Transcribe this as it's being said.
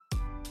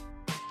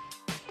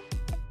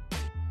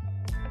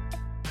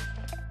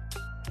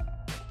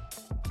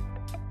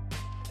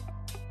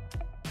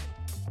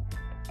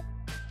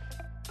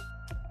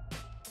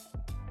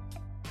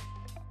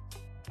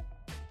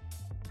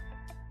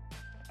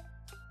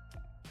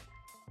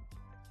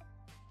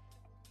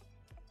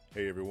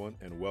Hey everyone,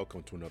 and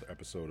welcome to another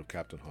episode of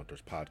Captain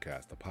Hunter's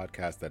podcast, a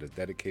podcast that is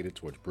dedicated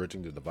towards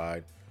bridging the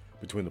divide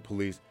between the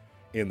police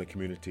and the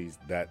communities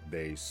that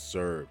they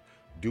serve.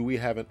 Do we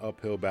have an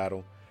uphill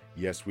battle?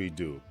 Yes, we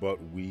do, but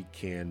we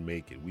can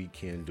make it. We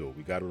can do it.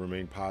 We got to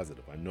remain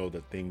positive. I know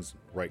that things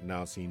right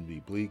now seem to be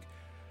bleak.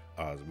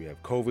 We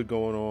have COVID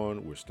going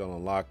on. We're still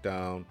in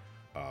lockdown.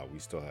 We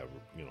still have,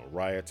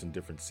 riots in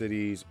different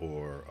cities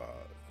or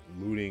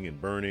looting and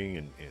burning,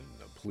 and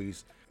the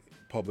police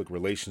public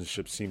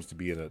relationship seems to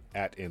be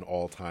at an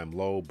all-time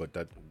low, but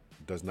that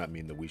does not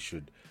mean that we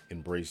should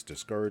embrace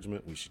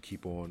discouragement. We should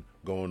keep on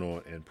going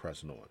on and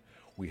pressing on.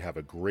 We have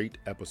a great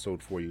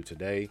episode for you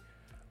today.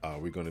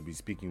 We're going to be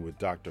speaking with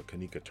Dr.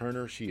 Kanika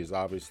Turner. She is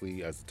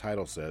obviously, as the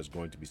title says,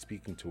 going to be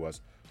speaking to us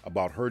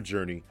about her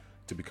journey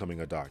to becoming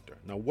a doctor.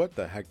 Now, what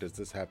the heck does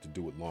this have to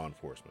do with law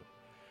enforcement?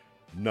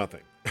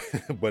 Nothing,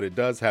 but it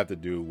does have to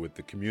do with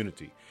the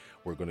community.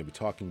 We're going to be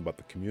talking about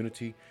the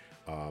community,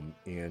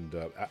 and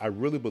I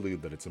really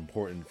believe that it's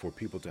important for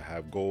people to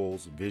have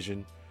goals,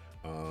 vision.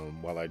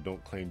 While I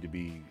don't claim to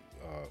be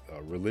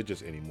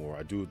religious anymore,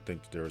 I do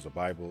think there is a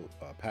Bible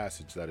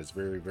passage that is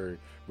very, very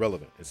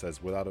relevant. It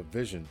says, without a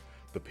vision,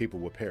 the people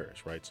will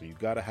perish, right? So you've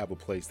got to have a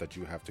place that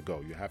you have to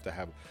go. You have to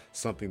have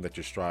something that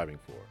you're striving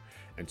for.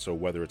 And so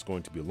whether it's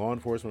going to be law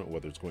enforcement,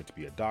 whether it's going to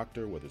be a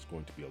doctor, whether it's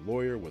going to be a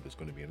lawyer, whether it's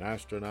going to be an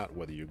astronaut,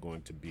 whether you're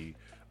going to be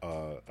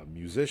a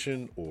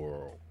musician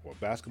or a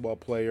basketball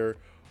player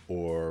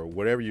or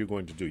whatever you're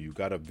going to do, you've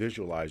got to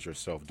visualize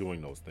yourself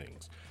doing those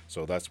things.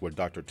 So that's what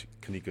Dr.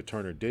 Kanika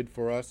Turner did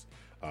for us.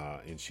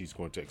 And she's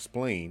going to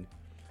explain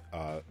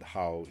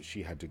how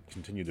she had to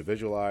continue to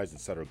visualize and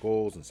set her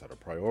goals and set her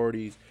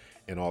priorities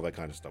and all that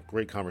kind of stuff.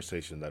 Great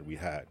conversation that we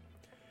had.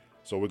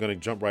 So we're going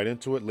to jump right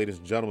into it. Ladies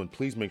and gentlemen,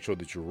 please make sure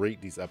that you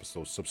rate these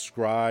episodes.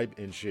 Subscribe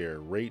and share.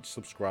 Rate,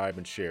 subscribe,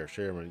 and share.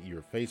 Share them on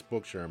your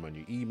Facebook. Share them on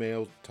your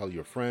emails. Tell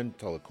your friend.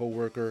 Tell a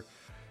coworker.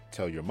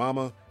 Tell your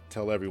mama.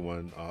 Tell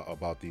everyone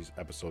about these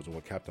episodes and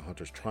what Captain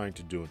Hunter's trying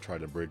to do and try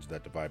to bridge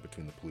that divide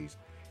between the police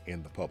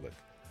and the public.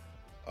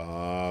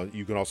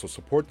 You can also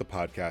support the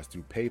podcast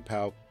through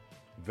PayPal,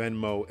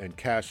 Venmo, and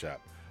Cash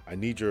App. I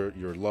need your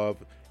love,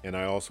 and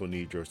I also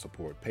need your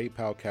support.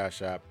 PayPal,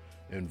 Cash App,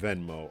 and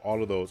Venmo.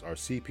 All of those are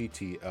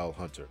CPTL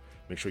Hunter.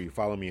 Make sure you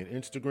follow me on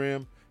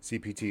Instagram,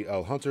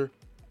 CPTL Hunter.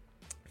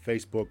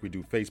 Facebook, we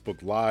do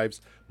Facebook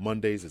Lives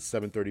Mondays at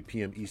 7:30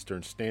 p.m.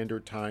 Eastern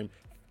Standard Time.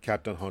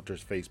 Captain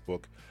Hunter's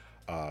Facebook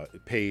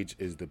page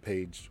is the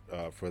page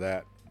for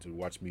that to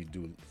watch me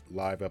do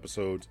live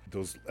episodes.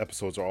 Those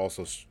episodes are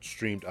also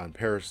streamed on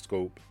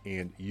Periscope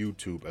and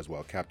YouTube as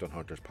well. Captain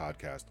Hunter's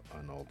podcast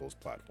on all those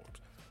platforms.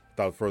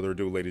 Without further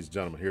ado, ladies and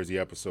gentlemen, here's the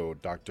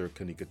episode. Dr.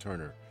 Kanika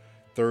Turner,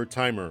 third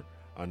timer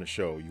on the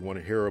show. You want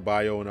to hear her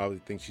bio and all the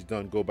things she's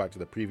done, go back to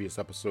the previous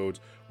episodes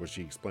where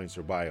she explains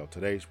her bio.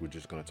 Today, we're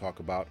just going to talk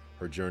about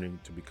her journey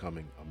to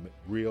becoming a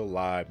real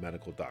live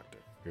medical doctor.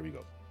 Here we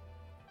go.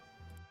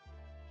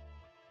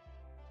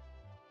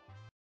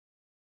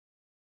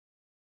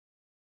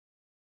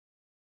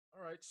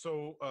 All right,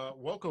 so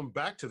welcome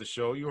back to the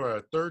show. You are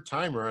a third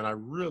timer, and I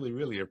really,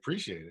 really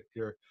appreciate it.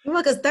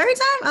 Well, because third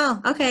time?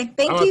 Oh, okay.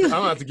 Thank I'm you.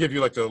 gonna have to give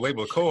you like the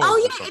label of co-host. Oh,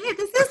 yeah,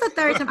 this is the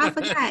third time. I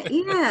forgot.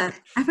 Yeah,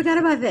 I forgot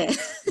about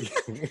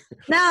that.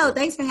 No,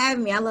 thanks for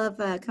having me. I love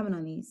coming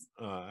on these.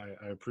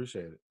 I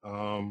appreciate it.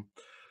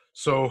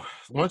 So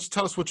why don't you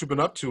tell us what you've been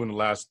up to in the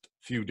last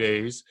few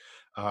days?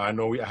 I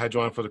know I had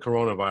you on for the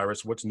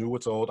coronavirus. What's new,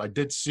 what's old? I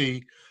did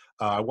see,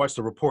 I watched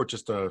a report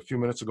just a few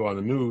minutes ago on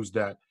the news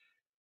that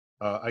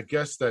I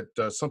guess that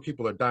some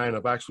people are dying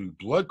of actually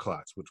blood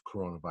clots with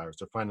coronavirus.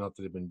 They're finding out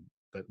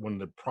that one of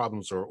the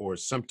problems or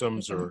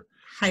symptoms or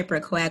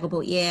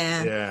hypercoagulable.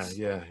 Yeah.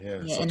 Yeah.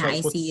 Yeah, So in tell the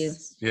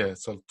us ICU.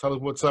 So tell us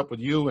what's up with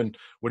you and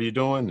what are you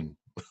doing? And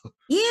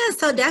Yeah,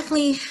 so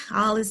definitely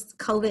all this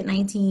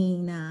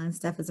COVID-19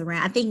 stuff is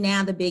around. I think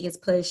now the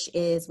biggest push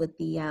is with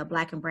the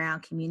Black and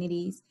Brown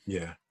communities.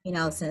 yeah,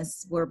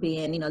 Since we're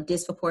being,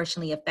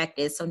 disproportionately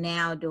affected. So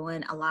now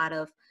doing a lot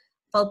of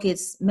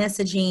focused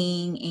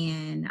messaging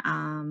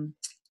and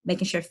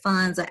making sure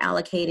funds are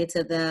allocated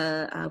to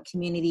the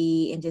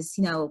community and just,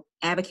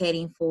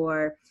 advocating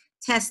for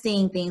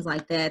testing, things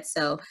like that.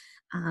 So,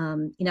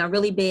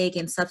 really big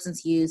in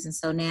substance use. And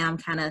so now I'm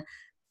kind of,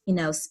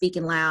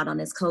 speaking loud on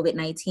this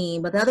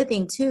COVID-19. But the other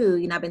thing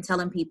too, I've been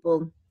telling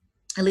people,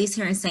 at least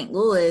here in St.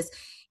 Louis,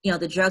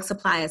 the drug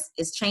supply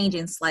is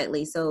changing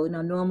slightly. So,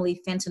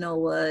 normally fentanyl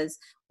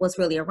was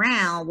really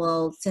around.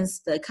 Well,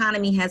 since the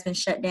economy has been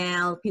shut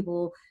down,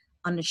 people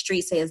on the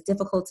street say it's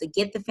difficult to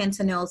get the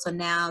fentanyl. So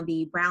now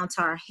the brown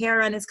tar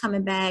heroin is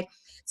coming back.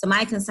 So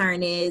my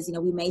concern is,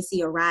 we may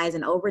see a rise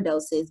in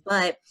overdoses,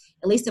 but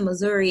at least in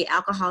Missouri,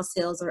 alcohol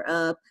sales are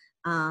up.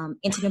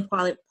 Intimate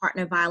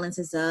partner violence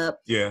is up.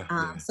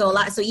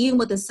 So even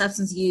with the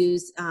substance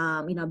use,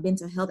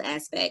 mental health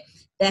aspect,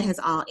 that has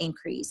all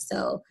increased.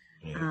 So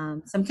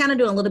I'm kind of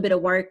doing a little bit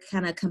of work,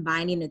 kind of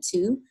combining the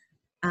two.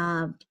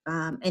 And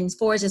as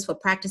far as just for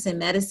practicing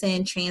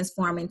medicine,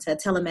 transforming to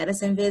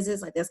telemedicine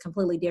visits, like that's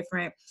completely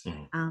different.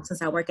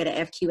 Since I work at a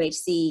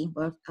FQHC,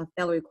 or a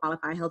federally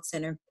qualified health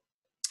center,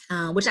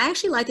 which I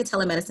actually like the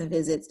telemedicine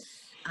visits.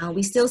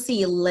 We still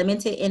see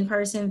limited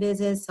in-person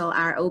visits. So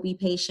our OB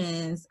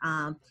patients,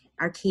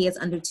 our kids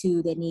under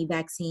 2 that need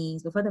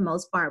vaccines, but for the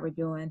most part, we're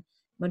doing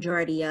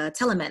majority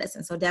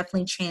telemedicine. So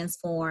definitely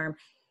transform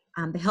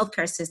the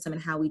healthcare system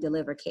and how we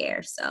deliver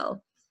care.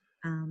 So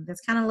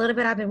that's kind of a little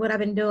bit what I've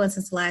been doing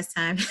since the last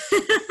time.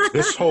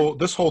 This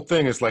whole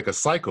thing is like a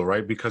cycle,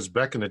 right? Because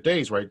back in the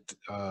days, right,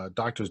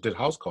 doctors did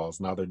house calls.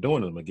 Now they're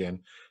doing them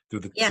again through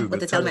the with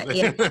the telemed.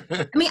 Yeah.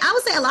 I mean, I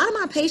would say a lot of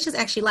my patients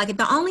actually like it.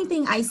 The only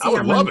thing I see, I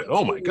would love it.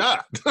 Oh my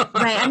God!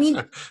 Right. I mean,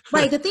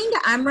 right. The thing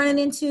that I'm running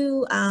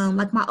into,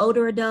 like my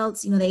older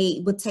adults,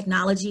 they with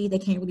technology, they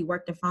can't really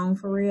work their phone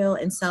for real,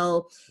 and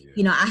so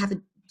I have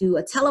to do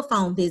a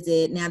telephone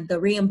visit. Now the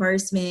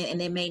reimbursement,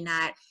 and they may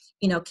not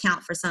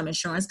count for some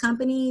insurance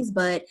companies,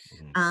 but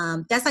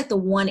that's like the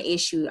one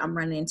issue I'm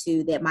running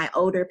into, that my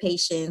older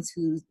patients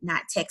who's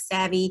not tech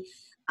savvy,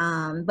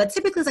 but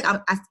typically it's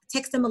like I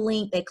text them a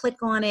link, they click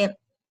on it,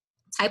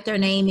 type their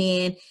name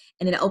in,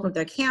 and then open up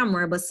their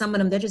camera, but some of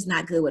them, they're just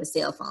not good with a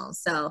cell phone.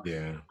 So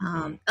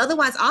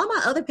otherwise, all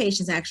my other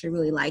patients actually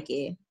really like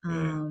it.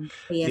 I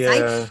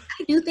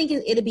do think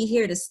it'll be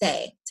here to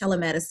stay,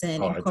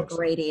 telemedicine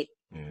incorporated.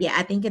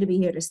 I think it'll be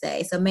here to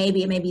stay. So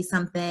maybe it may be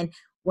something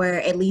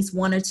where at least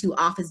 1 or 2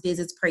 office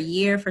visits per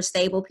year for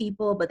stable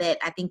people, but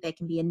I think that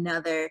can be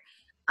another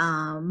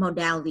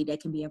modality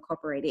that can be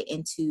incorporated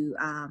into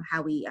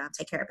how we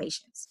take care of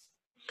patients.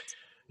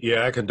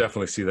 Yeah, I can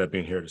definitely see that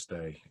being here to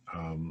stay.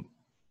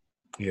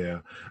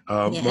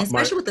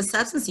 Especially with the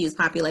substance use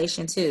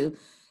population too.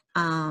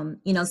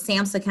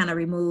 SAMHSA kind of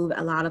removed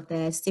a lot of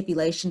the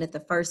stipulation that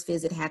the first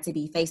visit had to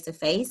be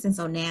face-to-face. And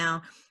so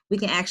now we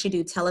can actually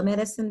do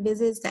telemedicine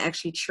visits to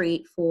actually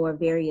treat for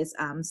various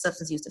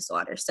substance use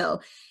disorders.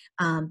 So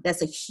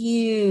that's a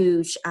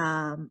huge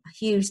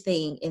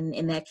thing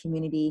in that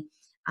community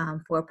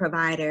for a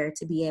provider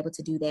to be able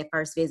to do that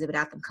first visit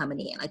without them coming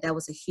in. Like that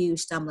was a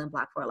huge stumbling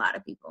block for a lot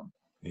of people.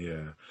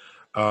 Yeah.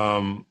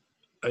 I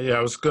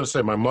was going to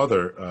say my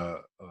mother,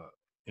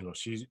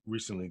 she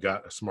recently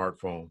got a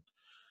smartphone.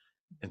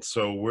 And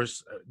so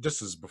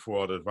this is before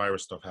all the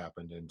virus stuff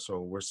happened. And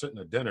so we're sitting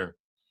at dinner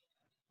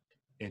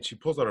and she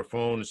pulls out her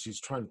phone and she's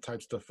trying to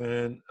type stuff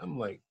in. I'm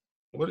like,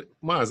 what,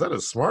 Ma, is that a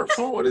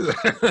smartphone? What is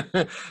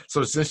it?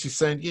 So since she's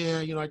saying,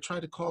 I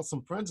tried to call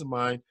some friends of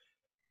mine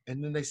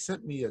and then they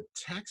sent me a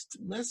text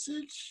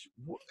message.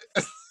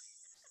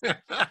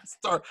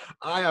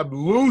 I am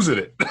losing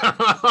it.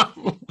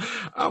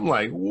 I'm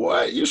like,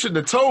 what? You shouldn't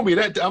have told me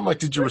that. I'm like,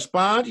 did you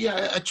respond?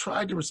 Yeah, I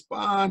tried to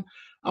respond.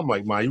 I'm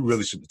like, Ma, you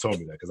really shouldn't have told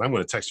me that because I'm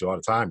going to text you all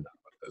the time now.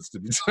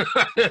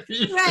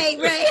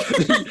 Right.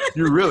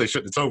 You really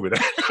shouldn't have told me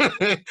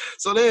that.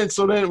 So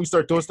then we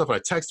start doing stuff. I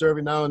text her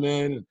every now and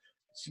then. And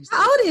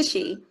how old is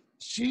she?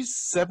 She's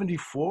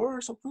 74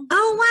 or something.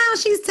 Oh, wow.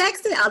 She's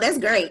texting. Oh, that's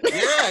great.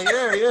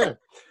 Yeah.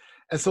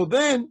 And so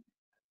then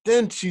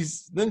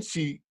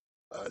she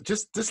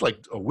just like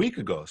a week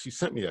ago, she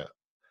sent me a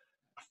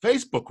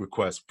Facebook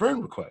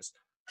friend request.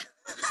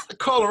 I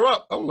call her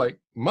up. I'm like,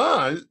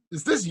 Ma,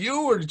 is this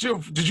you or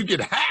did you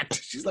get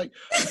hacked? She's like,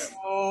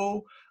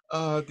 no,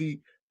 the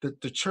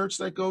church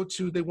that I go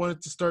to, they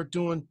wanted to start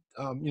doing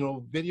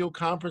video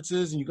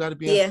conferences and you got to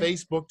be on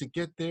Facebook to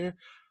get there.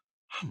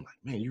 I'm like,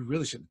 man, you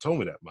really shouldn't have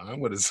told me that, Ma.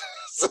 I'm gonna.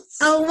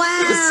 Oh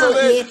wow!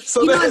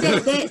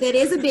 That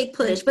is a big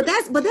push, but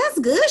that's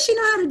good. She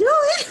know how to do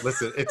it.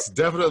 Listen, it's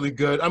definitely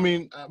good. I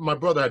mean, my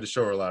brother had to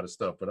show her a lot of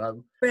stuff, but I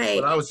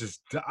was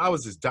just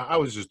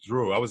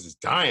through. I was just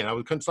dying. I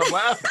couldn't stop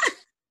laughing.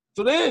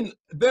 So then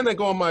I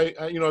go on my,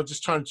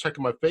 just trying to check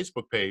my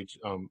Facebook page,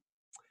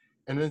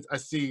 and then I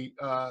see,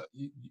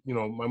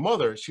 my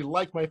mother, she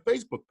liked my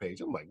Facebook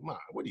page. I'm like, Ma,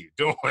 what are you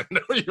doing?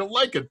 You're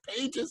liking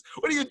pages?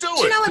 What are you doing?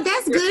 You know what?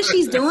 That's good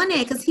she's doing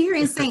that because here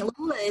in St.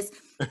 Louis,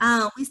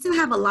 we still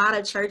have a lot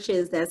of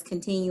churches that's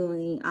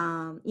continuing,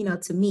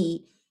 to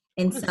meet.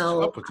 And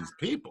so up with these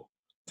people.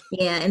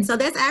 Yeah, and so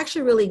that's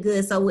actually really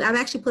good. So I've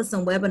actually put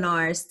some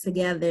webinars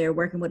together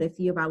working with a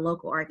few of our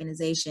local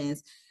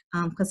organizations.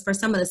 Because for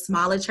some of the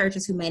smaller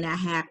churches who may not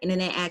have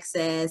internet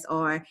access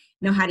or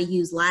know how to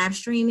use live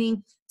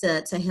streaming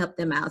to help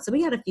them out. So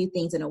we got a few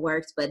things in the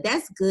works, but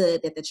that's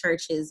good that the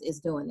church is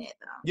doing that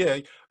though. Yeah.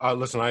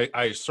 Listen,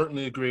 I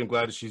certainly agree. I'm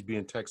glad that she's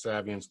being tech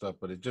savvy and stuff,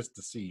 but just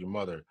to see your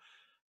mother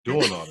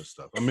doing all this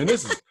stuff. I mean,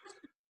 this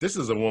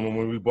is a woman,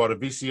 when we bought a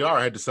VCR,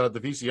 I had to set up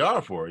the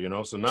VCR for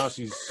her, so now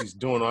she's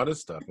doing all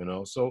this stuff,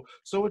 so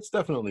it's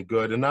definitely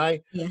good. And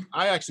I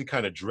actually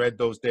kind of dread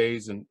those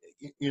days. And,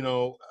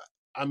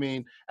 I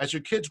mean, as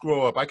your kids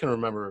grow up, I can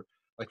remember,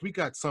 like, we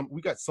got some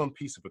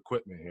piece of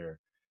equipment here,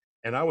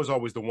 and I was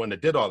always the one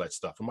that did all that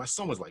stuff. And my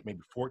son was like maybe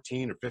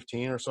 14 or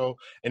 15 or so,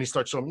 and he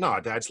started showing, "No,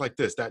 Dad, it's like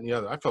this, that, and the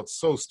other." I felt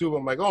so stupid.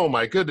 I'm like, oh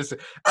my goodness,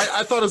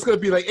 I thought it was going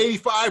to be like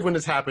 85 when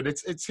this happened.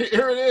 It's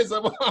here it is.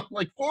 I'm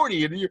like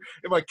 40, and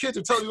my kids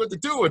are telling me what to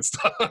do and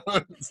stuff.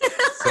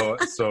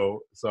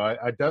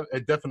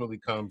 It definitely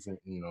comes, and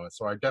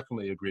so I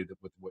definitely agree with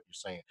what you're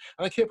saying.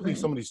 And I can't believe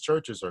some of these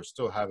churches are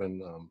still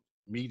having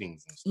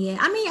meetings and stuff. Yeah,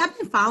 I mean, I've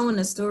been following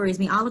the stories. I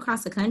mean, all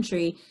across the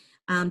country,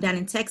 down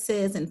in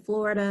Texas and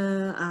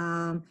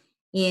Florida.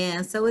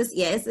 Yeah, so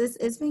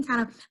it's been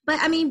kind of, but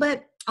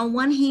on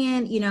one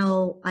hand,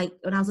 like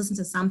when I was listening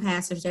to some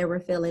pastors, they were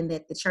feeling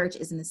that the church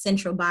is an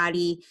essential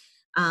body,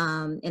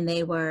 and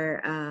they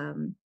were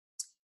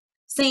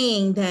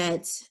saying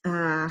that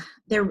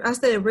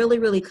they're really,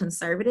 really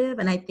conservative.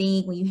 And I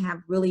think when you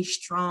have really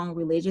strong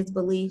religious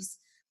beliefs,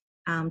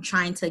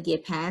 trying to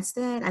get past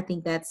that, I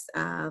think that's,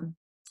 like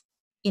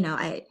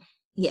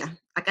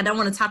I don't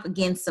want to talk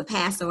against a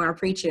pastor or a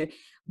preacher,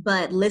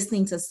 but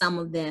listening to some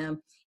of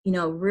them,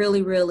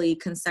 really, really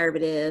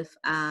conservative.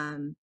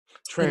 They're,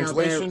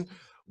 Translation,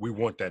 we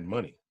want that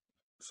money.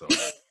 So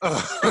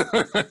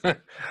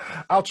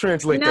I'll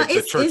translate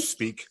the church it's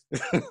speak.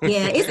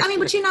 yeah,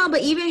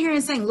 but even here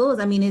in St. Louis,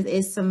 I mean, you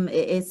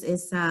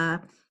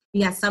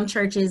got some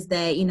churches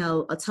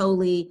that, are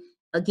totally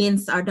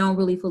against or don't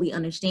really fully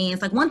understand.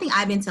 It's like one thing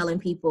I've been telling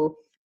people,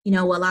 a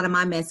lot of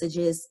my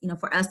messages,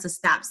 for us to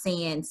stop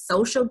saying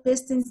social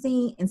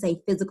distancing and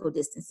say physical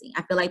distancing.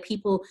 I feel like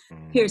people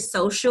hear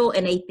social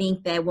and they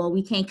think that, well,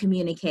 we can't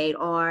communicate,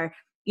 or,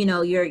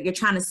 you're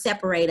trying to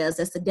separate us.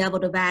 That's the devil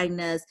dividing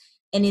us.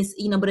 And it's,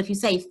 but if you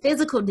say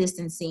physical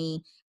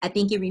distancing, I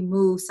think it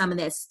removes some of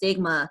that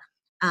stigma.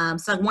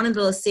 So one of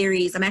those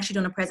series, I'm actually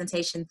doing a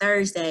presentation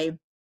Thursday,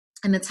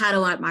 and the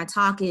title of my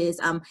talk is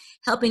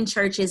helping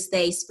churches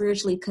stay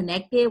spiritually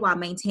connected while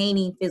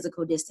maintaining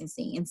physical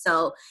distancing. And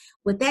so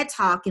with that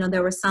talk,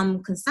 there was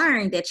some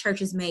concern that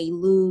churches may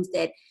lose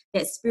that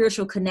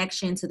spiritual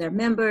connection to their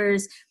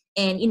members.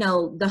 And,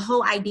 the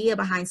whole idea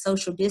behind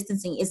social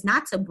distancing is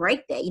not to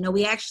break that.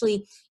 We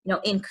actually,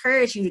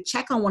 encourage you to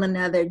check on one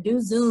another, do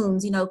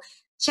Zooms,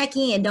 check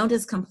in. Don't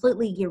just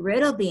completely get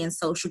rid of being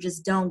social.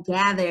 Just don't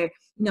gather,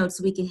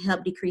 so we can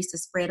help decrease the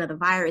spread of the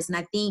virus. And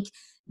I think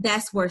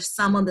that's where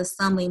some of the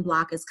stumbling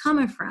block is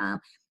coming from.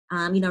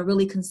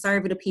 Really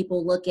conservative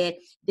people look at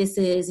this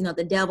is,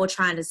 the devil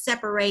trying to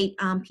separate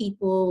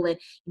people, and,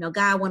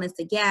 God wants us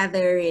to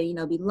gather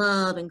and, be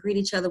loved and greet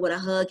each other with a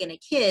hug and a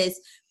kiss.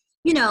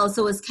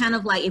 So it's kind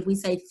of like if we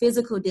say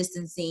physical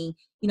distancing,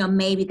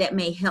 maybe that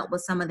may help with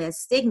some of that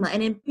stigma,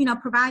 and then,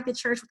 provide the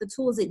church with the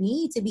tools it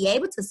needs to be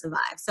able to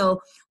survive. So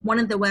one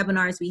of the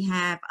webinars we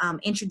have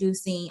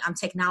introducing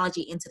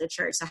technology into the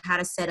church. So how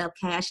to set up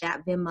Cash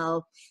App,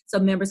 Venmo, so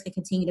members can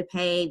continue to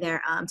pay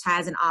their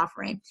tithes and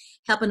offering,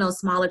 helping those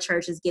smaller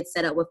churches get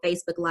set up with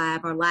Facebook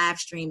Live or live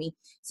streaming.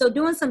 So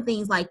doing some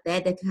things like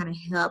that can kind of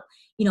help,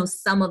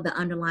 some of the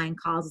underlying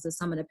causes that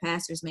some of the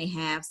pastors may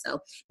have. So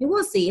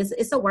we'll see.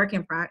 It's a work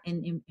in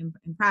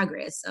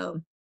progress.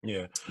 So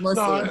yeah, we'll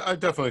see. I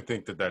definitely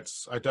think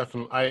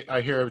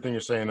I hear everything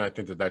you're saying. I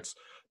think that's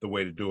the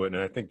way to do it.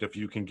 And I think that if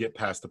you can get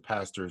past the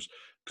pastor's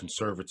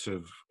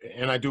conservative,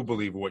 and I do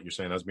believe what you're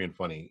saying, I was being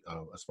funny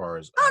as far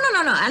as. No.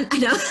 I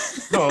know.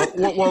 No,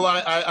 well,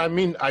 I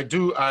mean, I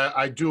do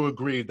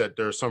agree that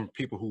there are some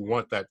people who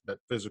want that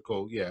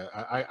physical. Yeah,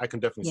 I can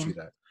definitely see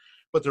that.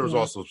 But there was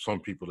also some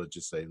people that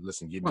just say,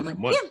 "Listen, give me that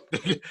money."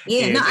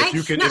 Yeah. And if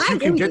you can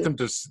get you. them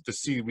to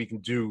see we can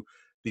do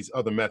these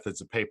other methods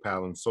of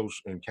PayPal and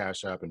social and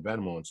Cash App and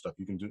Venmo and stuff,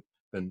 you can do,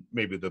 then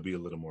maybe they'll be a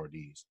little more at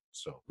ease.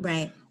 So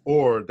right.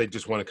 Or they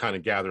just want to kind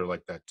of gather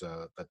like that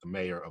the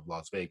mayor of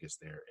Las Vegas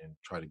there and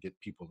try to get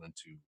people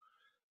into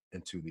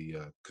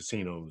the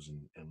casinos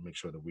and make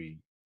sure that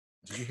we.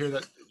 Did you hear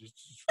that? Just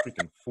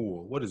freaking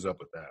fool! What is up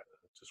with that?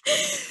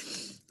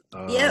 Just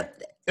yep.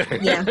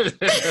 Yeah.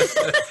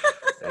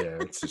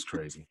 Yeah, it's just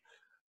crazy.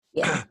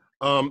 Yeah.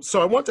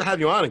 So I want to have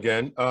you on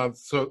again.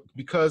 So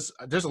because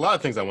there's a lot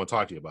of things I want to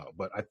talk to you about,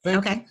 but I think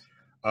okay.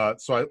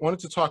 So I wanted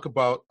to talk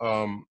about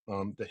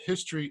the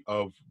history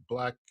of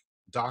Black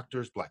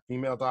doctors, Black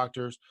female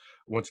doctors.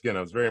 Once again,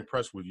 I was very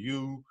impressed with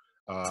you.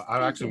 I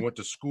actually went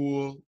to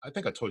school. I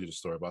think I told you the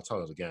story, but I'll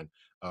tell it again.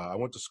 I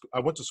went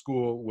to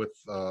school with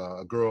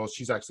a girl.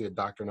 She's actually a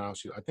doctor now.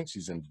 I think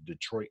she's in the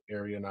Detroit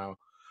area now.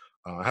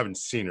 I haven't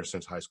seen her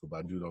since high school, but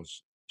I do know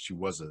she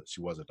was a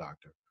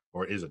doctor,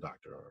 or is a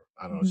doctor, or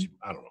I don't know.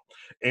 I don't know.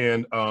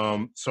 And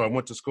so I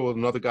went to school with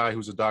another guy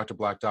who's a doctor,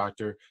 Black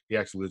doctor. He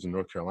actually lives in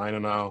North Carolina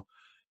now.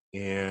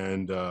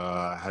 And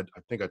I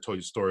think I told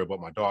you a story about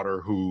my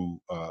daughter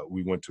who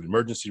we went to the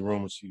emergency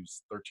room when she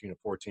was 13 or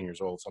 14 years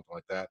old, something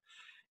like that.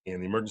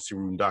 And the emergency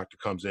room doctor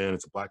comes in.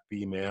 It's a Black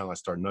female. I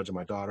start nudging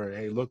my daughter.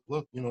 Hey, look,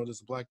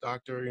 there's a Black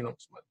doctor. So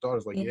my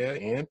daughter's like, yeah,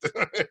 and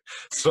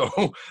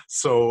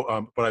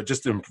but I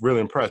just am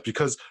really impressed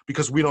because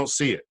we don't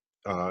see it,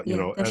 and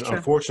true.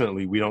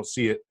 Unfortunately, we don't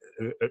see it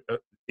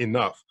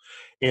enough.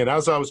 And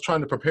as I was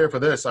trying to prepare for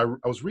this, I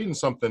was reading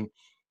something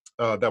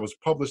that was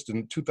published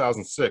in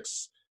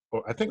 2006.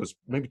 Or I think it was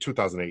maybe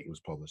 2008 it was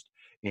published.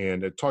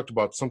 And it talked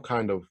about some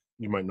kind of,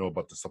 you might know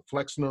about this, a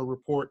Flexner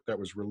report that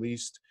was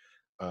released.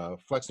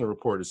 Flexner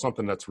report is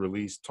something that's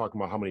released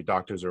talking about how many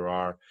doctors there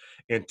are.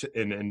 And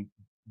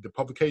the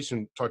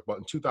publication talked about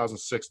in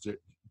 2006,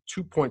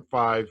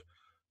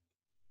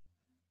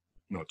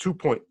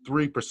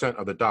 2.3%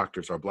 of the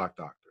doctors are Black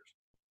doctors.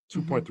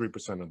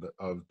 2.3%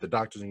 of the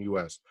doctors in the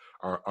U.S.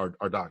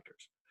 are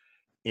doctors.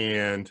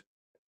 And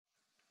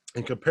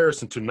in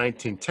comparison to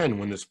 1910,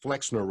 when this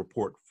Flexner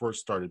report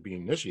first started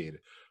being initiated,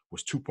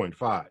 was 2.5.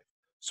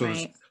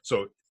 Right.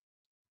 So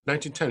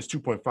 1910 is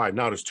 2.5.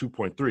 Now there's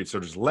 2.3. So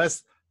there's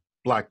less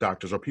Black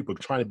doctors or people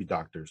trying to be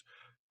doctors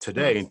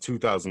today in Yes.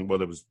 2000. Well,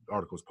 there was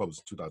articles published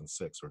in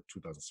 2006 or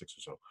 2006 or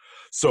so.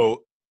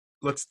 So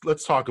let's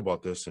talk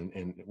about this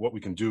and what we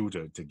can do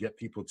to get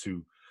people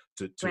to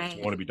Right.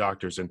 want to be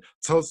doctors. And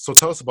tell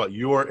us about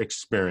your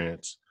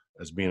experience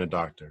as being a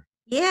doctor.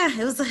 Yeah,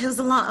 it was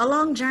a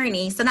long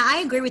journey. So now I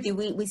agree with you.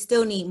 We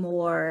still need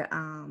more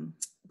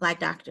Black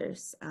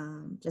doctors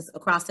just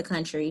across the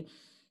country.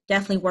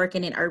 Definitely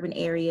working in urban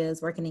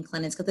areas, working in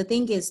clinics. Because the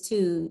thing is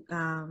too,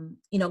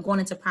 going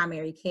into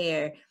primary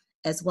care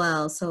as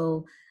well.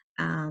 So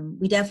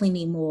we definitely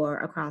need more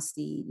across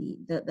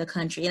the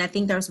country. And I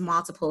think there's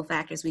multiple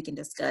factors we can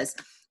discuss,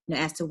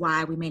 as to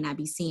why we may not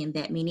be seeing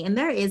that many. And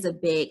there is a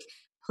big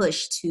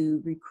push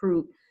to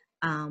recruit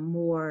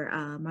more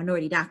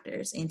minority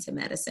doctors into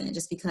medicine,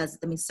 just because,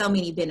 so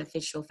many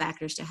beneficial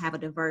factors to have a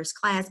diverse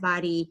class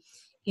body,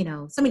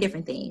 so many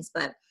different things.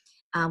 But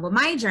with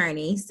my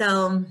journey,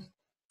 so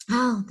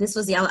this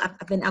was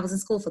I was in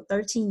school for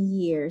 13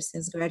 years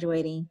since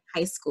graduating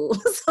high school.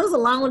 So it was a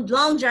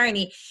long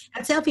journey.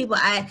 I tell people,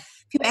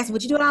 people ask me,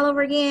 would you do it all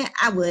over again?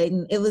 I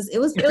wouldn't. It was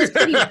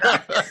pretty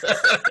rough.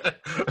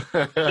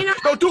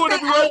 Don't do it,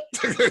 everyone.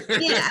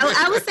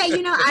 I would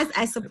say,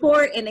 I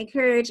support and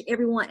encourage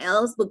everyone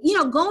else, but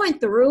going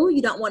through,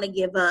 you don't want to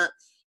give up,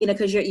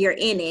 because you're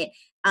in it.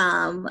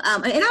 And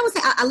I would say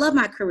I love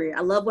my career.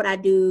 I love what I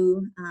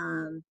do.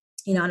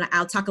 And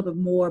I'll talk a bit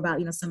more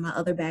about, some of my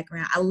other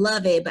background. I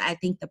love it, but I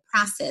think the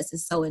process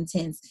is so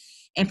intense.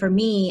 And for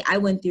me, I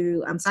went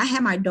through, so I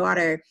had my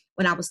daughter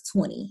when I was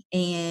 20.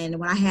 And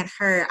when I had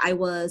her, I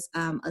was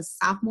a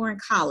sophomore in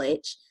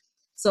college.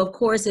 So of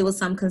course it was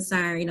some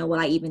concern, will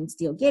I even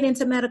still get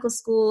into medical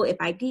school? If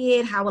I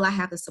did, how will I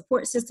have the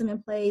support system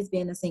in place,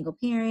 being a single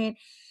parent?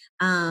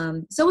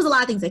 So it was a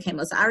lot of things that came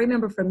up. So I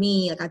remember for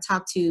me, like I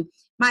talked to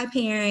my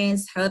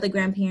parents, her other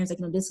grandparents, like,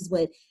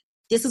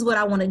 this is what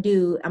I want to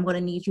do. I'm going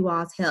to need you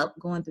all's help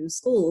going through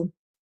school.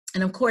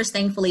 And of course,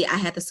 thankfully, I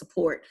had the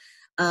support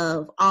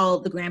of all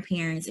the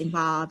grandparents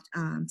involved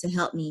to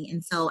help me.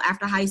 And so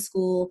after high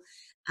school,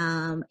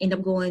 ended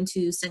up going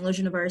to St. Louis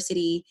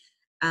University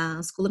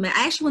School of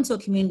Medicine. I actually went to a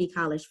community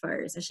college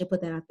first. I should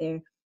put that out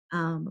there.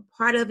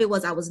 Part of it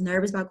was I was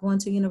nervous about going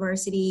to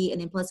university. And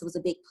then plus it was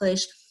a big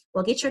push.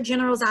 Well, get your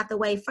generals out the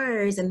way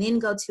first and then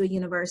go to a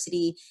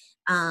university.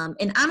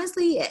 And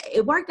honestly,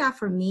 it worked out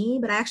for me,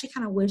 but I actually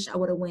kind of wish I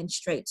would have went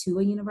straight to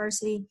a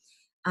university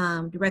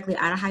directly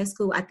out of high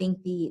school. I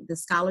think the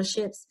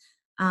scholarships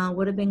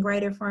would have been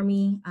greater for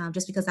me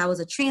just because I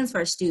was a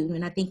transfer student.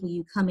 And I think when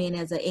you come in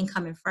as an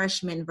incoming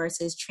freshman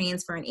versus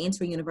transferring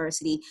into a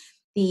university,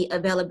 the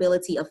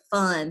availability of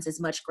funds is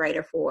much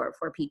greater for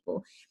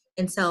people.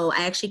 And so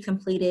I actually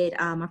completed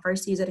my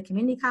first years at a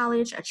community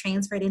college. I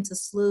transferred into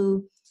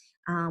SLU.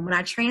 When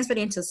I transferred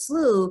into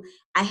SLU,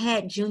 I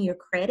had junior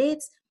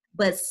credits,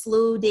 but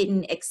SLU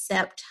didn't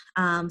accept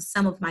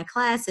some of my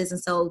classes.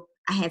 And so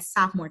I had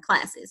sophomore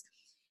classes.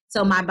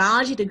 So my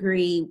biology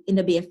degree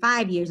ended up being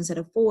 5 years instead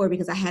of 4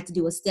 because I had to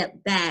do a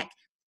step back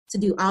to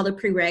do all the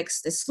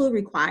prereqs that SLU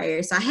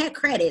requires. So I had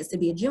credits to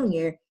be a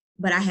junior,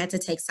 but I had to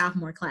take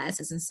sophomore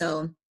classes. And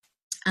so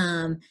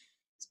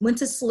went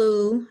to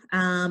SLU.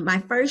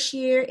 My first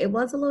year, it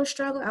was a little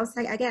struggle. I was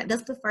like,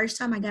 that's the first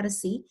time I got a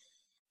C.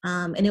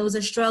 And it was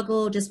a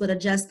struggle just with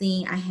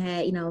adjusting. I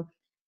had,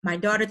 my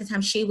daughter at the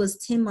time, she was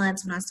 10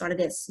 months when I started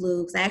at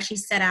SLU, because I actually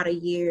set out a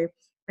year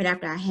right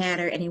after I had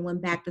her and then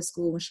went back to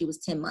school when she was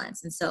 10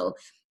 months. And so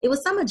it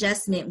was some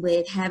adjustment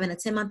with having a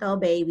 10-month-old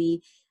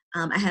baby.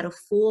 I had a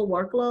full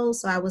workload.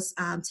 So I was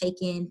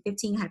taking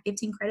 15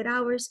 credit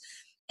hours.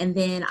 And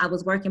then I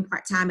was working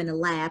part-time in the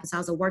lab. So I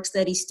was a work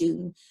study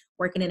student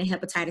working in a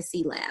hepatitis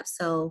C lab.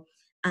 So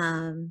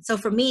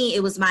for me,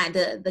 it was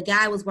the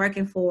guy I was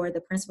working for,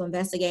 the principal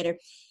investigator.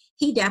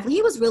 He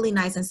was really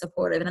nice and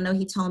supportive. And I know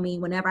he told me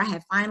whenever I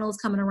had finals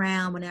coming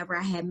around, whenever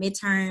I had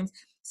midterms,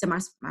 so my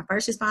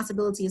first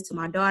responsibility is to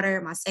my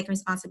daughter. My second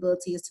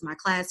responsibility is to my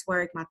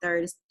classwork. My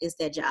third is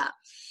that job.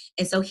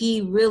 And so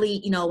he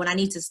really, when I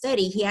need to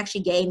study, he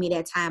actually gave me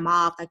that time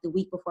off, like the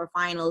week before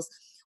finals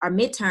or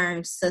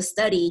midterms to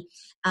study.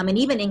 And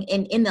even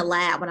in the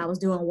lab when I was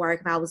doing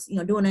work, if I was,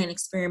 doing an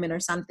experiment or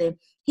something,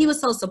 he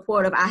was so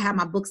supportive. I had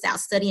my books out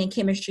studying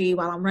chemistry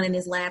while I'm running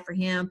this lab for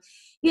him.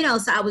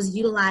 So I was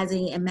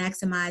utilizing and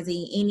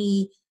maximizing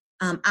any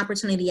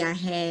opportunity I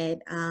had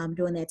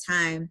during that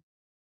time.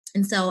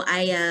 And so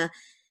I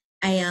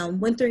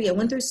went through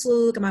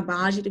SLU, got my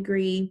biology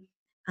degree.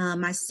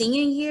 My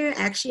senior year,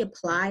 I actually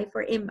applied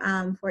for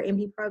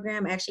MD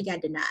program. I actually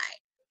got denied.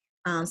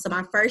 So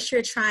my first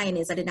year trying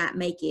this, I did not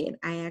make it.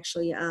 I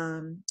actually,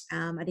 I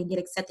didn't get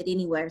accepted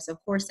anywhere. So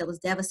of course that was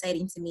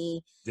devastating to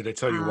me. Did they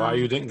tell you why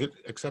you didn't get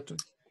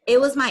accepted? It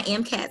was my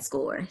MCAT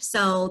score.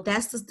 So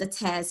that's the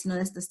test,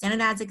 that's the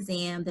standardized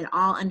exam that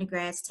all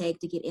undergrads take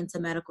to get into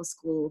medical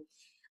school.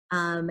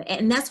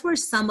 And that's where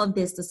some of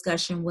this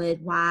discussion with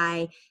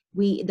why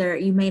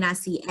you may not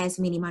see as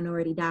many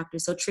minority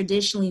doctors. So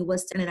traditionally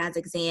with standardized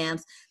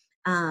exams,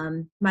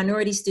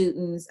 minority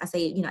students, I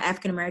say,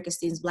 African American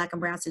students, Black and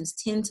brown students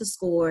tend to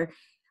score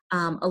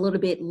a little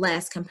bit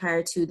less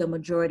compared to the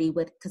majority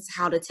because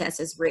how the test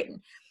is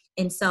written.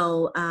 And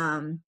so,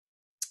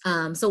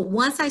 so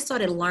once I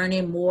started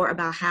learning more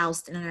about how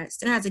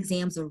standardized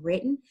exams are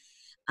written,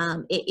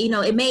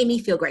 it made me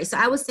feel great. So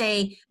I would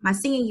say my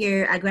senior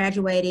year, I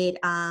graduated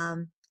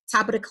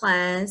top of the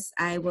class.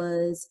 I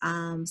was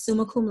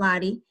summa cum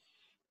laude.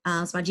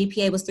 So my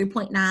GPA was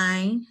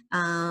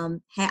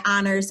 3.9, had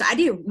honors. So I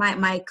did,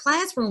 my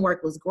classroom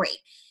work was great.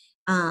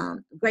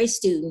 Great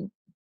student.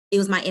 It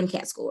was my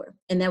MCAT score,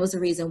 and that was the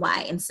reason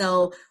why. And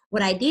so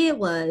what I did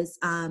was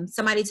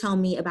somebody told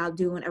me about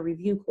doing a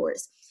review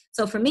course.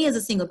 So for me as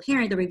a single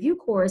parent, the review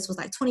course was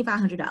like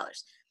 $2,500.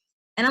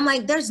 And I'm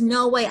like, there's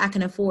no way I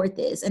can afford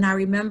this. And I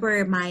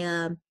remember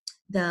my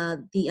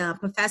the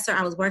professor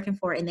I was working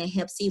for in the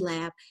Hep C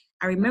lab,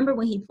 I remember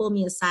when he pulled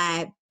me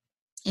aside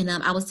and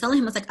I was telling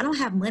him, I was like, I don't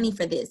have money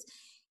for this.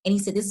 And he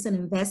said, this is an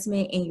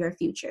investment in your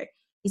future.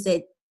 He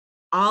said,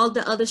 all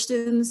the other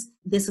students,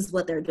 this is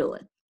what they're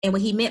doing. And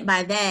what he meant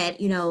by that,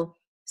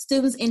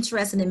 students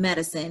interested in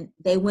medicine,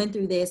 they went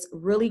through this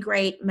really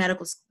great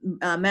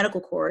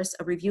medical course,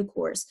 a review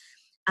course,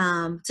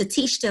 to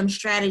teach them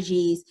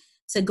strategies,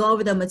 to go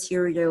over the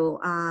material,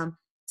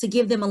 to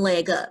give them a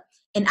leg up.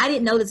 And I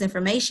didn't know this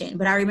information,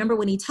 but I remember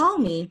when he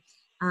told me,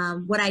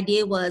 what I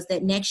did was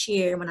that next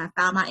year when I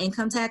filed my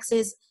income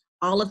taxes,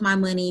 all of my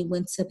money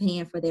went to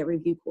paying for that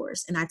review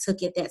course. And I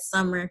took it that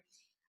summer.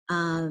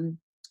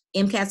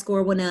 MCAT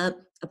score went up,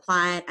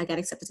 applied, I got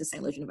accepted to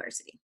St. Louis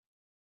University.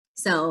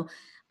 So,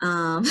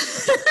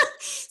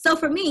 so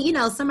for me,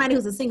 somebody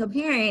who's a single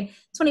parent,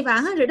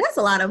 $2,500, that's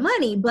a lot of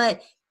money,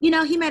 but he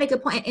made a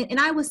good point. And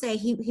I would say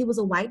he was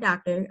a white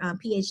doctor,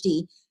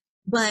 PhD,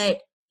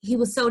 but he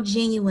was so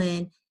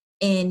genuine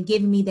in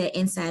giving me that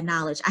inside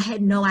knowledge. I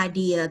had no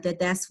idea that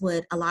that's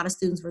what a lot of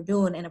students were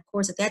doing. And of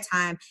course, at that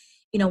time,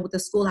 with the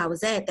school I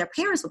was at, their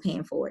parents were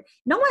paying for it.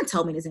 No one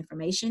told me this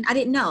information. I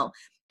didn't know.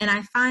 And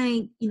I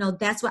find,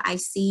 that's what I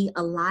see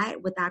a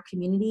lot with our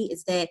community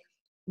is that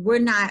we're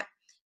not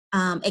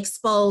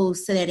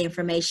exposed to that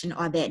information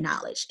or that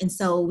knowledge. And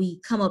so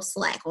we come up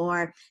slack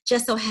or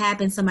just so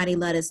happens somebody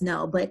let us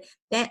know. But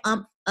that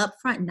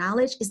upfront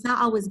knowledge is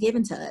not always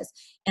given to us.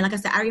 And like I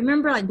said, I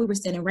remember we were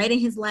standing right in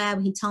his lab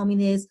when he told me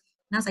this.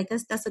 And I was like,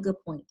 that's a good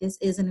point. This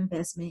is an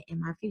investment in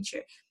my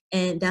future.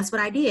 And that's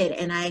what I did.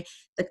 And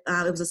it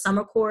was a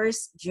summer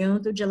course,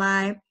 June through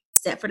July,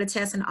 set for the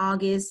test in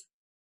August.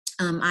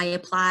 I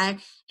applied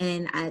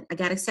and I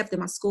got accepted.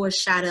 My score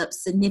shot up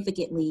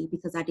significantly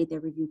because I did that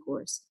review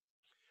course.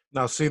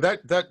 Now, see,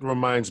 that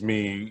reminds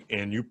me,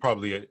 and you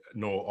probably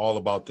know all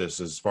about this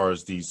as far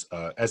as these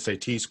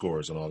SAT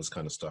scores and all this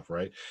kind of stuff,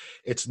 right?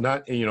 It's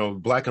not,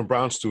 Black and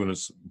brown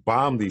students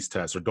bomb these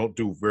tests or don't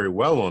do very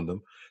well on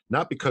them,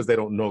 not because they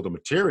don't know the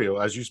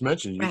material. As you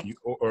mentioned, right.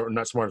 or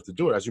not smart enough to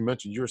do it. As you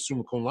mentioned, you're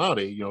summa cum laude,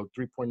 3.9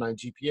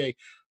 GPA,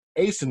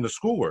 ace in the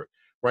schoolwork.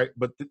 Right,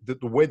 but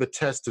the way the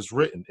test is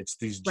written, it's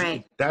these.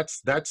 Right.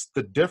 That's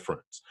the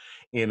difference.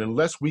 And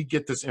unless we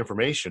get this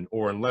information,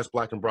 or unless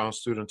Black and brown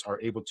students are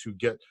able to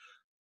get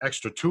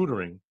extra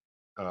tutoring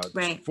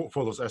right.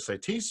 for those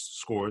SAT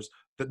scores,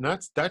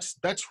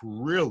 that's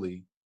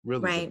really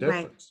right, the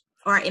difference.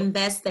 Right. Or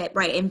invest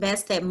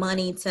that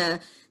money to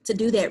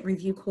do that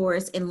review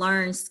course and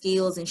learn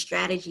skills and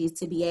strategies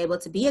to be able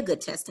to be a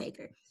good test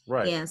taker.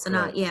 Right. Yeah. So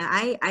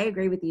I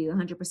agree with you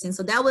 100%.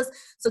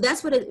 So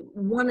that's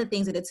one of the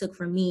things that it took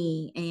for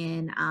me.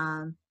 And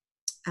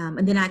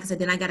then like I said,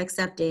 then I got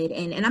accepted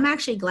and I'm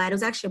actually glad. It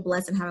was actually a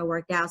blessing how it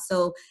worked out.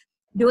 So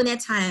during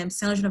that time,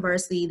 St. Louis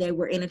University, they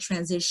were in a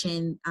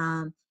transition.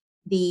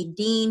 The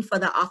dean for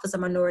the Office of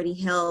Minority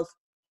Health,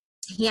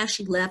 he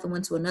actually left and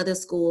went to another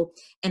school,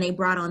 and they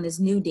brought on this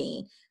new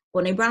dean.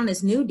 When they brought on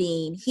this new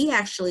dean, he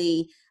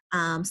actually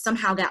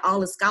somehow got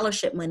all the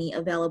scholarship money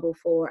available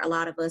for a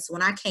lot of us.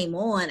 When I came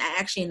on, I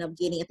actually ended up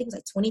getting, I think it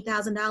was like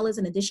 $20,000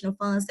 in additional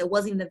funds that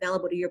wasn't even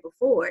available the year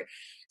before.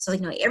 So,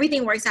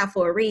 everything works out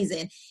for a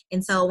reason.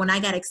 And so when I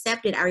got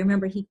accepted, I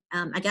remember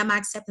I got my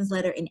acceptance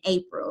letter in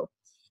April.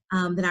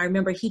 Then I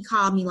remember he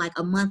called me like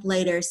a month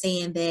later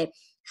saying that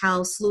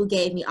how SLU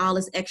gave me all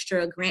this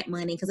extra grant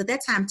money. Because at that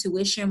time,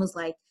 tuition was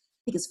like,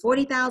 I think it's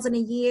 $40,000 a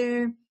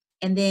year.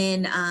 And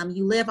then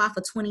you live off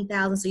of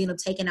 $20,000. So you end up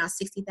taking out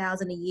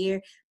 $60,000 a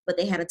year. But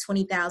they had a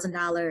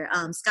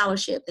 $20,000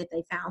 scholarship that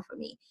they found for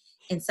me.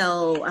 And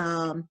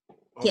so,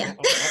 yeah.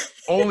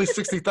 Only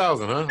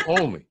 $60,000, huh?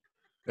 Only.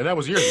 And that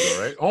was years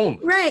ago, right? Only.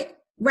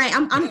 Right.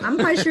 I'm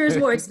quite sure it's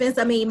more expensive.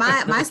 I mean,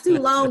 my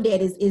student loan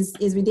debt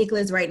is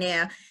ridiculous right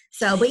now.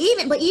 So, but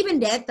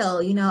even that though,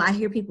 I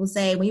hear people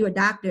say when you're a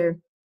doctor,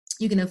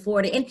 you can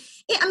afford it. And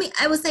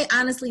I would say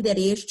honestly that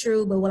is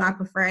true, but would I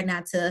prefer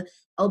not to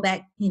owe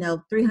back,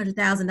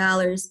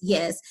 $300,000?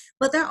 Yes.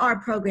 But there are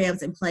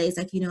programs in place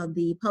like,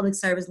 the public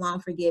service loan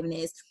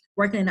forgiveness,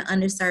 working in an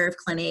underserved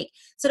clinic.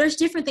 So there's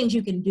different things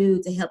you can do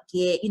to help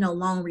get,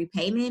 loan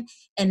repayment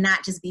and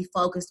not just be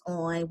focused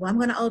on, well, I'm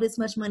going to owe this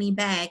much money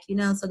back,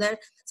 So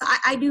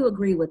I do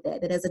agree with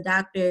that as a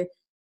doctor,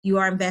 you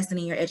are investing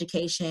in your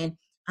education.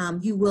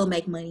 You will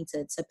make money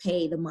to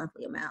pay the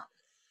monthly amount.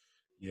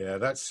 Yeah,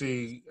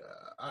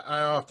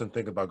 I often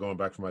think about going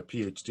back for my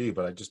PhD,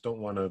 but I just don't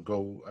want to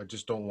go. I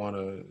just don't want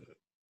to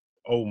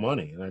owe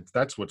money, and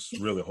that's what's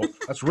really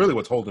that's really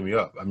what's holding me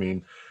up. I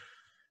mean,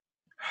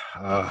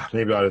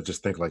 maybe I ought to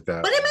just think like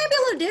that. But it may be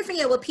a little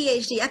different with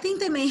PhD. I think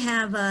they may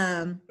have.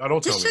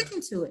 Don't just tell check me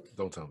into it.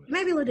 Don't tell me. It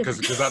may be a little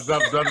different because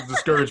that'll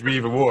discourage me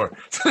even more.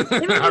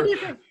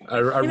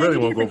 I really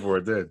won't go for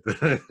it then.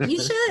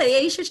 You should. Yeah,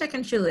 you should check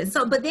into it.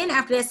 So, but then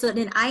after that, so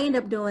then I end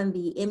up doing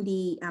the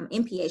MD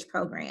MPH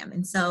program,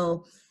 and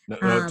so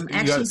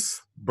actually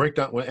break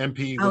down what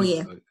MP. Oh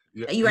yeah.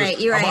 You're right.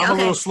 I'm a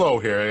little slow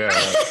here. Yeah.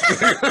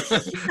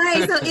 All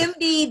right. So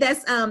MD,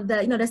 that's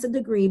that's a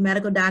degree,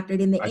 medical doctor.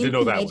 Then the I didn't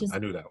know that one. I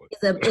knew that one.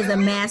 Is a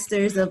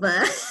master's of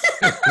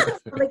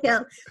public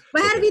health.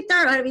 But I had to be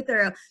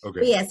thorough. Okay.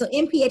 But yeah. So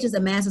MPH is a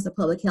master's of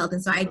public health,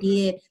 and so I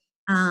did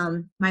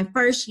my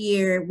first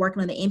year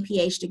working on the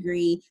MPH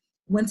degree.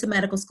 Went to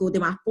medical school.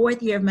 Then my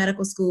fourth year of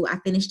medical school, I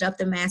finished up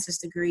the master's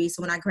degree.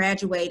 So when I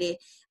graduated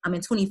in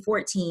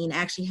 2014, I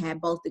actually had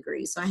both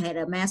degrees. So I had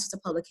a master's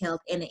of public health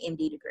and an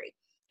MD degree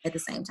at the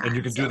same time. And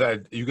you can do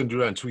that. You can do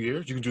that in 2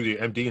 years. You can do the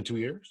MD in 2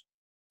 years.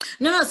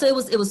 No. So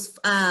it was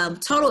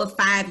total of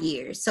 5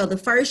 years. So the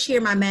first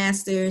year, my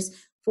master's,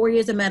 4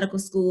 years of medical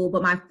school,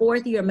 but my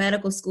fourth year of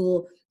medical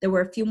school, there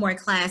were a few more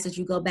classes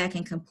you go back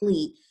and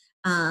complete.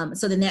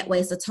 So the net way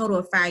is a total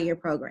of 5-year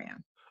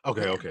program.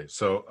 Okay. Yeah. Okay.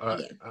 So,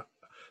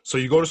 so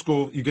you go to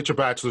school, you get your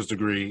bachelor's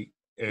degree,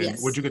 and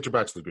yes. Where'd you get your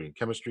bachelor's degree?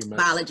 Chemistry,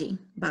 biology.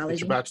 Get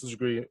your bachelor's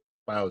degree in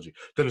biology.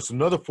 Then it's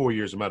another 4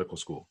 years of medical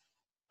school.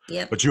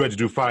 Yep. But you had to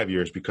do 5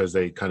 years because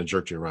they kind of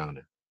jerked you around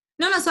there.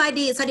 No. So I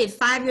did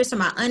 5 years for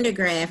my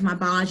undergrad, for my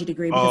biology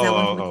degree, because I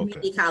went to a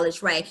community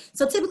college, right?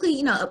 So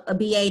typically, a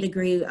BA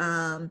degree,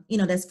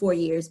 that's 4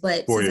 years.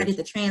 But since I did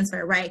the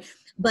transfer, right?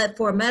 But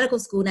for medical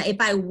school, now if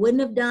I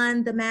wouldn't have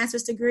done the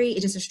master's degree,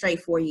 it's just a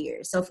straight 4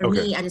 years. So for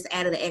me, I just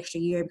added an extra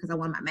year because I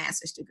wanted my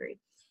master's degree,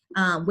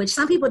 which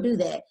some people do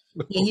that.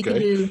 Yeah, you can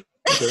do.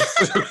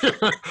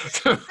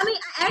 I mean,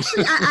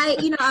 actually,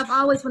 I've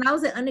always, when I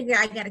was at undergrad,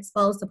 I got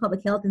exposed to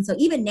public health. And so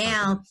even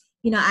now,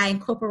 I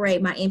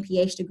incorporate my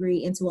MPH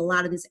degree into a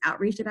lot of this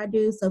outreach that I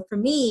do. So for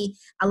me,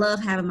 I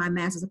love having my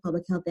master's of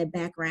public health, that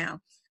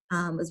background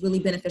is really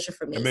beneficial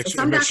for me.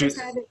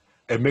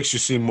 It makes you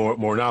seem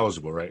more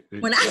knowledgeable, right? I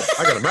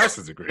got a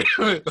master's degree.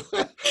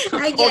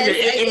 I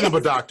guess. And I'm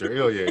a doctor.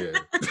 Oh, yeah.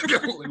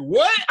 Like,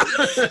 what?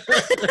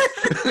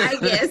 I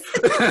guess.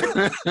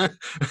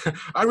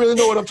 I really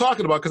know what I'm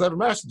talking about because I have a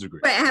master's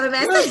degree. Right, I have a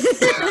master's.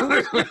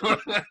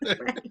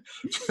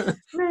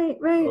 Right.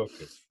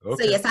 Okay.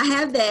 So yes, I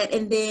have that.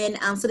 And then,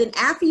 so then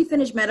after you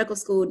finish medical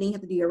school, then you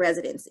have to do your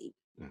residency.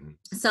 Mm-hmm.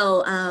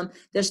 So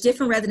there's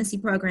different residency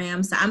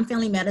programs. So I'm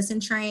family medicine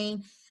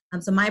trained.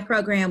 So my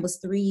program was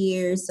 3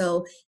 years.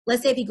 So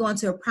let's say if you go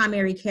into a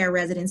primary care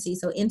residency,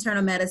 so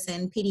internal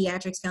medicine,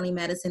 pediatrics, family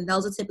medicine,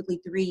 those are typically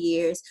 3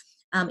 years.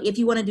 If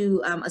you want to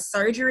do a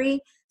surgery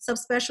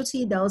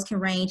subspecialty, those can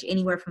range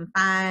anywhere from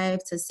 5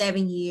 to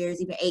 7 years,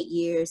 even 8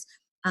 years.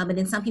 And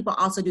then some people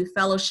also do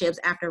fellowships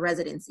after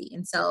residency.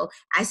 And so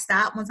I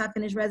stopped once I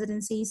finished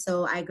residency.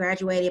 So I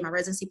graduated my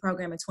residency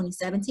program in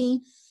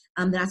 2017.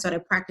 Then I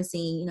started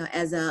practicing,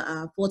 as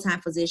a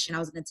full-time physician. I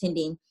was an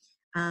attending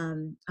at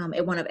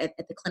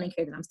the clinic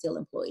here that I'm still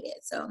employed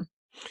at. So,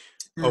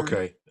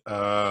 okay.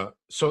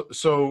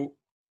 So,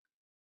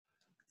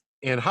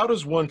 and how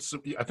does one,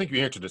 I think you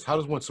answered this, how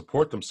does one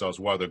support themselves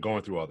while they're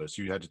going through all this?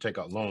 You had to take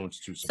out loans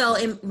to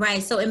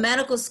support. So in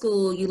medical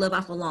school, you live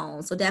off a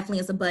loan. So definitely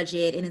it's a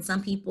budget. And then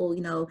some people,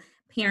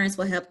 parents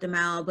will help them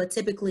out, but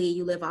typically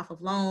you live off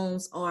of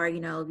loans, or,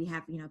 you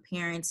have,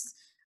 parents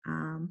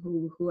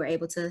who are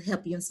able to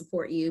help you and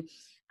support you.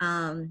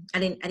 I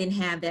didn't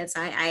have that. So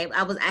I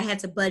had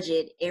to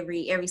budget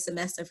every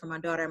semester for my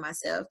daughter and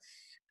myself.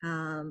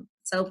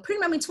 So pretty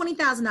much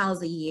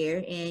 $20,000 a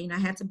year, and I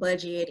had to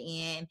budget.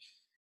 And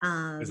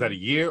is that a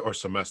year or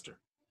semester?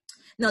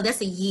 No,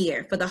 that's a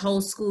year for the whole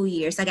school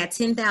year. So I got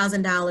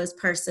 $10,000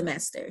 per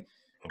semester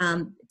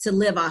to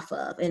live off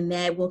of, and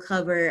that will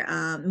cover.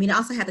 I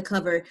also had to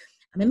cover.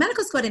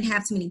 Medical school I didn't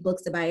have too many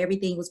books to buy.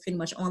 Everything was pretty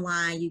much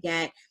online. You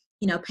got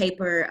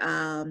paper,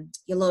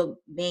 your little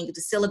manual,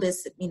 the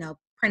syllabus,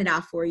 printed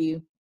out for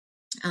you.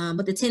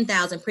 But the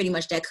 $10,000 pretty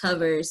much that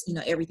covers,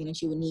 everything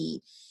that you would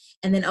need.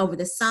 And then over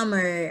the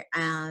summer,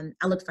 I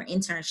looked for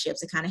internships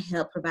to kind of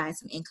help provide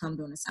some income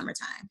during the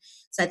summertime.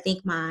 So I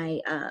think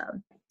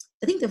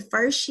the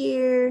first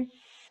year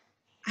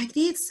I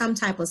did some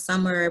type of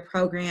summer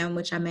program,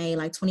 which I made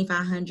like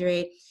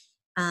 $2,500.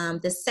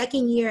 The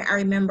second year, I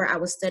remember I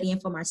was studying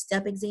for my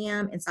STEP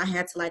exam. And so I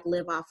had to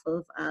live off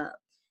of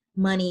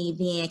money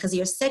then, because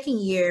your second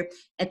year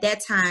at that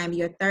time,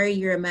 your third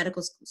year of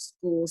medical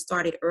school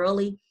started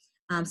early.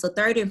 So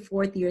third and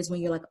fourth year is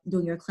when you're like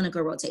doing your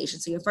clinical rotation.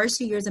 So your first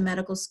 2 years of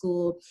medical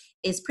school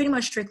is pretty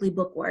much strictly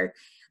book work.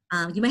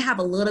 You may have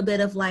a little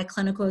bit of like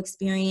clinical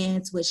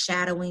experience with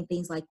shadowing,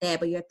 things like that.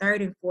 But your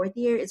third and fourth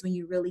year is when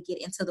you really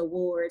get into the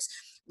wards,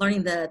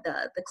 learning the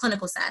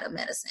clinical side of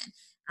medicine.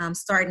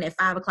 Starting at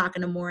 5 o'clock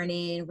in the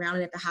morning,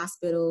 rounding at the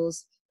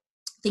hospitals,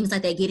 things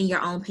like that, getting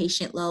your own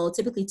patient load,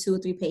 typically 2 or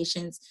 3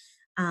 patients,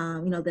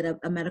 that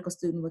a medical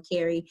student would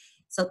carry.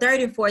 So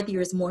third and fourth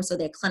year is more so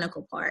that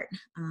clinical part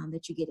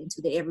that you get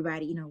into that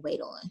everybody,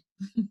 wait on.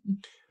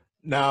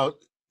 Now,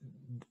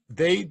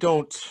 they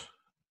don't,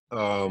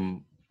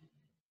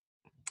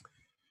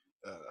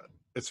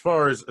 as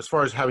far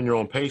as having your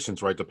own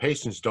patients, right? The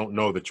patients don't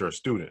know that you're a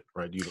student,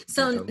 right?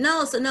 So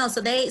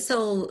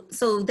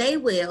they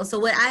will. So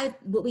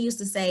what we used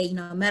to say,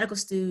 medical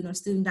student or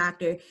student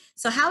doctor.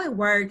 So how it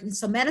worked.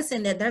 So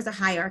medicine, that there's a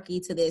hierarchy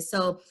to this.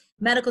 So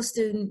medical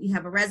student, you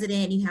have a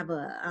resident, you have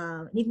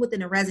even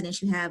within a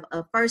residence, you have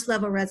a first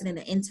level resident,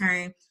 an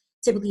intern,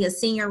 typically a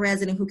senior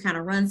resident who kind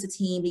of runs the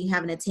team. Then you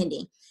have an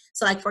attending.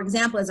 So like, for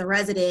example, as a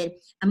resident,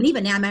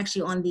 even now I'm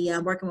actually on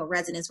the working with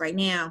residents right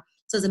now.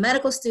 So as a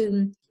medical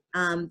student,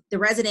 the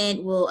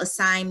resident will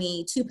assign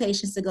me 2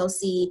 patients to go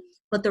see,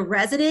 but the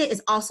resident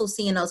is also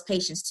seeing those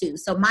patients too.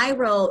 So my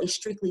role is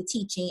strictly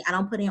teaching. I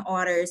don't put in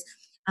orders.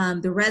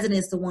 The resident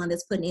is the one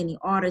that's putting in the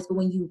orders, but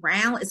when you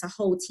round, it's a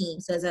whole team.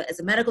 So as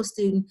a medical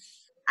student,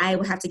 I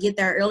would have to get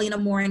there early in the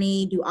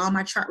morning, do all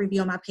my chart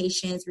review on my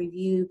patients,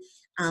 review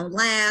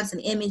labs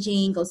and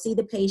imaging, go see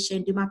the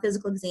patient, do my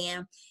physical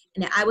exam.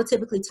 And then I would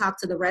typically talk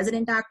to the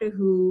resident doctor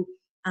who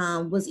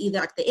was either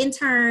like the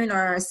intern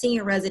or a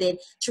senior resident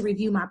to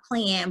review my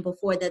plan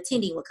before the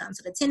attending would come.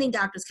 So the attending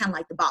doctor is kind of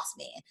like the boss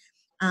man.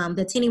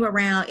 The attending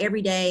around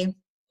every day.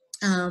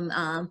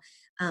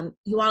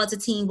 You all as a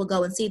team will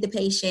go and see the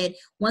patient.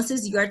 Once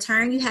it's your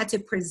turn, you had to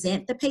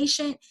present the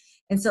patient.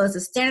 And so it's a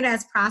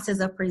standardized process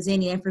of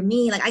presenting. And for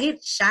me, like I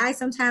get shy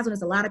sometimes when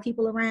there's a lot of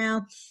people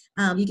around.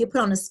 You get put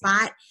on the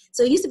spot.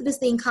 So it used to be this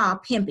thing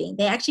called pimping.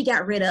 They actually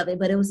got rid of it,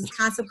 but it was this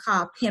concept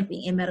called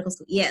pimping in medical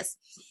school. Yes.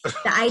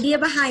 The idea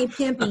behind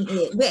pimping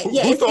is,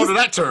 who thought of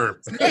that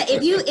term? Yeah,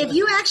 if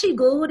you actually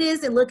Google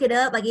this and look it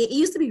up, like it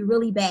used to be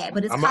really bad,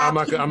 but I'm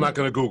not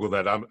going to Google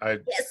that. I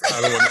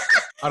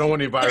don't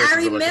want any viruses. I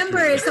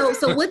remember.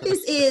 So what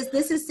this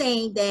is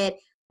saying that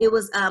it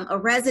was a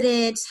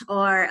resident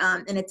or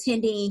an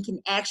attending can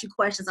ask you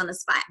questions on the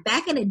spot.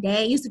 Back in the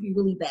day, it used to be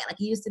really bad.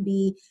 Like it used to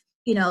be,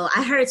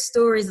 I heard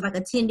stories of like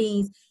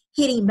attendings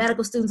hitting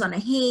medical students on the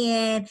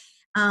hand,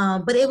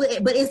 but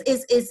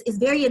it's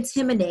very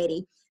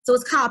intimidating. So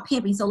it's called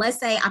pimping. So let's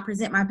say I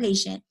present my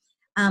patient.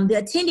 The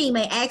attending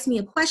may ask me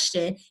a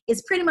question.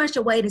 It's pretty much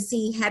a way to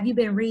see, have you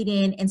been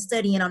reading and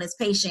studying on this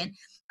patient?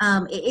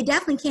 It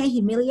definitely can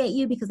humiliate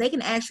you because they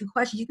can ask you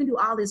questions. You can do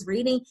all this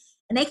reading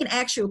and they can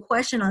ask you a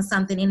question on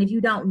something. And if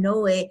you don't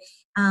know it,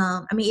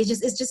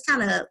 it's just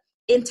kind of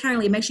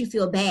internally, it makes you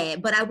feel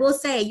bad. But I will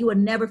say you will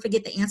never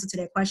forget the answer to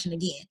that question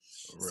again.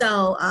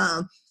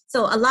 Right.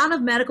 So a lot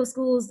of medical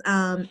schools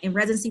and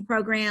residency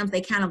programs,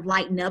 they kind of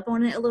lighten up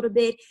on it a little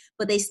bit,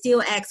 but they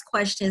still ask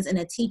questions in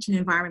a teaching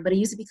environment. But it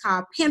used to be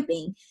called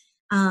pimping.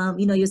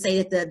 You'll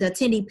say that the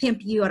attending pimp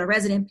you or the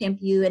resident pimp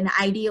you. And the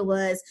idea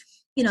was,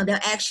 they'll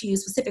ask you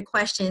specific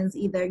questions,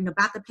 either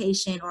about the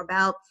patient or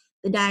about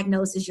the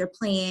diagnosis, your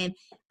plan.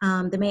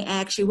 They may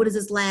ask you, what does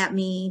this lab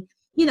mean?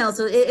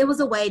 So it was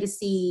a way to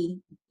see,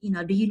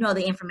 do you know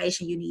the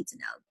information you need to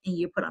know? And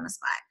you're put on the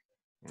spot.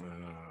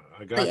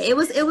 I got you.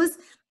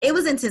 It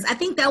was intense. I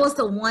think that was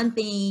the one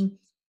thing.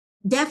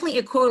 Definitely,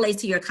 it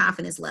correlates to your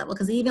confidence level.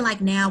 Because even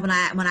like now, when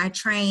I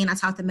train, I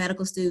talk to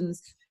medical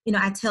students.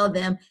 I tell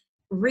them,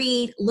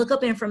 read, look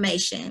up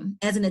information.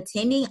 As an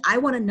attending, I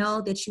want to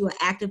know that you are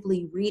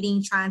actively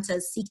reading, trying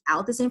to seek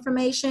out this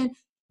information.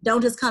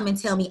 Don't just come and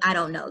tell me I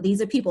don't know.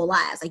 These are people's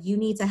lives. Like you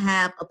need to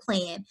have a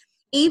plan.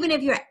 Even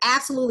if you're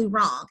absolutely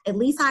wrong, at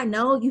least I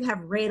know you have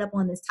read up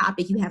on this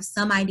topic. You have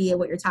some idea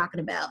what you're talking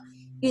about.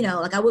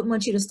 Like I wouldn't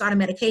want you to start a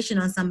medication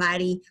on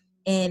somebody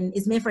and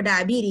it's meant for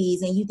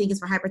diabetes and you think it's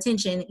for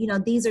hypertension.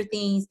 These are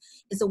things,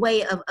 it's a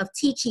way of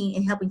teaching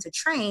and helping to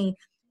train,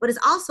 but it's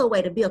also a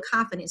way to build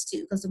confidence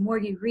too, because the more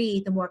you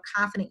read, the more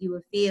confident you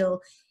will feel,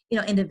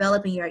 in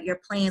developing your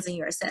plans and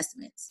your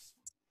assessments.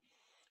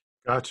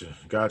 Gotcha.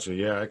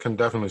 Yeah, I can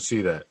definitely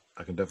see that.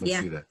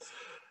 See that.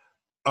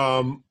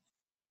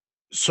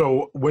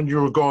 So when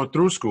you were going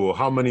through school,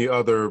 how many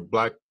other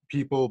Black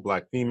people,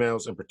 Black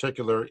females in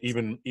particular,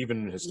 even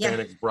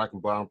Hispanics, Black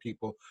and brown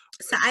people?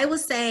 So I would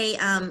say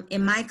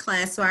in my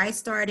class, so I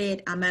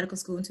started medical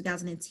school in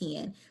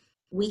 2010.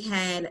 We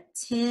had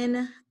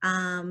 10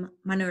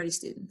 minority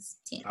students.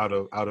 10. Out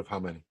of how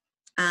many?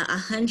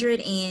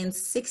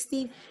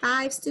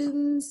 165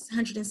 students,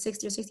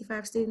 160 or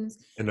 65 students.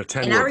 And the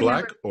 10 were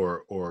Black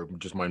or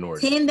just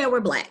minority? 10 that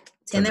were Black.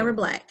 10 that were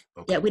Black.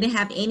 Okay. Yeah, we didn't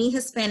have any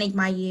Hispanic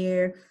my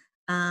year.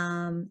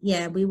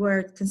 We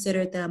were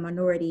considered the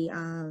minority.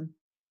 And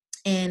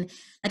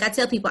like I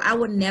tell people, I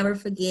will never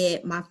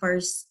forget my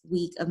first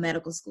week of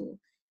medical school.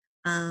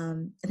 I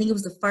think it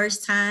was the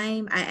first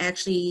time I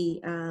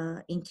actually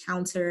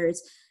encountered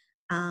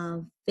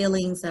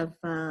feelings of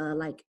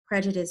like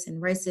prejudice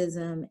and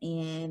racism.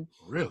 And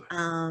Really?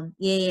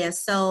 yeah.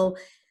 So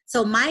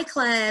my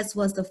class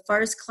was the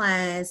first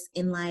class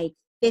in like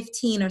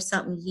 15 or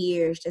something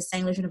years that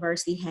St. Louis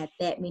University had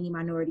that many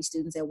minority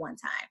students at one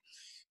time.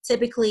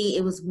 Typically,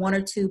 it was one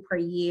or two per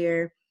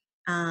year,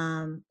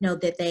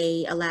 that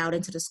they allowed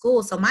into the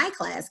school. So my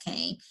class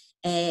came,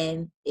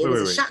 and it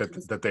was a Wait. shock.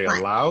 That they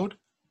allowed?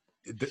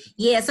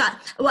 Yeah, so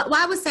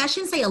I would say, I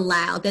shouldn't say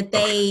allowed, that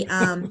they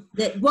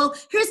that, well,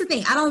 here's the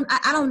thing. I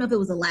don't know if it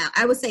was allowed.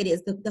 I would say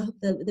this.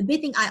 The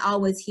big thing I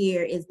always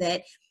hear is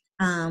that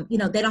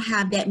they don't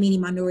have that many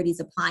minorities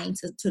applying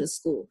to the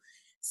school.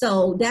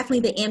 So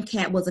definitely the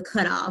MCAT was a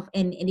cutoff.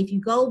 And if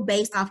you go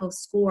based off of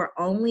score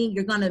only,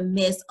 you're gonna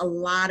miss a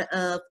lot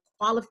of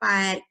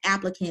qualified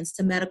applicants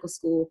to medical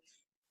school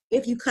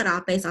if you cut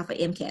off based off of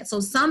MCAT. So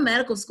some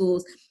medical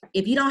schools,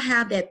 if you don't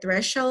have that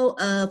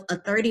threshold of a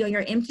 30 on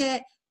your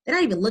MCAT, they're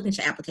not even looking at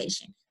your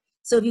application.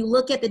 So if you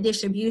look at the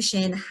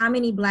distribution, how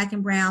many Black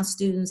and brown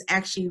students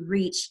actually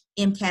reach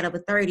MCAT of a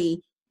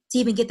 30 to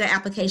even get their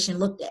application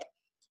looked at?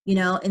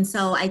 And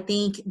so I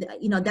think,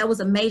 that was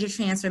a major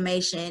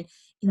transformation,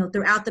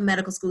 throughout the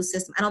medical school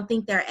system. I don't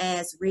think they're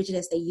as rigid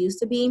as they used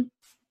to be.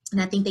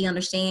 And I think they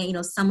understand,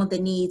 some of the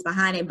needs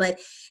behind it. But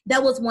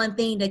that was one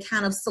thing that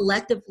kind of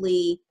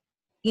selectively,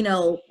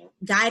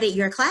 guided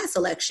your class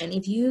selection.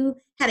 If you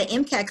had an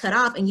MCAT cut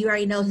off and you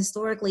already know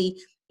historically,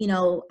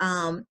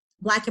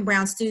 Black and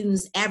brown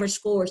students average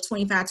score is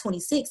 25,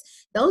 26,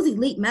 those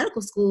elite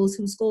medical schools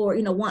who score,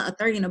 want a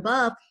 30 and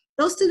above,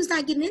 those students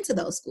not getting into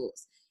those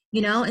schools,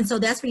 and so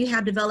that's where you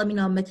have development,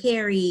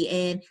 McCary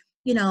and,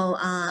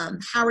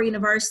 Howard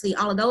University,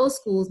 all of those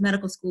schools,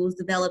 medical schools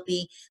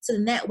developing. So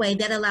in that way,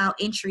 that allowed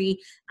entry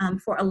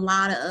for a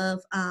lot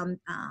of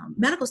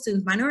medical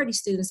students, minority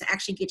students, to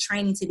actually get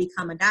training to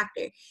become a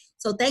doctor.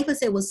 So thankfully,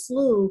 it was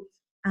SLU.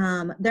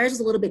 Theirs is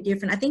a little bit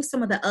different. I think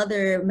some of the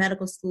other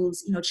medical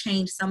schools,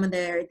 changed some of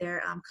their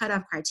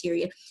cutoff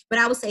criteria. But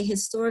I would say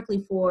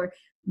historically, for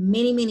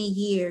many, many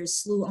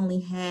years, SLU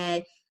only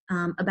had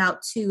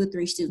about 2 or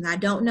 3 students. I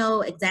don't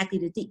know exactly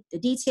the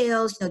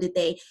details. Did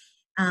they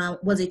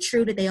was it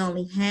true that they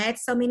only had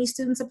so many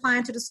students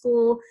applying to the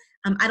school?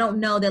 I don't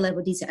know their level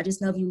of detail. I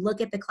just know if you look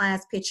at the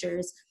class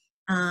pictures,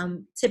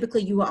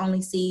 typically you will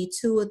only see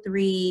 2 or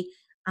 3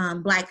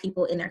 Black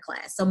people in their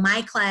class. So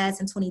my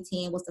class in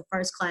 2010 was the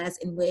first class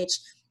in which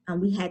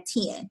we had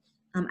 10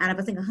 out of,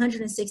 I think,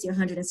 160 or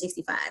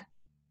 165.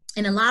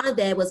 And a lot of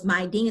that was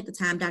my dean at the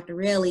time, Dr.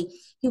 Rayleigh.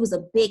 He was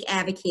a big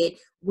advocate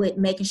with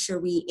making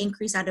sure we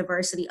increase our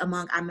diversity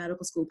among our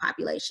medical school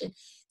population.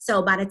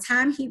 So by the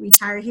time he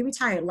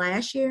retired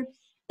last year,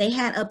 they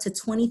had up to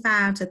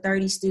 25 to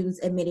 30 students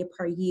admitted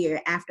per year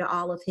after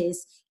all of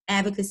his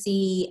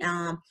advocacy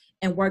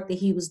and work that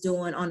he was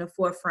doing on the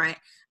forefront.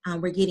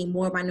 We're getting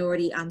more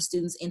minority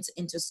students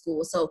into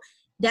school. So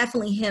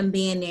definitely him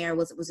being there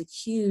was a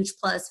huge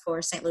plus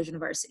for St. Louis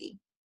University.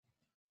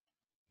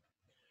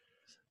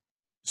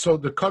 So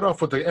the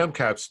cutoff with the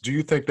MCATs, do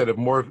you think that if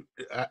more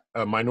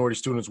minority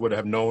students would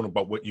have known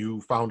about what you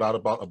found out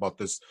about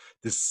this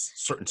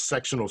certain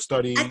sectional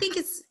study? I think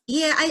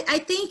I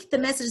think the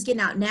message is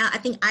getting out now. I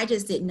think I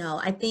just didn't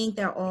know. I think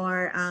there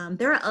are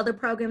other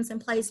programs in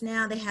place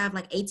now. They have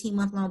like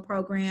 18-month-long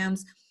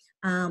programs,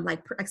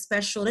 like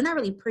special. They're not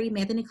really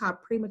pre-med. I think they call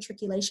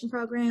pre-matriculation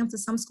programs that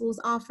some schools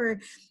offer,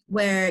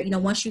 where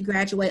once you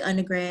graduate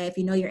undergrad, if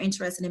you're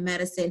interested in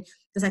medicine,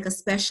 there's like a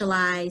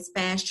specialized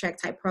fast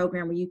track type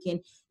program where you can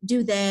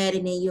do that,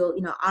 and then you'll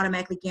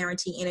automatically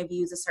guarantee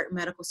interviews at certain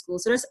medical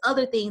schools. So there's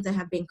other things that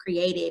have been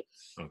created.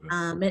 Okay.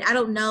 And I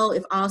don't know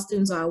if all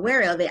students are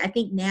aware of it. I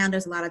think now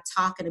there's a lot of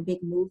talk and a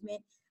big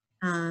movement,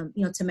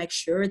 to make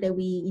sure that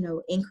we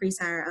increase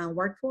our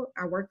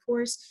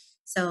workforce.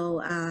 So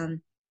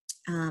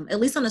at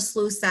least on the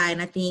SLU side,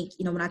 and I think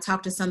when I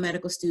talk to some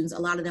medical students,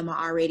 a lot of them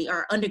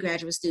are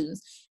undergraduate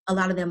students. A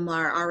lot of them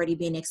are already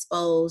being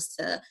exposed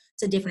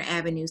to different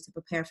avenues to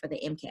prepare for the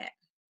MCAT.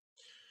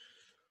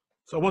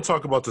 So I want to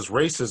talk about this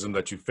racism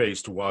that you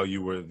faced while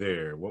you were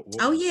there.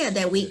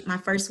 That week, my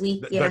first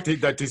week.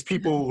 That these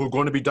people who are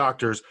going to be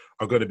doctors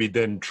are going to be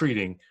then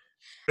treating.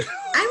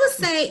 I would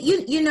say,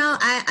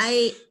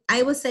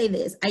 I would say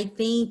this. I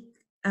think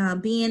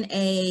being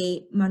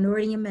a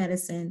minority in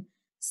medicine,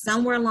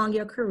 somewhere along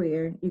your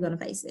career, you're going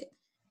to face it.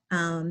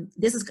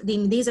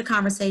 These are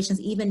conversations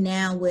even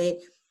now with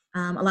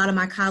a lot of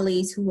my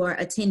colleagues who are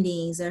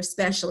attendings or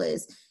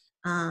specialists.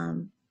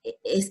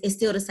 It's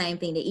still the same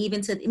thing. That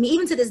even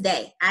to this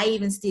day, I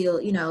even still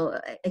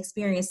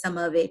experience some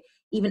of it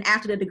even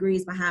after the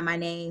degrees behind my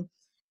name.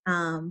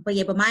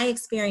 But my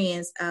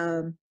experience.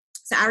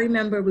 So I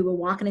remember we were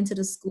walking into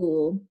the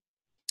school,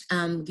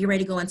 getting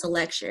ready to go into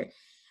lecture,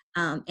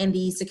 and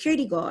the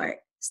security guard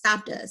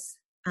stopped us.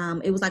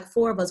 It was like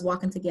 4 of us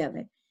walking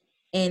together,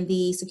 and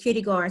the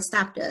security guard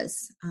stopped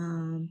us,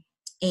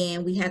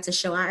 and we had to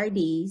show our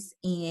IDs.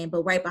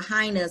 But right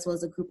behind us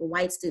was a group of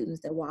white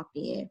students that walked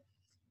in.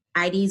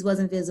 IDs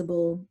wasn't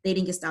visible. They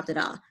didn't get stopped at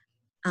all.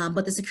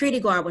 But the security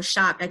guard was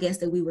shocked, I guess,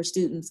 that we were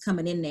students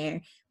coming in there.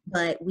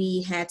 but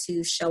we had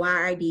to show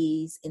our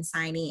IDs and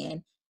sign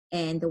in.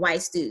 And the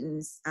white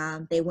students,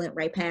 they went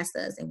right past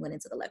us and went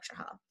into the lecture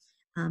hall.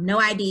 No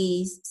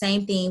IDs,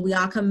 same thing. We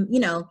all come,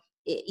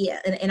 yeah.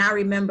 And I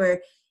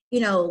remember,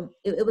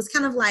 it was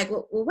kind of like,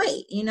 well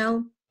wait,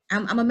 I'm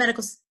a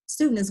medical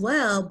student as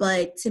well.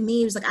 But to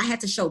me, it was like I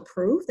had to show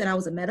proof that I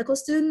was a medical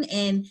student.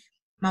 And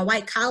my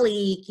white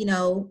colleague,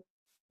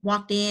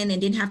 walked in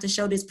and didn't have to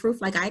show this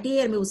proof like I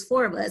did. I mean, it was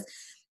 4 of us.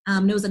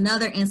 There was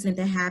another incident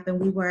that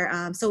happened. We were,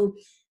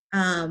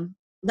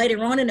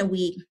 later on in the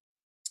week,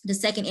 the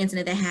second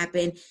incident that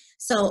happened.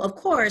 So of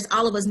course,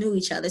 all of us knew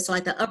each other. So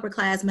like the upper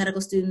class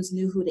medical students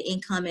knew who the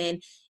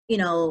incoming,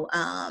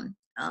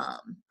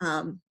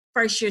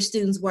 first year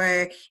students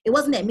were. It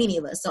wasn't that many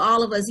of us. So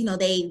all of us,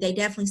 they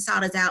definitely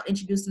sought us out,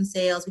 introduced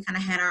themselves. We kind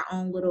of had our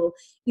own little,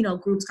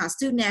 groups called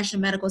Student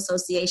National Medical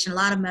Association. A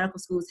lot of medical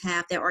schools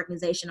have their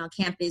organization on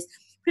campus.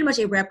 Pretty much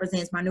it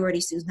represents minority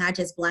students, not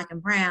just Black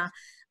and brown.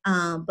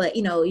 But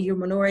you're a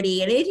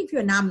minority, and if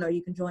you're a nominal,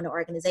 you can join the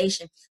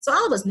organization. So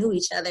all of us knew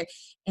each other.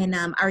 And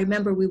I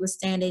remember we were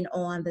standing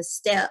on the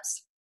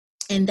steps,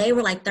 and they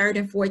were like 3rd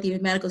and 4th year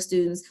medical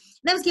students.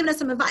 And they was giving us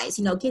some advice,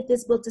 get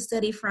this book to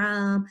study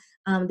from.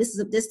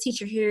 This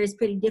teacher here is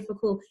pretty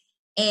difficult.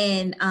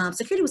 And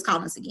security was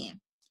calling us again.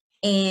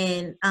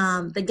 And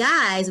the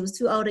guys, it was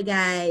 2 older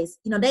guys,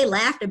 they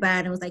laughed about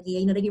it and was like,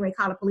 yeah, they get ready to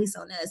call the police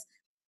on us.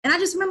 And I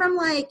just remember, I'm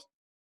like,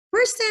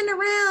 we're standing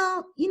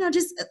around,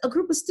 just a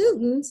group of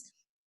students,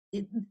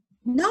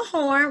 no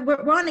harm.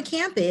 We're on the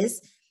campus,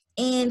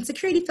 and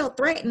security felt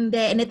threatened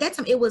and at that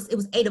time it was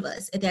 8 of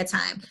us at that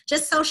time,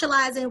 just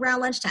socializing around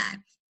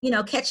lunchtime,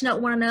 catching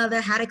up one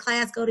another. How did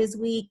class go this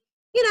week?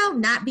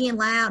 Not being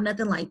loud,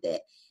 nothing like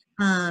that.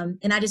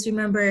 And I just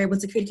remember when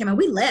security came out,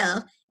 we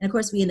left, and of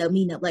course we ended up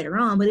meeting up later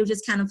on. But it was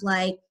just kind of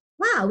like,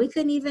 wow, we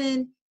couldn't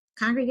even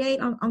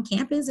congregate on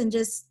campus and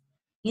just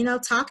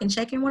talk and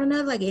check in one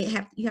another. Like you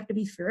have to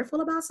be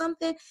fearful about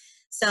something.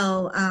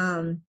 So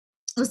I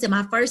was in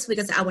my first week.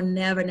 I would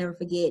never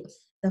forget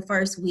the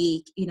first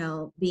week,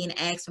 being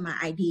asked for my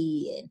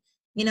ID,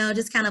 and,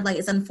 just kind of like,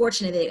 it's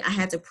unfortunate that I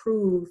had to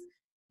prove,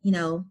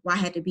 why I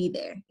had to be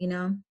there,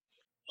 Are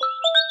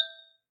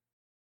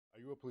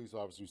you a police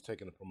officer who's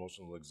taken a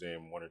promotional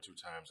exam 1 or 2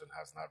 times and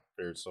has not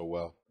fared so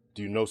well?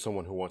 Do you know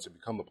someone who wants to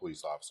become a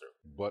police officer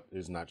but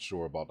is not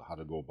sure about how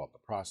to go about the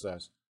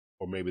process?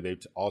 Or maybe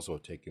they've also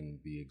taken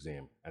the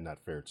exam and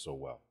not fared so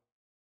well?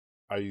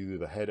 Are you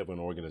the head of an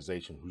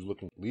organization who's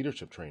looking for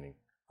leadership training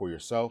for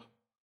yourself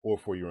or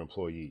for your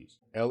employees?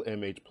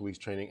 LMH Police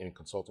Training and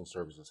Consulting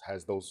Services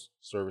has those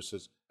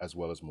services as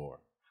well as more.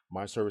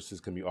 My services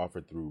can be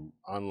offered through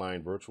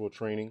online virtual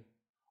training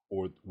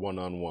or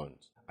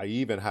one-on-ones. I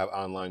even have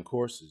online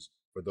courses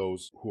for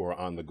those who are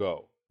on the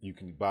go. You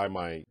can buy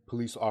my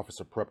police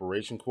officer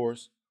preparation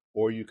course,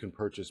 or you can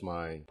purchase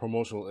my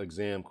promotional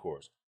exam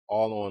course,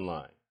 all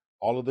online.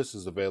 All of this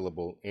is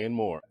available and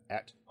more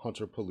at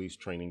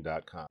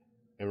hunterpolicetraining.com.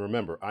 And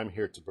remember, I'm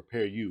here to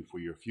prepare you for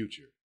your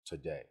future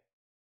today.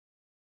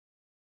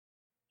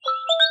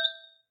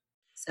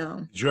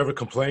 So, did you ever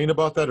complain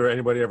about that, or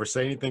anybody ever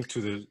say anything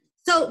to the?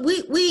 So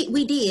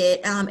we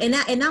did, and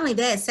not only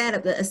that,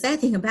 a sad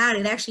thing about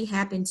it actually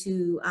happened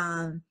to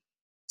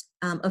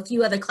a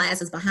few other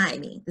classes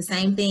behind me. The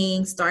same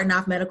thing, starting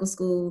off medical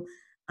school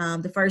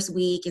the first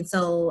week. And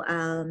so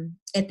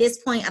at this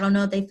point, I don't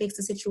know if they fixed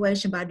the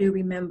situation, but I do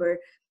remember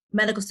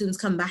medical students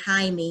coming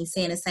behind me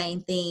saying the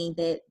same thing,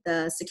 that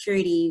the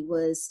security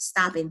was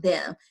stopping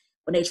them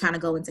when they're trying to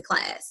go into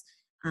class,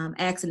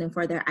 asking them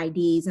for their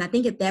IDs. And I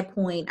think at that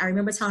point, I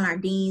remember telling our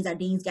deans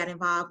got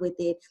involved with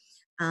it.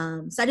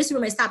 So I just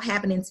remember it stopped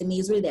happening to me.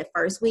 It was really that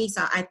first week.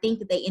 So I think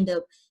that they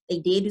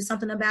did do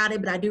something about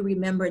it, but I do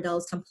remember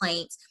those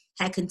complaints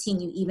had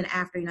continued even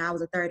after, I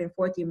was a 3rd and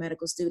 4th year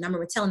medical student. I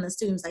remember telling the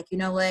students, like, you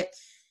know what,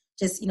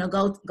 just,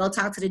 go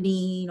talk to the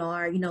dean,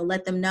 or,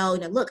 let them know,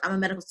 look, I'm a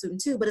medical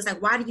student too. But it's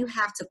like, why do you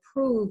have to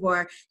prove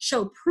or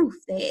show proof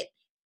that,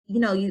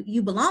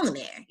 you belong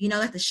there?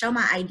 I have to show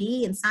my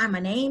ID and sign my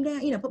name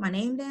down, put my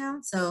name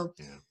down. So,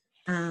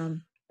 I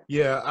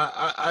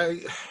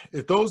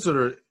if those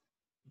are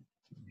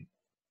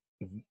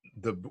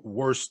the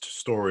worst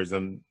stories,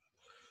 and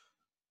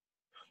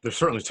they're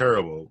certainly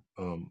terrible.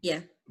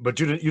 But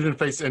you didn't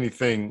face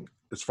anything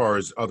as far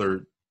as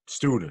other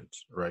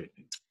students, right?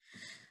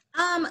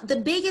 The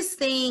biggest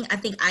thing I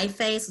think I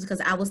faced was because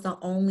I was the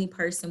only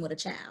person with a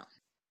child.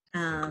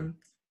 Okay.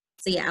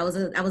 So yeah, I was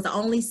the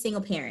only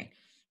single parent.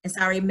 And so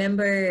I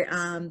remember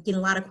getting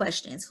a lot of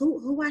questions.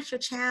 Who watched your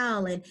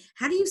child? And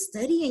how do you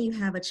study and you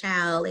have a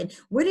child? And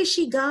where did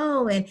she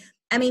go? And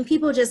I mean,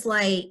 people just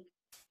like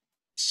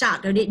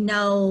shocked or didn't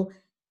know,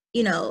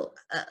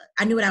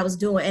 I knew what I was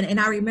doing. And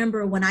I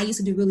remember when I used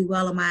to do really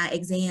well on my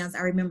exams,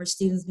 I remember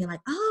students being like,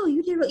 oh,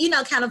 you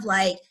did, kind of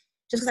like,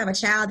 just because I have a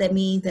child, that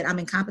means that I'm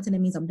incompetent, it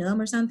means I'm dumb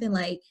or something.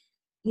 Like,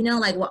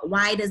 like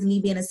why does me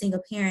being a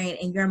single parent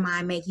in your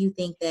mind make you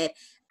think that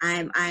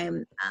I'm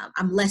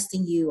less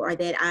than you, or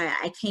that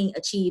I can't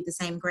achieve the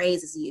same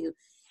grades as you?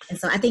 And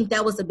so I think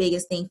that was the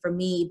biggest thing for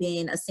me,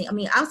 being I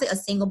would say a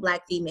single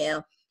Black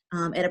female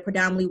at a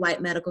predominantly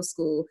white medical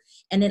school.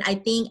 And then I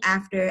think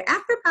after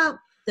about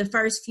the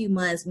first few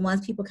months,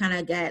 once people kind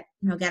of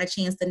got a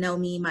chance to know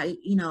me,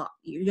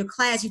 your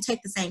class, you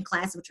take the same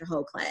class with your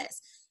whole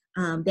class.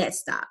 That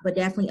stopped. But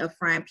definitely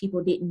upfront,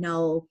 people didn't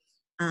know,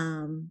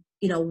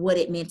 what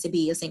it meant to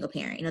be a single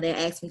parent. They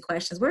asked me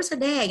questions, where's her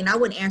dad? And I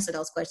wouldn't answer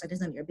those questions.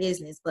 That's none of your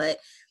business. But,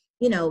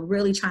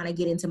 really trying to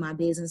get into my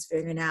business,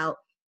 figuring out,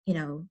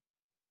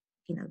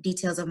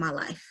 details of my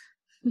life.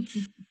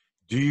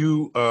 Do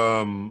you,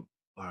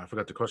 I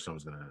forgot the question I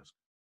was going to ask.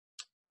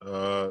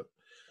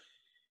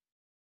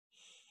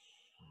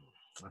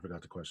 I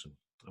forgot the question.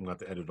 I'm going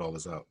to have to edit all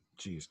this out.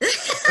 Jeez.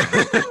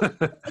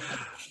 It's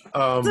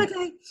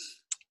okay.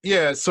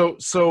 Yeah. So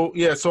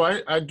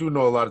I do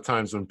know a lot of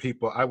times when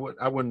people, I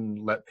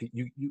wouldn't let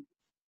you,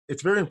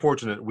 it's very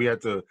unfortunate. We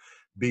had to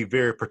be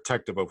very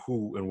protective of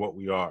who and what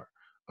we are.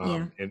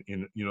 And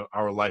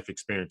our life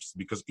experiences,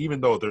 because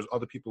even though there's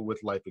other people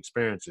with life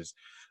experiences,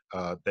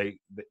 they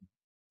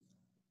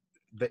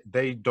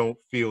don't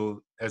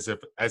feel as if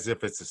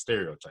it's a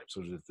stereotype.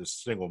 So there's this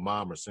single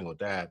mom or single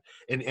dad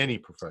in any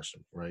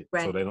profession, right?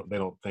 So they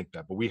don't think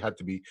that. But we had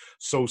to be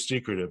so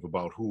secretive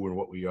about who and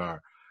what we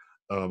are.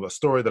 A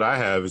story that I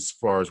have as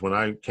far as when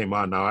I came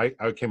on. Now I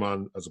came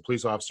on as a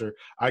police officer.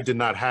 I did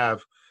not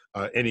have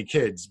any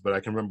kids, but I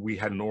can remember we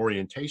had an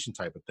orientation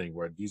type of thing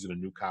where these are the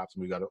new cops,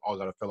 and we all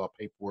got to fill out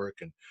paperwork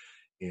and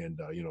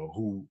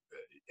who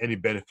any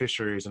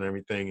beneficiaries and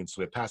everything. And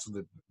so they passed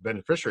the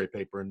beneficiary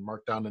paper and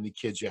mark down any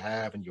kids you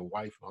have and your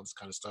wife and all this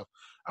kind of stuff.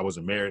 I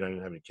wasn't married. I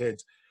didn't have any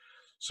kids.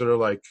 So they're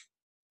like,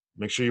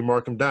 make sure you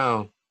mark them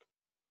down.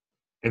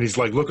 And he's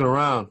like looking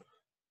around,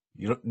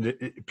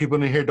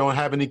 people in here don't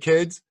have any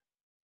kids.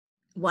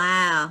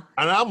 Wow.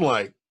 And I'm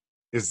like,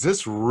 is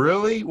this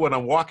really what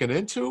I'm walking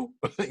into?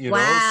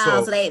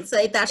 Wow. So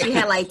they thought you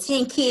had like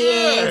 10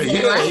 kids.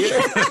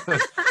 Yeah.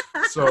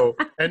 So,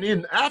 and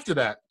then after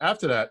that,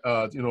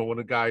 one of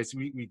the guys,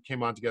 we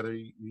came on together,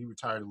 he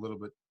retired a little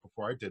bit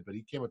before I did, but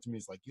he came up to me,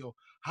 he's like, yo,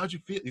 how'd you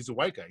feel? He's a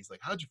white guy. He's like,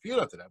 how'd you feel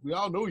after that? We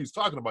all know he's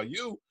talking about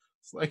you.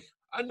 It's like,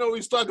 I know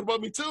he's talking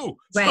about me too.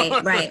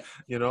 Right.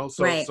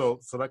 So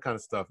that kind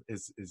of stuff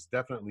is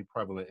definitely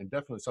prevalent, and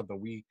definitely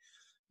something we,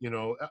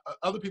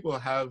 other people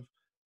have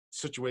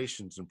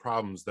situations and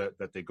problems that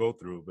they go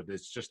through, but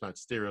it's just not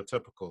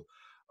stereotypical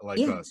like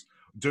us.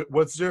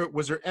 Was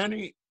there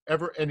any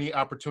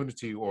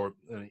opportunity, or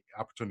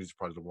opportunity is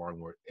probably the wrong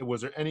word.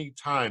 Was there any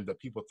time that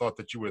people thought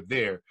that you were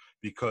there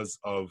because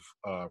of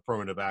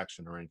affirmative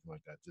action or anything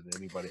like that? Did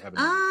anybody have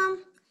any?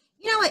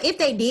 You know what? If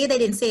they did, they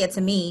didn't say it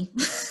to me.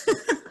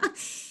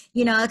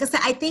 Like I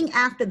said, I think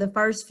after the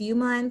first few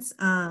months,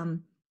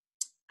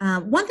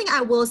 one thing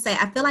I will say,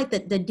 I feel like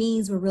the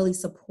deans were really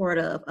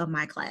supportive of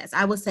my class.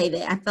 I would say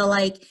that. I felt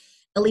like,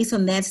 at least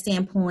from that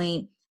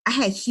standpoint, I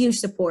had huge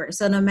support.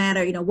 So no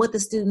matter, what the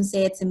students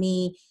said to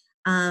me,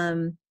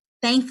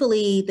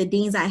 thankfully, the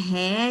deans I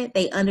had,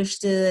 they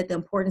understood the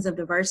importance of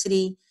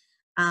diversity.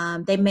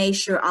 They made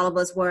sure all of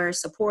us were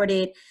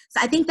supported. So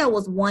I think that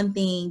was one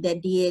thing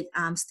that did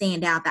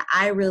stand out that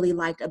I really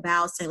liked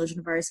about St. Louis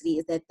University,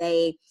 is that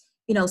they,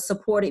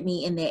 supported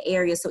me in that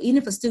area. So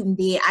even if a student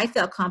did, I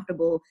felt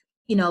comfortable,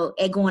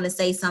 at going to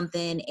say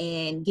something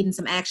and getting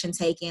some action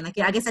taken. Like,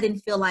 I guess I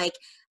didn't feel like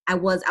I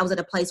was at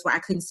a place where I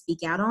couldn't speak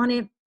out on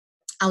it.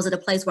 I was at a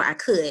place where I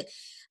could.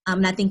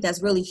 And I think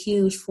that's really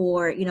huge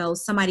for,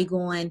 somebody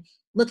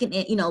looking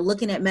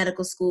at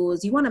medical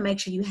schools. You want to make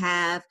sure you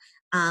have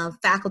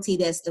faculty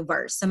that's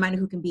diverse, somebody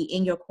who can be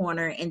in your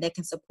corner and that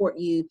can support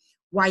you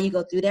while you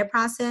go through that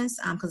process.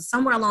 Because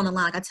somewhere along the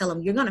line, like I tell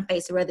them, you're going to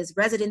face, whether it's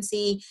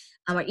residency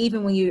or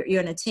even when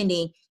you're an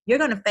attending, you're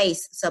going to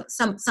face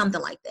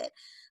something like that.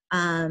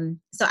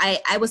 So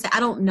I would say, I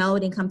don't know,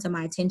 it didn't come to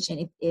my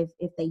attention if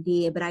they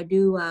did, but I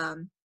do. I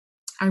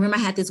remember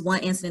I had this one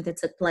incident that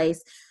took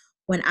place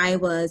when I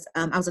was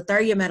a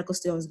third year medical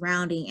student, I was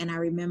rounding, and I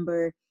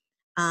remember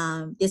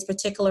this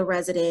particular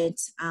resident,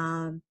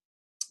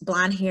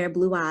 blonde hair,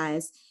 blue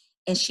eyes,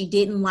 and she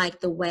didn't like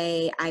the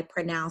way I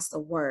pronounced a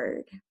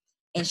word.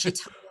 And she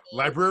told me,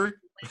 library?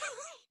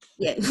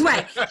 Yeah,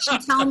 right. She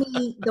told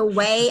me the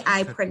way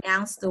I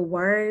pronounced the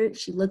word.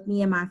 She looked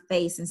me in my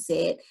face and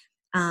said,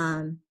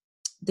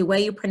 the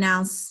way you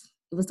pronounce,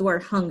 it was the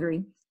word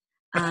hungry.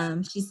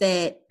 She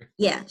said,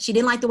 yeah, she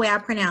didn't like the way I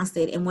pronounced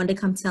it and wanted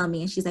to come tell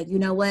me. And she's like, you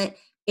know what?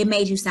 It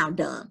made you sound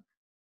dumb.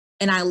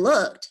 And I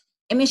looked.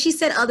 I mean, she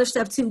said other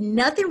stuff too.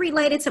 Nothing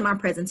related to my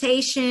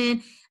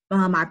presentation,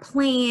 my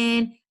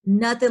plan,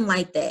 nothing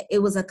like that. It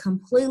was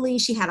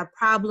she had a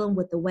problem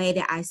with the way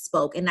that I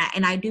spoke. And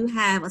I do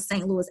have a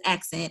St. Louis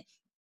accent.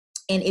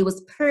 And it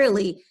was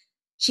purely,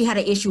 she had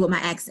an issue with my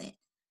accent.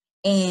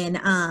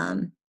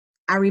 And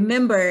I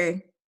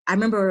remember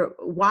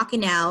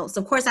walking out.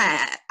 So of course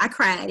I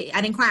cried.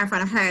 I didn't cry in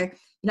front of her.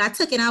 I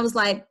took it and I was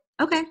like,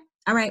 okay,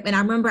 all right. And I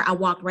remember I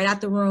walked right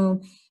out the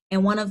room,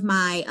 and one of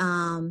my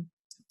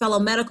fellow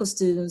medical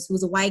students, who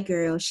was a white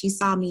girl, she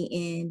saw me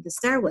in the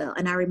stairwell.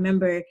 And I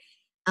remember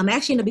I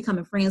actually ended up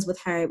becoming friends with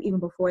her even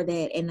before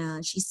that.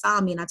 And she saw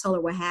me and I told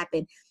her what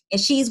happened. And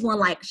she's one,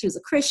 like, she was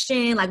a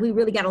Christian, like we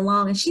really got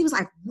along. And she was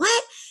like,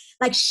 what?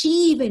 like she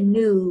even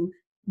knew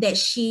that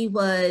she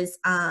was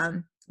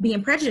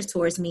being prejudiced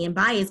towards me and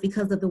biased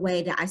because of the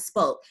way that I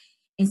spoke.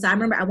 And so I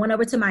remember I went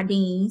over to my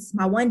deans.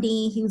 My one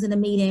dean, he was in a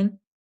meeting.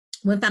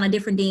 Went found a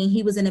different dean.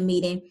 He was in a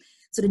meeting.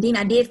 So the dean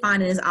I did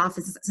find in his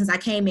office, since I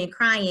came in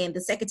crying,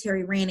 the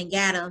secretary ran and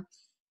got him,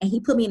 and he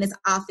put me in his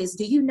office.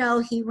 Do you know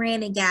he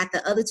ran and got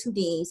the other two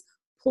deans,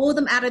 pulled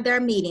them out of their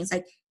meetings?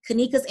 Like,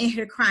 Kanika's in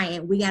here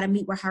crying. We got to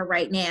meet with her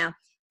right now.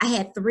 I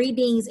had 3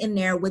 deans in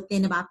there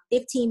within about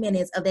 15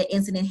 minutes of that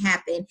incident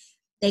happened.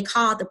 They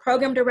called the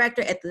program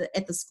director at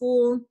the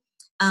school.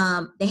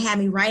 They had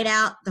me write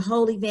out the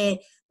whole event.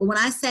 But when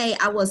I say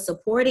I was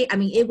supported, I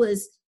mean, it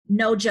was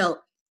no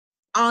joke.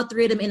 All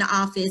 3 of them in the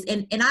office.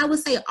 And I would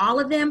say all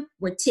of them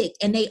were ticked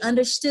and they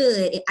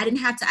understood. I didn't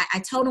have to, I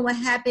told them what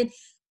happened.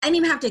 I didn't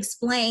even have to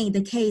explain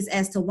the case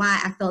as to why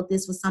I felt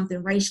this was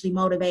something racially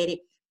motivated.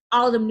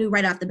 All of them knew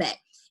right off the bat.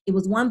 It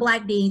was 1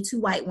 black dean,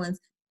 2 white ones.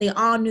 They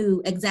all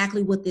knew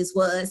exactly what this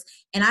was.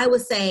 And I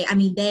would say, I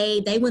mean,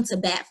 they went to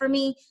bat for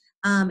me.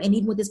 And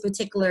even with this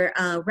particular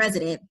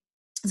resident.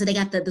 So they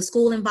got the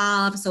school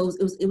involved. So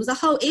it was a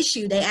whole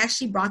issue. They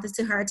actually brought this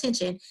to her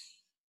attention.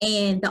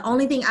 And the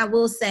only thing I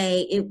will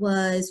say, it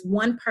was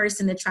one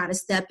person to try to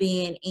step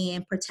in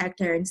and protect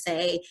her and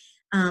say,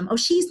 oh,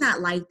 she's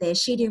not like that.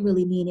 She didn't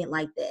really mean it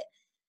like that.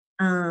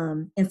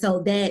 And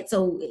so it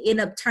ended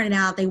up turning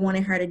out they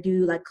wanted her to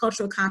do like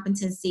cultural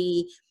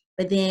competency,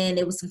 but then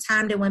it was some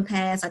time that went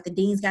past, like the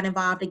deans got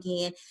involved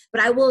again.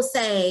 But I will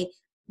say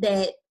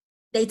that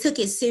they took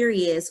it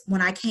serious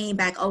when I came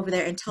back over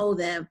there and told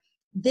them,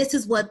 this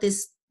is what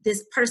this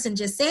person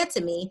just said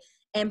to me.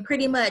 And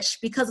pretty much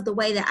because of the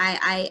way that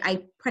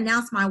I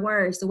pronounce my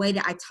words, the way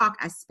that I talk,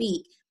 I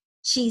speak,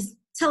 she's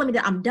telling me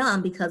that I'm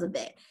dumb because of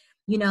that,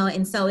 you know?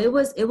 And so it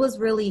was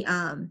really,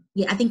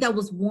 I think that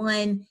was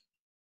one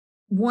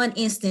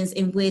instance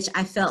in which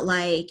I felt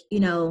like,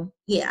 you know,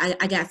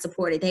 I got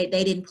supported. They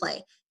didn't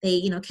play. They,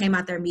 you know, came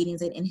out their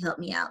meetings and helped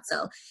me out.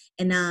 So,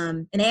 and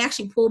they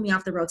actually pulled me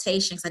off the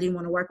rotation because I didn't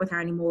want to work with her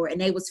anymore. And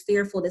they was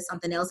fearful that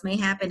something else may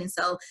happen. And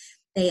so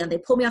they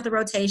pulled me off the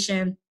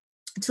rotation.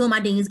 2 of my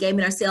deans gave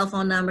me their cell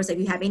phone numbers. If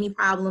you have any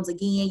problems,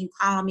 again, you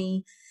call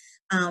me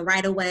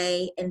right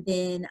away. And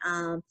then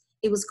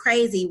it was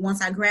crazy.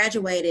 Once I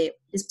graduated,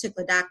 this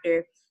particular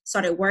doctor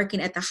started working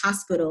at the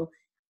hospital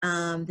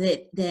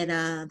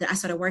that I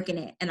started working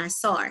at, and I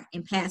saw her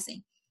in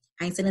passing.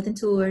 I ain't said nothing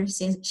to her.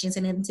 She didn't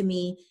say nothing to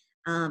me.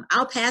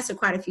 I'll pass her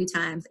quite a few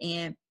times,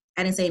 and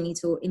I didn't say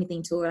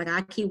anything to her. Like,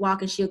 I keep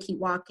walking, she'll keep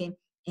walking,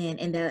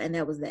 and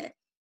that was that.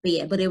 But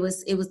yeah, but it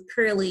was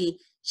purely,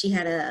 she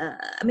had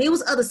I mean, it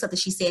was other stuff that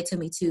she said to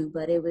me too,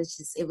 but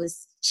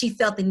she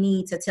felt the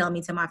need to tell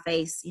me to my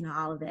face, you know,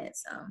 all of that.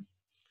 So.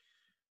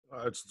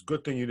 It's a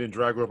good thing you didn't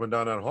drag her up and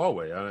down that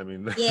hallway. I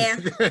mean, yeah.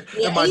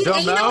 Am I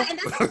dumb now?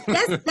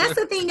 That's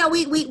the thing. You know,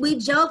 we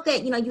joke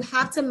that, you know, you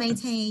have to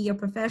maintain your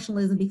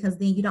professionalism because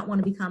then you don't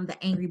want to become the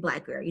angry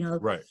black girl. You know,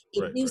 right?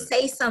 If you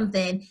say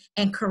something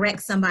and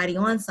correct somebody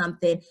on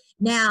something,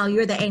 now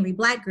you're the angry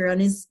black girl,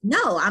 and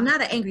no, I'm not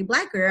an angry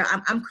black girl.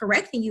 I'm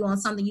correcting you on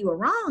something you were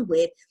wrong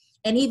with.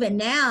 And even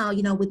now,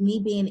 you know, with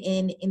me being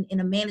in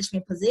a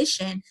management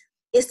position,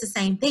 it's the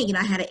same thing. You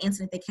know, I had an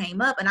incident that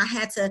came up, and I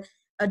had to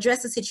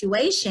address the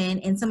situation,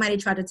 and somebody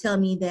tried to tell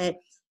me that,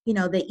 you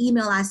know, the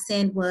email I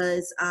sent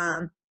was,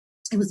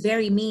 it was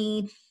very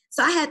mean.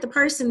 So I had the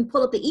person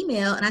pull up the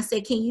email, and I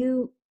said, can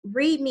you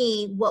read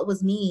me what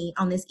was mean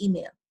on this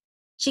email?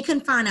 She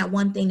couldn't find out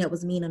one thing that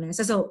was mean on there.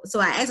 So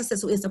I asked her,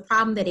 so is the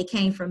problem that it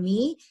came from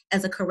me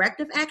as a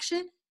corrective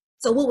action?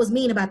 So what was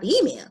mean about the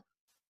email?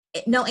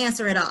 No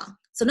answer at all.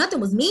 So nothing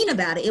was mean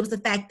about it. It was the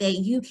fact that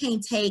you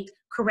can't take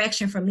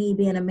correction from me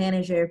being a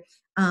manager,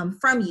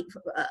 from you,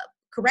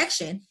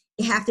 correction.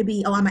 It have to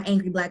be, oh, I'm an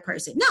angry black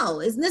person. No,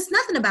 it's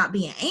nothing about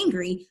being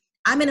angry.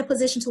 I'm in a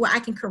position to where I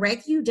can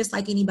correct you just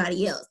like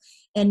anybody else.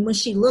 And when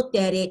she looked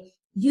at it,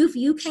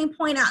 you can't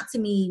point out to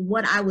me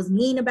what I was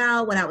mean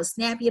about, what I was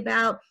snappy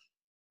about.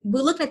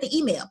 We're looking at the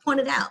email,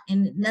 pointed out,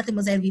 and nothing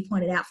was able to be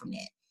pointed out from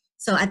that.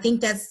 So I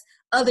think that's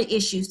other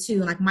issues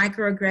too, like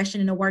microaggression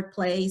in the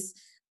workplace.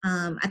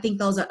 I think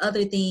those are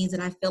other things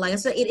that I feel like,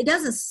 so it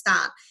doesn't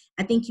stop.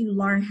 I think you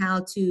learn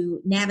how to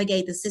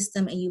navigate the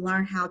system, and you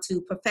learn how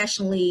to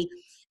professionally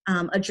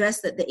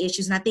address the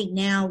issues. And I think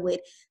now,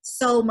 with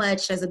so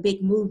much as a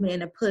big movement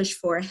and a push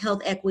for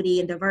health equity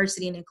and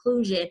diversity and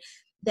inclusion,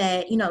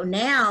 that, you know,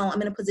 now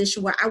I'm in a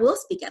position where I will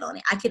speak out on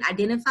it. I can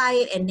identify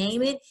it and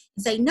name it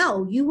and say,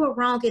 no, you were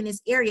wrong in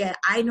this area.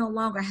 I no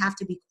longer have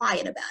to be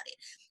quiet about it.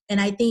 And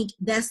I think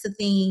that's the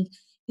thing,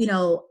 you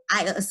know,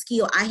 a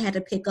skill I had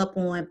to pick up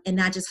on, and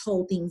not just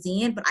hold things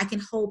in, but I can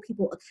hold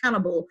people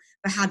accountable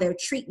for how they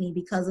treat me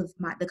because of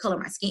the color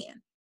of my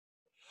skin.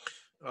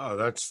 Oh,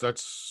 that's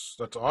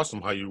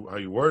awesome how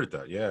you worded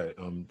that. Yeah,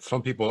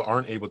 some people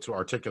aren't able to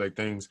articulate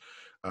things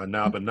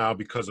now, but now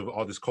because of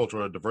all this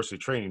cultural diversity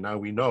training, now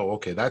we know.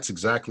 Okay, that's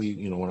exactly,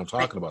 you know, what I'm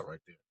talking about right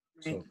there.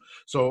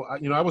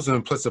 Right. I was an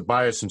implicit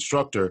bias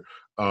instructor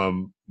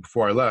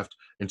before I left,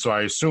 and so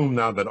I assume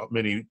now that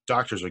many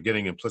doctors are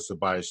getting implicit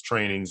bias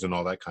trainings and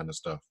all that kind of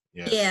stuff.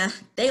 Yeah. Yeah,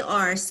 they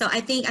are. So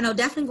I know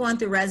definitely going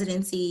through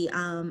residency,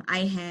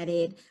 I had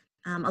it.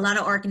 A lot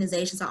of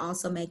organizations are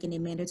also making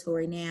it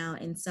mandatory now.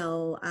 And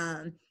so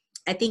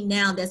I think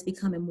now that's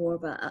becoming more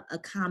of a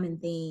common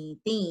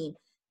theme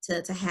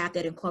to have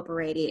that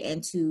incorporated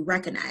and to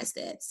recognize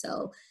that.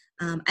 So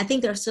I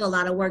think there's still a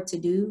lot of work to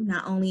do,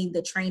 not only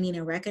the training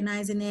and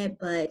recognizing it,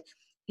 but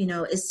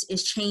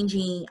it's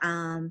changing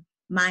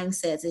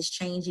mindsets. It's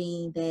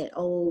changing that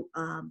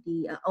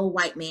the old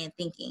white man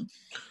thinking.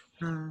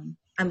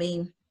 I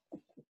mean,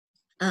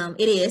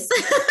 it is.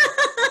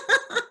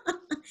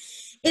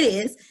 It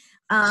is.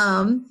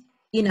 I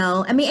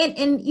mean,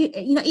 and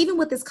even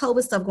with this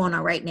COVID stuff going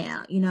on right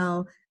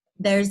now,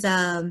 there's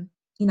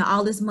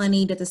all this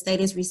money that the state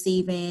is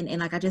receiving,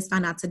 and like I just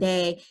found out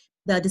today,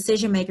 the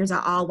decision makers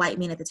are all white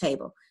men at the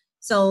table.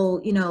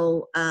 So,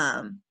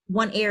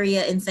 one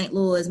area in St.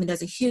 Louis, I mean,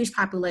 there's a huge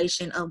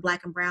population of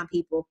Black and brown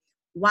people.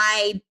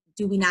 Why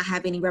do we not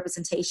have any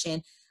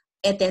representation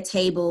at that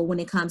table when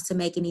it comes to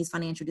making these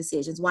financial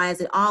decisions? Why is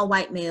it all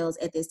white males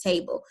at this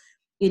table?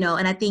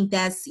 And I think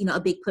that's, a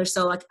big push.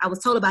 So I was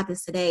told about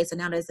this today. So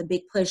now there's a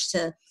big push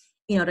to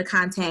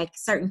contact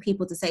certain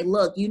people to say,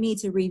 look, you need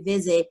to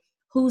revisit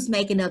who's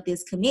making up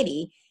this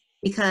committee,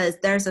 because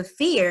there's a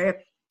fear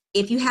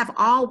if you have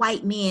all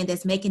white men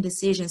that's making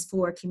decisions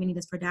for a community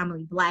that's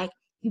predominantly Black,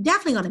 you're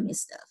definitely going to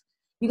miss stuff.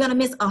 You're going to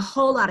miss a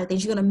whole lot of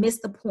things. You're going to miss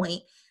the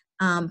point.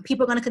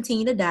 People are going to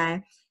continue to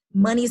die.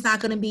 Money's not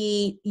going to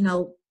be,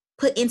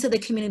 put into the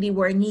community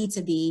where it needs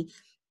to be.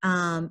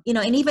 And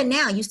even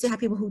now you still have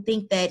people who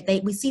think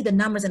that we see the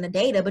numbers and the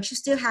data, but you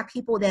still have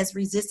people that's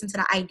resistant to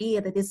the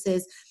idea that this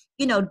is,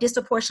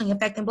 disproportionately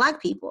affecting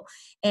Black people.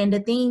 And to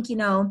think,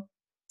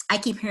 I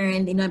keep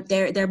hearing,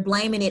 they're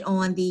blaming it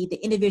on the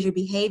individual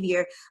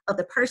behavior of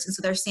the person.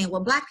 So they're saying,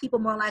 well, Black people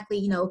more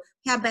likely,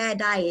 have bad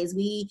diets.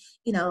 We,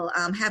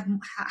 have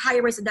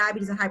higher rates of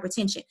diabetes and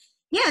hypertension.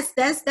 Yes,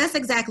 that's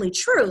exactly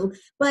true.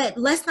 But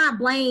let's not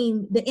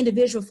blame the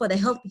individual for the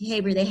health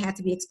behavior they had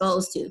to be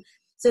exposed to.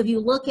 So if you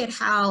look at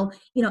how,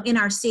 in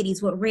our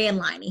cities with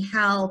redlining,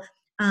 how,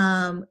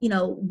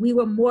 we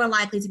were more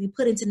likely to be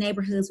put into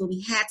neighborhoods where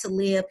we had to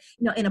live,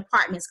 in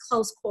apartments,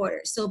 close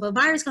quarters. So if a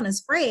virus is going to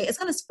spread, it's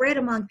going to spread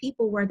among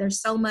people where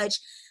there's so much,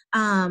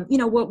 where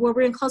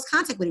we're in close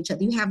contact with each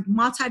other. You have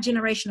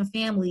multi-generational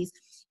families,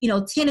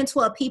 10 and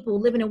 12 people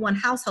living in one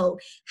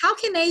household. How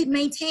can they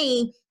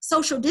maintain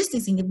social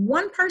distancing? If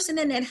one person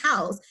in that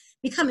house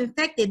become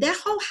infected, that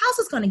whole house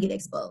is going to get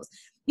exposed.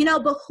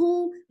 But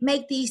who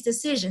make these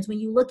decisions? When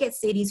you look at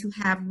cities who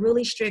have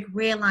really strict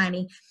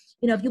redlining,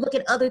 if you look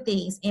at other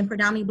things in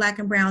predominantly Black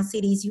and brown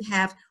cities, you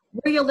have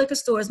where your liquor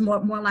store is more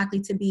likely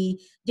to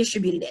be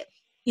distributed at.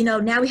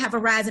 Now we have a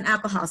rise in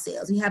alcohol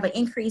sales. We have an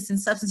increase in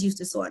substance use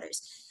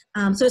disorders.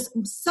 So it's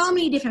so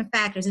many different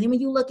factors. And then when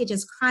you look at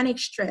just chronic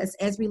stress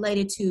as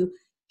related to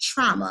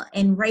trauma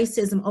and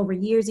racism over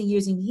years and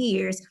years and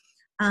years,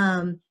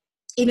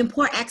 even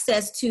poor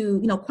access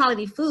to,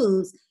 quality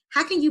foods,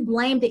 how can you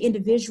blame the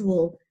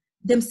individual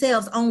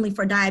themselves only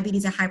for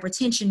diabetes and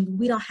hypertension?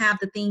 We don't have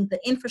the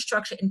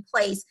infrastructure in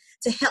place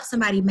to help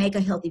somebody make a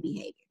healthy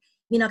behavior.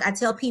 I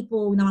tell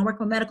people, I work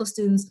with medical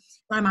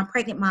students, a lot of my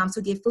pregnant moms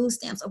who get food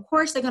stamps. Of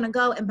course, they're going to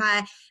go and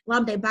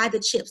they buy the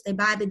chips, they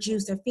buy the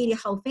juice, they're feeding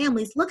whole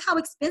families. Look how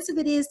expensive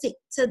it is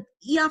to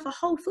eat off of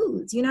Whole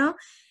Foods,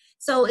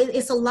 So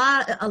it's a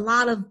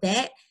lot of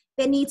that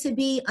needs to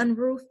be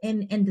unroofed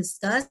and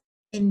discussed,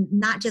 and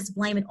not just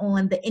blame it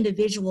on the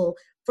individual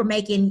for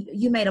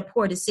you made a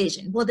poor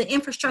decision. Well, the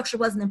infrastructure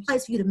wasn't in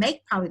place for you to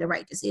make probably the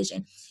right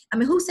decision. I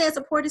mean, who says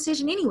a poor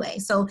decision anyway?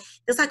 So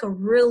there's like a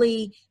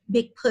really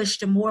big push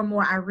to more and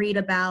more I read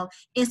about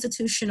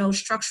institutional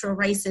structural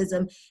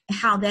racism and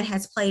how that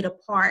has played a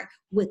part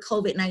with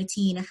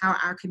COVID-19 and how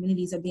our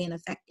communities are being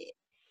affected.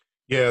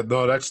 Yeah,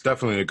 no, that's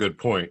definitely a good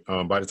point.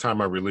 By the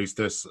time I released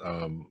this,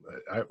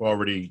 I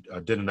already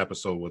did an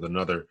episode with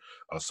another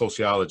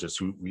sociologist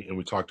and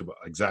we talked about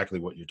exactly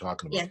what you're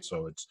talking about. Yeah.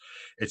 So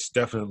it's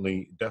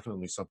definitely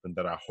something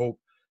that I hope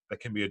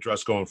that can be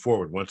addressed going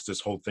forward once this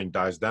whole thing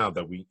dies down.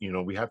 That we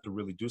have to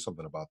really do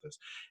something about this.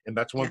 And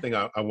that's one thing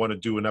I want to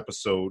do an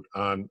episode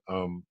on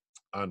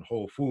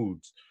Whole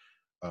Foods,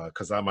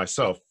 because I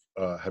myself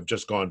have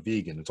just gone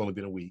vegan. It's only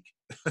been a week.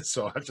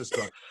 So I've just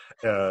gone.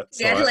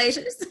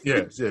 Congratulations.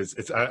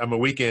 Yes. I'm a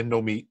weekend,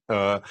 no meat.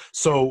 But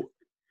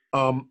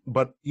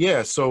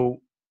yeah,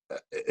 so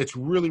it's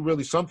really,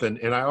 really something.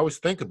 And I always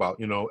think about,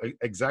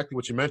 exactly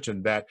what you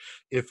mentioned, that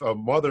if a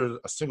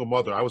single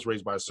mother, I was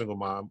raised by a single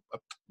mom,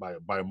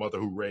 by a mother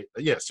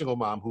single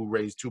mom who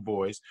raised two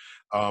boys.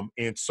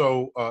 And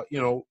so,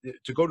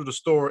 to go to the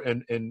store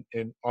and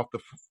off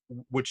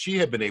would she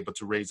have been able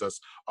to raise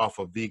us off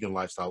a vegan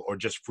lifestyle or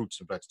just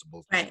fruits and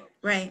vegetables?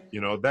 Right.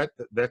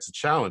 That's a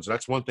challenge.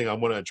 That's one thing I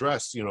want to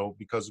address,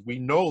 because we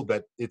know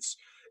that it's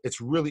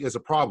really is a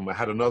problem. I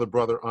had another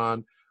brother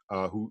on,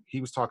 who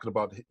he was talking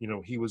about,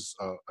 he was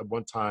at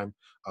one time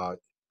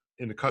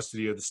in the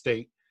custody of the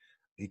state,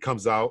 He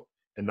comes out,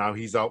 and now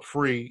he's out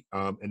free,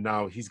 and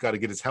now he's got to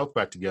get his health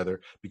back together,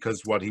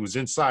 because while he was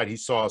inside, he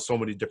saw so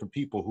many different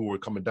people who were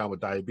coming down with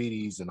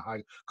diabetes and high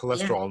Yeah.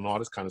 cholesterol and all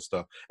this kind of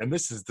stuff. And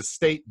this is the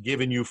state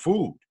giving you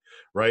food,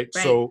 right?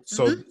 Right. So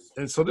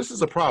this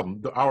is a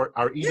problem.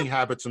 Our eating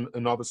habits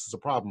and all this is a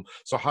problem.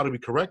 So how do we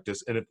correct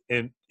this? And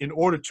in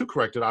order to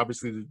correct it,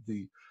 obviously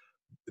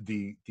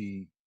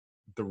the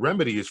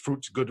remedy is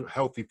fruits, good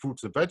healthy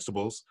fruits and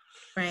vegetables.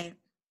 Right.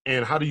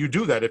 And how do you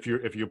do that if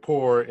you're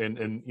poor and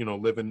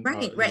living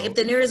right? If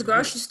the nearest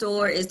grocery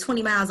store is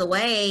 20 miles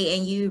away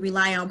and you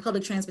rely on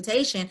public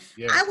transportation,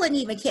 I wouldn't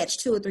even catch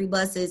 2 or 3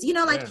 buses. You're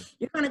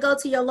going to go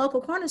to your local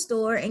corner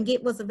store and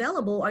get what's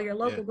available, or your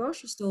local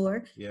grocery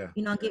store. Get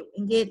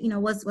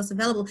what's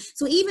available.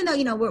 So even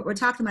though we're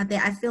talking about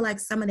that, I feel like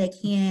some of that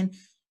can,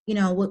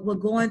 we're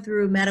going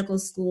through medical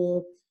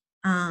school.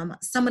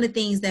 Some of the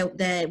things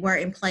that were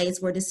in place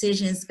were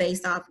decisions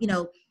based off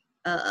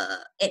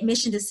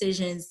admission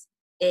decisions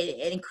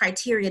and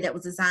criteria that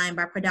was designed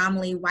by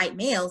predominantly white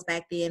males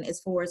back then, as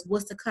far as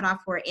what's the cutoff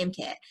for an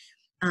MCAT.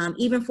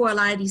 Even for a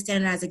lot of these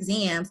standardized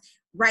exams,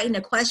 writing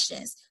the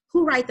questions,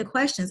 who write the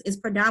questions is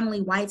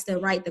predominantly whites that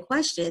write the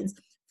questions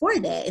for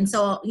that. And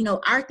so,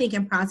 our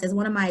thinking process,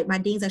 one of my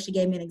deans actually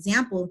gave me an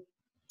example.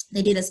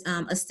 They did a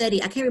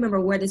study. I can't remember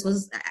where this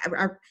was.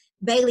 I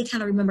vaguely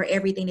kind of remember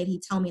everything that he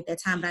told me at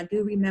that time, but I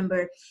do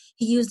remember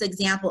he used the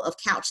example of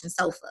couch and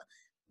sofa.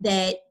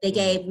 That they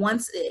gave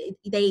once,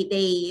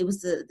 it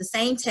was the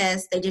same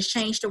test. They just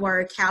changed the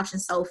word couch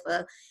and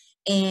sofa.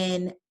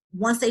 And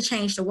once they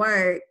changed the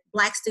word,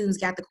 Black students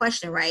got the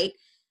question right.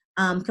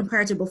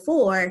 Compared to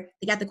before,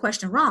 they got the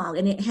question wrong.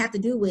 And it had to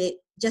do with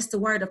just the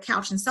word of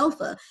couch and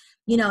sofa,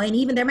 and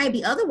even there may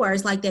be other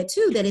words like that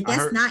too, that if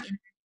that's not,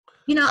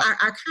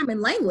 our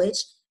common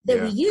language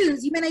that we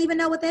use, you may not even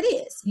know what that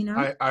is,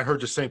 I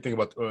heard the same thing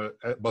about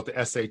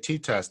the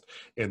SAT test,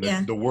 and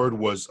the word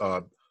was,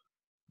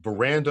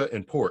 veranda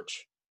and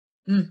porch.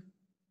 And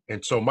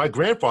so my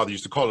grandfather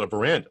used to call it a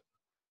veranda,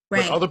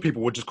 but other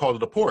people would just call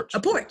it a porch.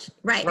 A porch,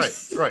 right.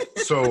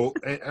 So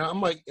and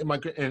I'm like,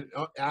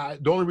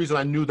 the only reason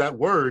I knew that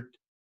word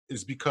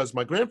is because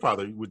my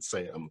grandfather would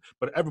say it.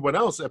 But everyone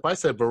else, if I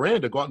said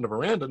veranda, go out in the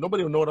veranda,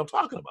 nobody would know what I'm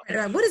talking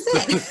about. What is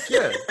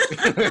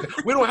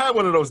that? We don't have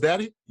one of those,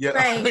 Daddy. Yeah,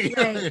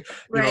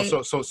 right.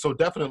 So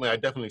definitely, I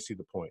definitely see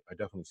the point.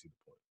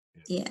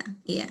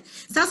 Yeah.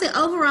 So I'll say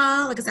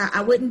overall, like I said,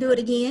 I wouldn't do it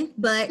again,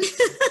 but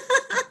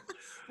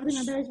I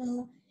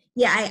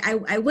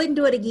wouldn't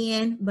do it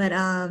again, but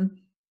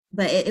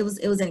it was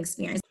an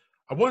experience.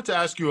 I wanted to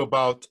ask you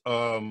about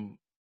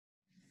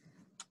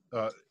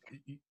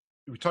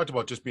we talked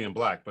about just being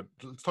Black, but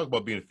let's talk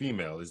about being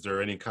female. Is there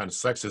any kind of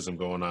sexism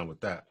going on with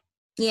that?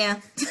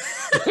 Yeah.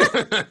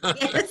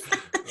 Yes.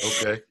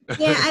 Okay.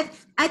 Yeah,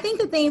 I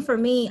think the thing for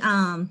me,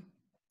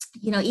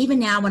 even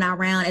now when I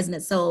run as an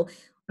adult,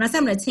 when I say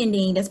I'm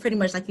attending, that's pretty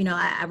much like,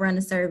 I run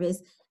the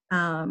service.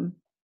 I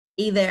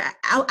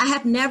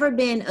have never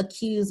been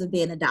accused of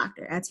being a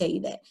doctor. I'll tell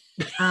you that.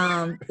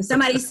 If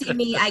somebody see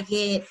me, I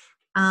get,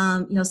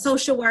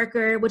 social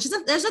worker,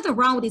 there's nothing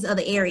wrong with these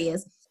other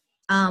areas.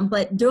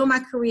 But during my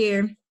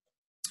career,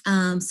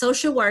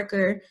 social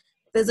worker,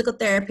 physical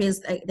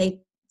therapist,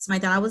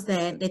 somebody thought I was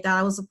that. They thought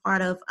I was a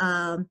part of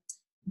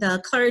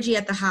the clergy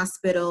at the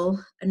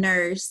hospital, a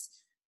nurse.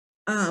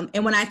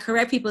 And when I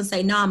correct people and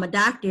say, no, I'm a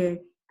doctor,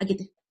 I get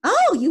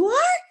oh, you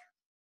are?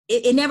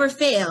 It never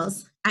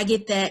fails. I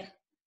get that,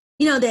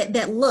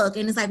 that look.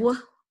 And it's like,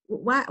 well,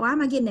 why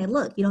am I getting that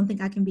look? You don't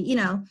think I can be,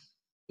 I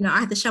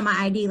have to show my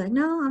ID, like,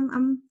 no,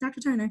 I'm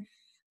Dr. Turner.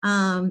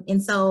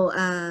 And so,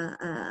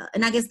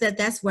 and I guess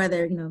that's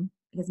whether,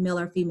 I guess male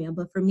or female,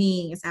 but for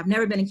me, I've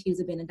never been accused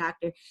of being a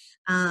doctor.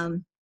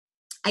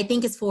 I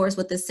think as far as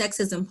with the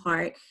sexism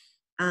part,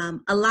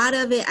 a lot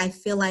of it, I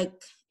feel like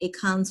it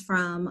comes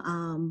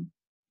from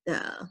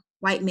the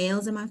white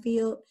males in my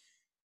field.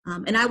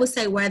 And I would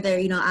say whether,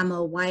 I'm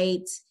a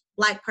white,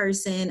 Black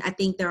person, I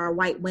think there are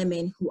white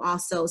women who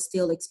also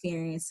still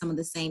experience some of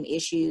the same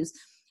issues.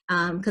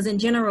 Because in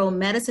general,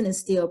 medicine is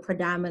still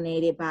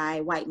predominated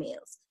by white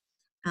males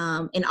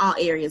in all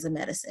areas of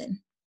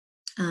medicine.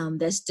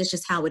 That's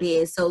just how it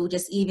is. So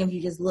just even if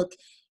you just look,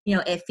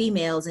 at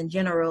females in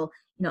general,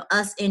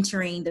 us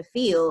entering the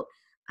field,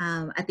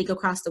 I think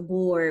across the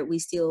board, we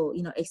still,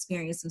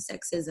 experience some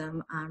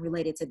sexism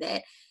related to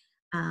that.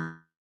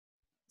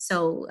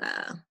 So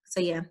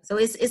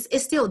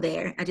it's still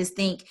there. I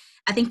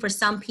think for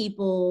some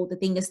people, the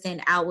thing that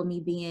stand out with me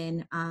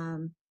being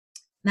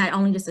not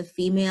only just a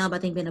female, but I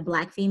think being a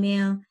Black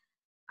female,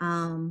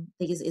 I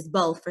think it's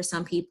both for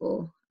some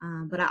people.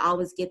 But I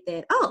always get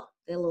that,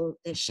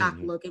 that shock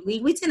look. And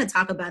we tend to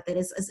talk about that.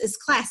 It's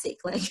classic.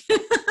 Like,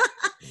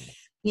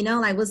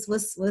 like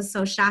what's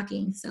so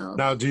shocking. So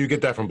now, do you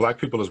get that from Black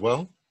people as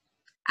well?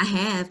 I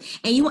have.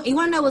 And you want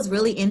to know what's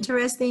really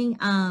interesting?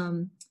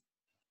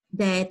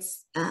 That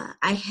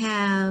I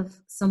have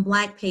some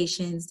Black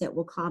patients that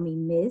will call me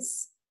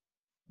Miss,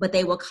 but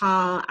they will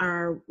call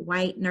our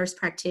white nurse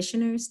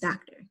practitioners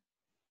doctor.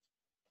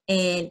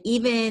 And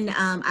even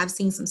I've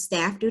seen some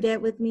staff do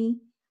that with me,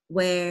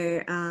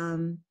 where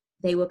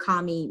they will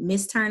call me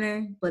Miss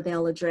Turner, but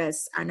they'll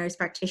address our nurse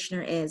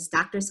practitioner as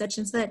Dr. such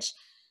and such.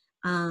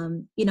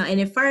 You know, and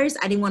at first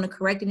I didn't want to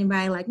correct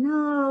anybody, like,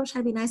 no,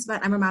 try to be nice about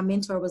it. I remember my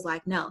mentor was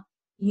like, no,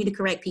 you need to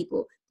correct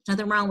people. There's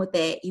nothing wrong with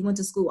that. You went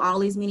to school all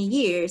these many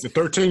years.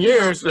 13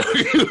 years.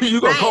 You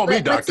gonna call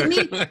me doctor.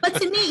 But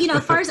to me, you know,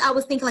 first I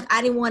was thinking like,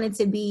 I didn't want it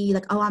to be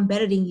like, oh, I'm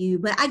better than you.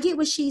 But I get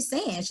what she's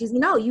saying. She's, you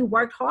know, you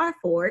worked hard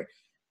for it.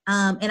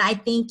 And I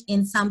think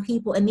in some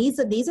people, and these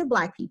are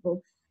Black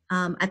people,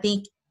 I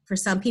think for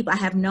some people, I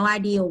have no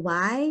idea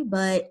why,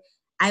 but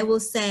I will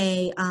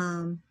say,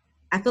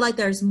 I feel like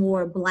there's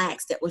more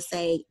Blacks that will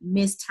say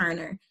Miss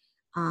Turner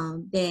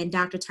than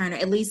Dr. Turner,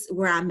 at least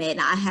where I'm at.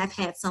 Now, I have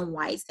had some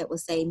whites that will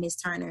say Miss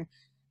Turner,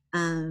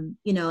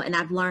 you know, and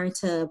I've learned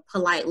to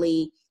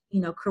politely,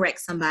 you know, correct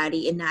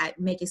somebody and not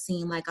make it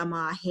seem like I'm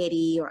all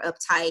heady or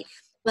uptight,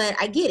 but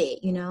I get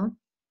it, you know.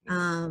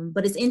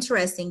 But it's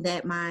interesting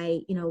that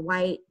my, you know,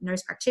 white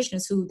nurse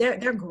practitioners who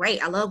they're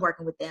great. I love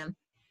working with them.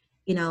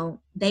 You know,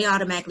 they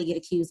automatically get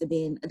accused of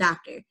being a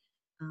doctor.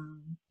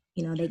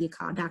 You know, they get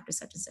called Dr.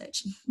 such and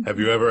such. Have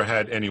you ever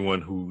had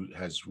anyone who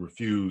has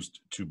refused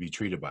to be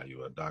treated by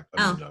you, a doctor?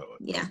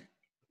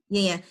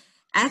 Yeah.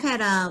 I've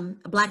had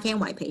a Black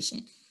and white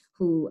patient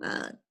who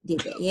did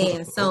that.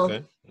 Yeah.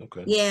 So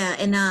okay. Yeah,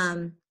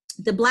 and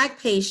the Black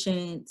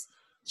patient,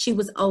 she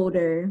was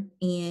older,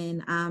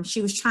 and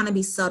she was trying to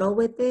be subtle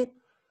with it.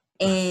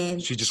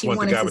 And she just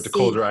wanted the guy with the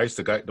colder ice,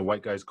 the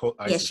white guy's cold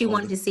ice. Yeah, she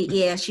wanted to see.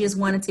 Yeah, she just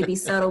wanted to be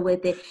subtle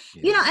with it.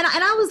 Yeah. You know,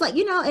 and I was like,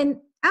 you know, and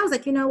I was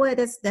like, you know what,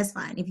 that's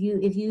fine. If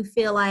you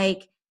feel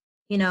like,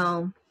 you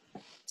know,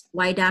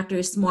 white doctor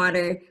is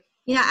smarter,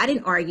 you know, I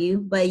didn't argue,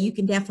 but you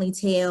can definitely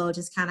tell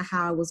just kind of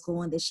how I was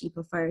going that she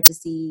preferred to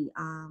see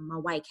my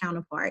white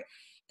counterpart.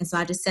 And so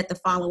I just set the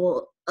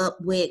follow up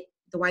with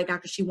the white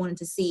doctor she wanted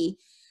to see.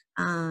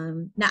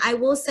 Now, I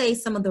will say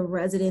some of the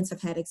residents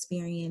have had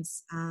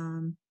experience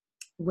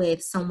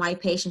with some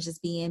white patients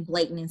just being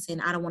blatant and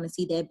saying, I don't want to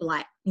see that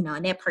Black, you know,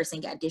 and that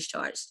person got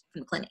discharged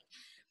from the clinic.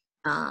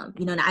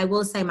 You know, and I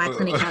will say my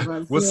clinic have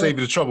a we'll save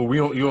you the trouble.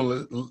 You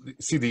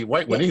don't see the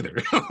white one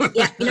either.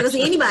 Yeah, you're not gonna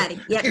see anybody.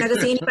 Yeah, you're not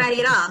gonna see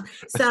anybody at all.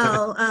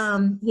 So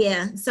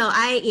so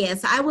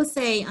I would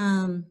say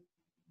and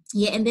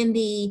then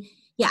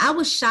I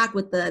was shocked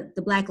with the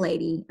Black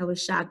lady. I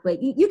was shocked,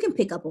 but you can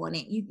pick up on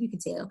it. You can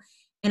tell.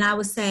 And I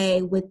would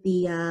say with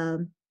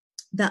the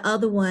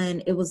other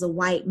one, it was a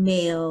white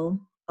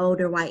male,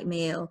 older white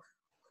male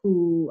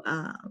who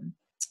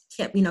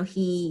kept, you know,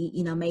 he,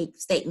 you know, made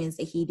statements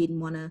that he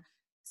didn't want to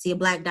see a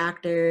Black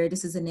doctor,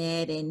 this isn't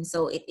it. And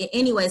so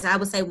anyways, I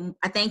would say,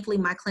 thankfully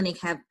my clinic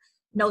have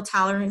no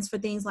tolerance for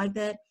things like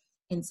that.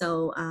 And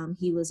so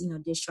he was, you know,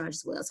 discharged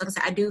as well. So like I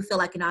said, I do feel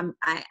like, you know,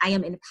 I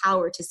am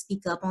empowered to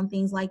speak up on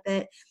things like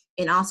that,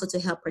 and also to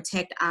help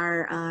protect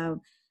our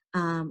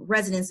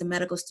residents and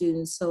medical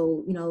students.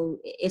 So, you know,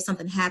 if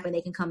something happened,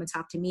 they can come and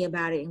talk to me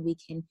about it, and we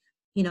can,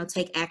 you know,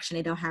 take action.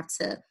 They don't have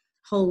to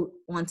hold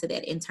on to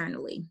that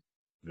internally.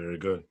 Very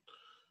good.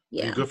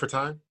 Yeah. Are you good for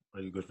time?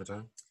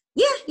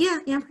 Yeah,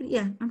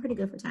 I'm pretty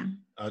good for time.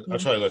 I'll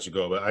try to let you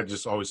go, but I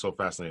just always so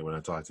fascinated when I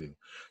talk to you.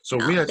 So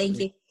thank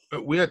you.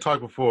 We had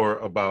talked before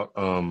about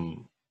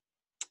kind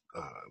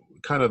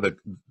of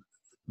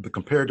the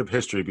comparative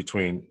history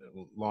between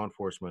law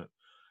enforcement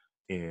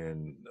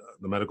and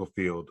the medical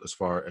field, as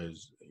far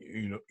as,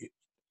 you know,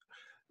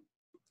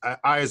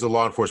 I as a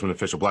law enforcement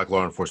official, Black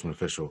law enforcement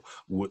official,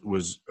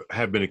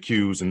 have been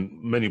accused, and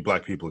many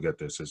Black people get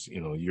this, as,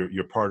 you know,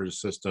 you're part of the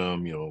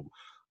system, you know,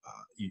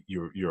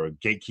 you're a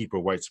gatekeeper,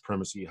 white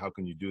supremacy. How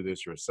can you do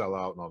this? You're a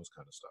sellout, and all this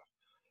kind of stuff.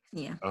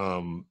 Yeah.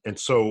 And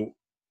so,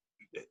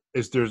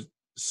 is there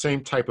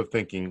same type of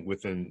thinking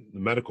within the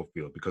medical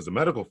field? Because the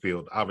medical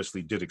field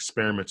obviously did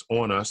experiments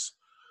on us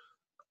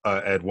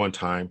at one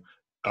time.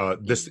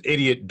 This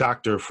idiot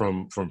doctor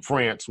from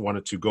France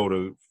wanted to go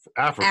to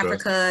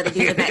Africa to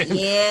do that.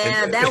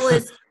 Yeah, that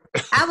was.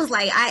 I was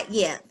like,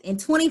 in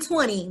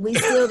 2020, we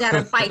still got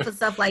to fight for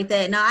stuff like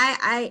that. No,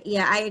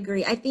 I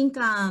agree. I think,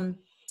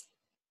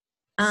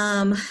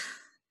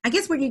 I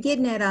guess where you're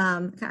getting at,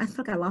 I feel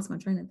like I lost my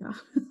train of thought.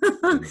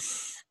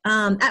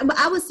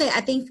 I would say,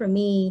 I think for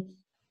me,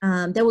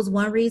 there was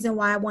one reason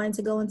why I wanted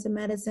to go into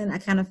medicine. I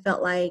kind of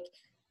felt like,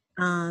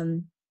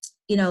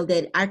 you know,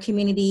 that our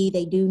community,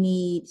 they do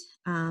need,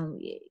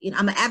 you know,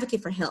 I'm an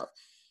advocate for health.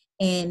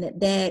 And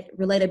that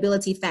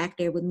relatability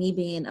factor with me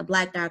being a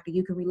Black doctor,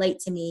 you can relate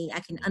to me. I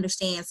can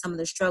understand some of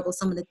the struggles,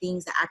 some of the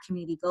things that our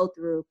community go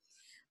through.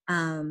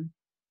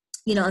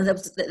 You know, and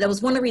that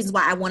was one of the reasons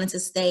why I wanted to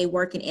stay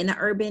working in the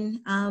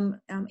urban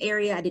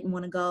area. I didn't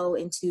want to go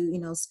into, you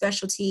know,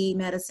 specialty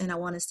medicine. I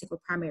want to stick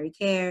with primary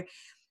care,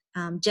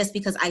 just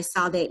because I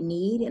saw that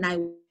need, and I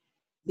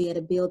be able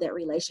to build that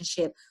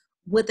relationship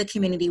with the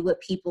community, with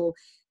people,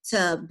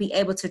 to be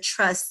able to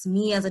trust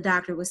me as a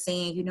doctor with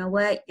saying, you know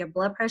what, your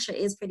blood pressure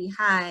is pretty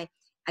high.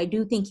 I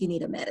do think you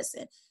need a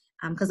medicine.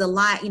 Because a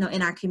lot, you know,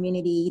 in our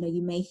community, you know,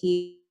 you may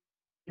hear,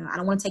 you know, I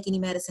don't want to take any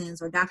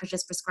medicines, or doctors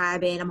just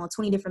prescribing. I'm on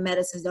 20 different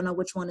medicines, don't know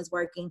which one is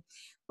working.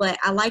 But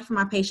I like for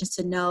my patients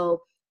to know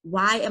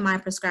why am I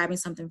prescribing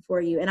something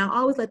for you? And I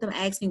always let them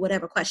ask me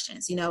whatever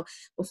questions,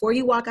 before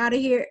you walk out of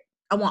here,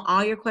 I want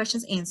all your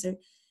questions answered.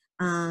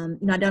 I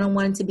don't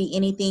want it to be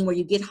anything where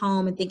you get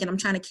home and thinking I'm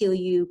trying to kill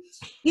you.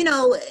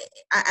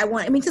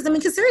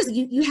 Because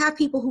seriously, you have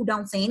people who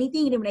don't say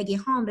anything, and then when they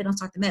get home, they don't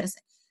start the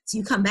medicine. So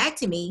you come back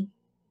to me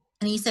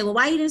and you say, well,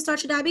 why you didn't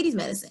start your diabetes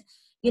medicine?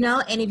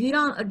 And if you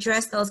don't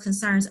address those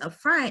concerns up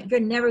front,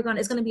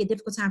 it's going to be a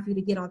difficult time for you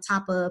to get on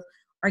top of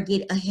or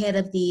get ahead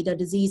of the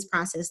disease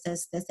process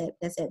that's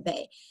at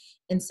bay.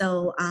 And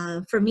so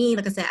for me,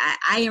 like I said,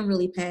 I am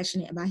really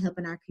passionate about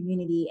helping our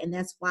community. And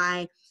that's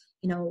why,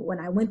 when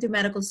I went through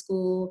medical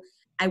school,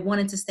 I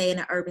wanted to stay in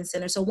an urban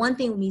center. So one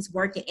thing with me is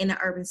working in an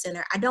urban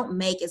center, I don't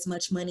make as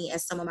much money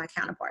as some of my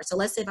counterparts. So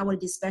let's say if I want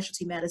to do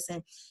specialty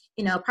medicine,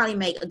 probably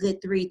make a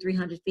good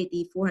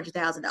 $350,000,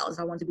 $400,000. If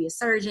I want to be a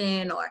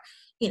surgeon or,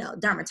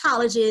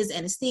 dermatologist,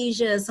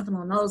 anesthesia, something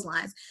along those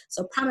lines.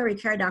 So primary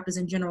care doctors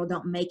in general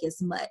don't make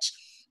as much.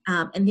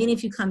 And then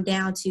if you come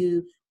down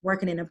to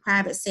working in a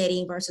private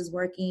setting versus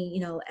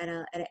working, at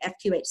a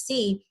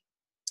FQHC,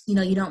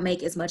 you don't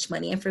make as much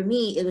money. And for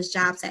me, it was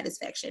job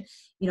satisfaction.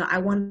 I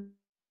want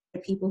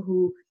people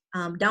who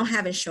don't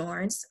have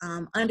insurance,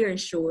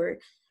 underinsured,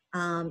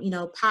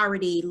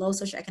 poverty, low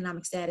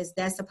socioeconomic status.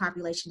 That's the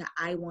population that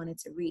I wanted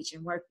to reach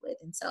and work with.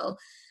 And so,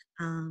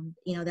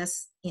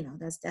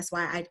 that's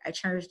why I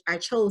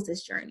chose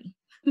this journey.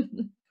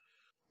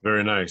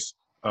 Very nice.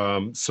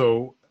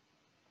 So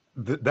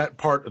that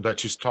part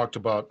that you talked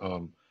about,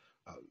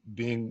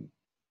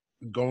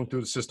 going through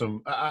the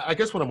system, I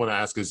guess what I'm going to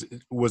ask is,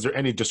 was there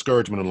any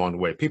discouragement along the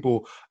way?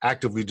 People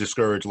actively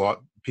discourage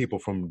people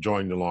from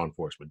joining the law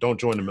enforcement. Don't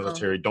join the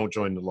military. Don't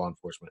join the law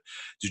enforcement.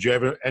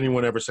 Did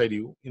anyone ever say to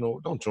you,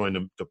 don't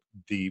join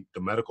the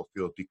medical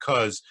field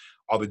because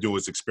all they do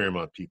is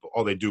experiment on people.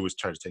 All they do is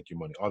try to take your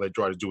money. All they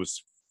try to do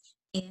is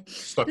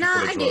stuff you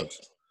full of drugs.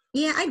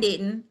 Yeah, I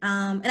didn't.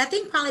 And I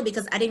think probably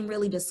because I didn't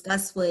really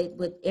discuss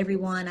with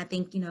everyone. I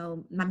think,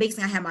 my biggest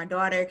thing, I had my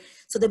daughter.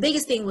 So the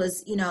biggest thing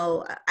was,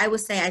 I would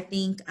say, I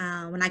think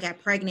when I got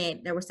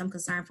pregnant, there was some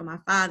concern for my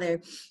father.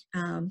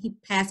 He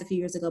passed a few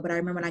years ago, but I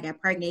remember when I got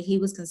pregnant, he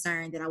was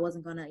concerned that I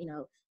wasn't going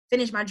to,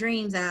 finish my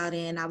dreams out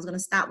and I was going to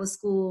stop with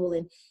school.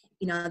 And,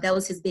 that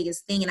was his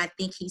biggest thing. And I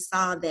think he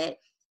saw that,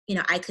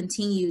 I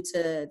continued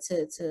to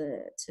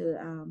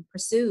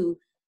pursue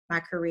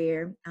my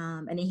career.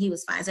 And then he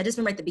was fine. So I just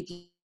remember at the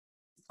beginning,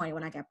 point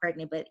when I got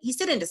pregnant, but he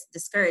still didn't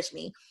discourage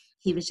me.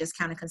 He was just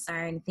kind of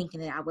concerned, thinking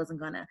that I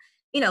wasn't gonna,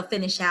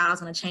 finish out. I was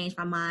gonna change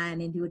my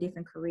mind and do a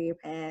different career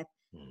path.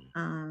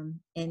 And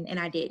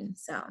I didn't.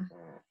 So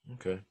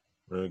okay,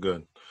 very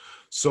good.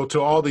 So to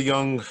all the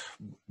young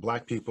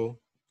Black people,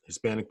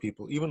 Hispanic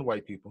people, even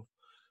white people,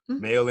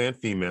 male and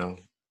female,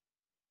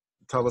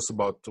 tell us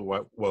about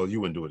well, you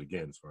wouldn't do it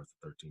again as far as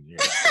the 13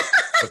 years.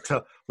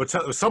 But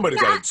tell somebody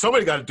got to do it.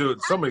 Somebody got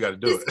to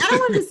do it. I don't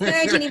want to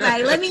discourage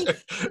anybody. Let me.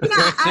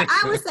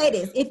 I would say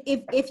this: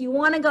 if you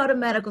want to go to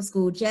medical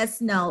school,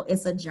 just know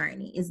it's a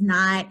journey. It's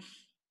not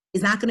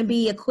going to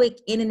be a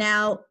quick in and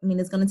out. I mean,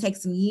 it's going to take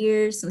some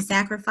years, some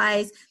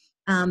sacrifice.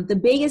 The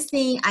biggest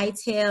thing I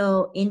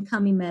tell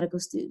incoming medical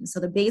students, so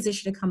the biggest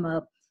issue to come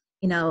up,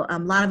 a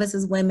lot of us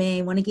as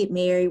women want to get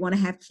married, want to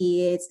have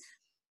kids.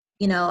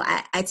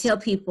 I tell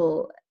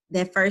people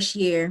that first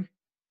year.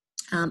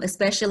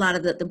 Especially a lot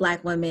of the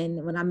Black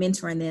women, when I'm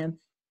mentoring them,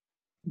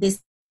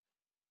 this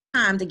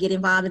time to get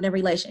involved in a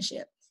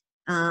relationship.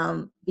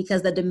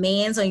 Because the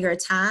demands on your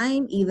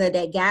time, either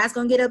that guy's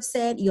going to get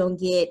upset, you're going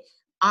to get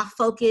off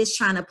focus,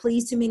 trying to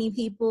please too many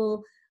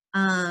people.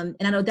 And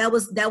I know that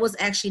was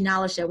actually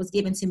knowledge that was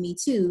given to me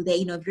too, that,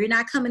 if you're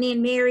not coming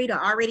in married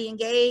or already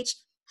engaged,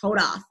 hold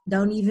off.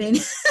 Don't even.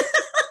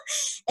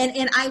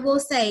 and I will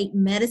say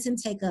medicine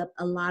take up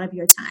a lot of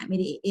your time.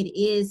 It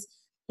is,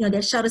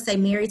 that show to say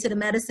married to the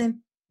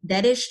medicine,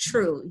 that is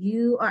true.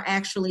 You are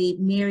actually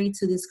married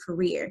to this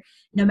career,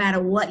 no matter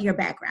what your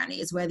background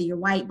is, whether you're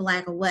white,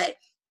 Black, or what.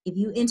 If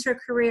you enter a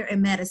career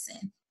in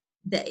medicine,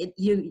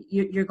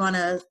 you're going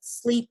to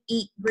sleep,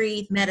 eat,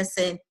 breathe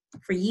medicine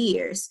for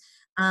years.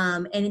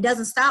 And it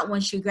doesn't stop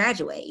once you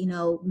graduate.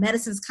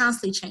 Medicine's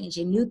constantly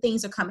changing. New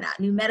things are coming out.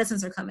 New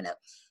medicines are coming up.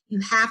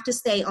 You have to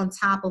stay on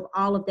top of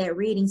all of that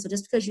reading. So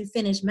just because you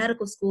finish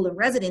medical school and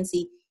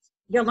residency,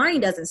 your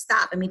learning doesn't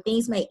stop. I mean,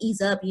 things may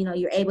ease up,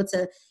 you're able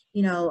to,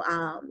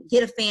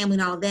 get a family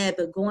and all that,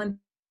 but going through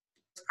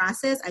this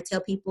process, I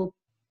tell people,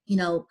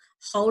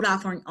 hold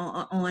off on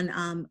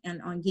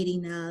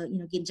getting,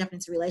 jumping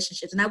into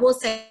relationships. And I will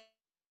say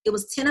it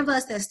was 10 of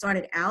us that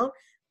started out.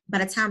 By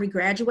the time we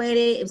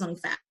graduated, it was only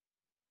 5.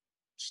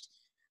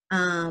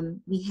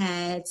 We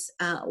had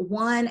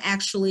one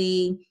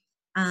actually,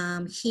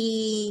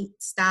 he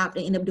stopped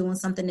and ended up doing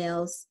something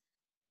else.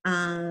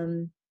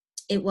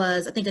 It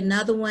was, I think,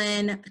 another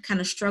one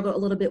kind of struggled a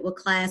little bit with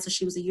class, so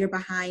she was a year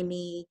behind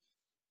me.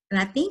 And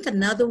I think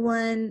another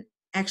one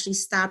actually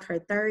stopped her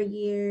 3rd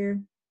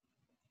year.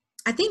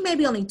 I think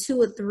maybe only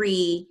 2 or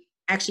 3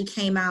 actually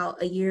came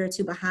out a year or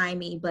 2 behind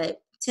me,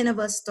 but 10 of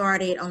us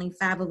started, only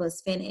 5 of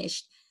us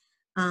finished.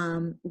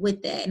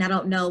 with that. And I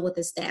don't know what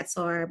the stats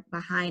are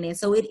behind it.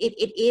 So it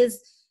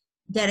is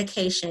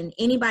dedication.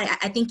 Anybody,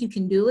 I think you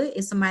can do it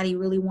if somebody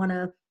really want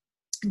to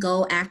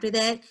go after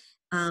that.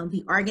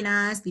 Be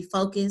organized, be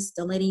focused.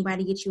 Don't let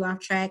anybody get you off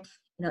track.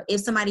 You know,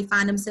 if somebody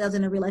find themselves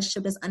in a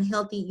relationship that's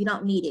unhealthy, you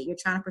don't need it. You're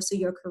trying to pursue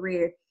your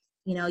career.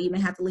 You know, you may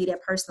have to leave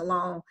that person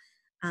alone.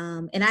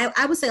 And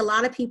I would say a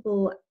lot of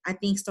people, I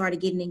think, started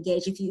getting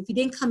engaged. If you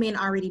didn't come in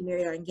already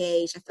married or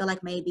engaged, I feel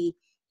like maybe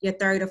your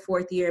third or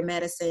fourth year of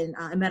medicine,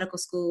 in medical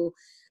school,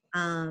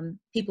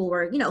 people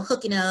were, you know,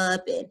 hooking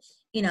up. And,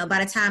 you know,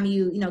 by the time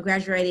you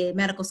graduated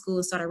medical school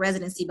and started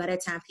residency, by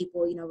that time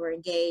people, you know, were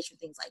engaged and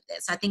things like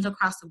that. So I think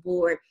across the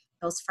board,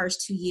 those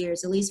first 2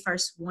 years, at least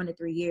first 1 to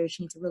 3 years,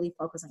 you need to really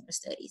focus on your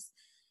studies.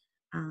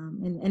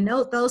 And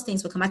those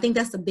things will come. I think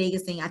that's the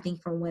biggest thing, I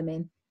think, for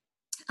women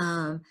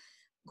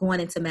going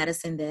into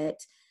medicine, that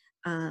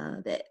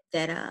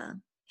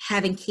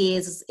having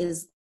kids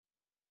is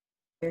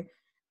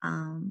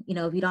you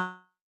know, if you don't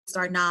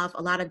starting off,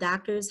 a lot of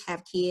doctors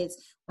have kids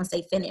once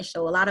they finish.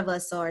 So a lot of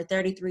us are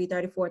 33,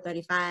 34,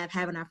 35,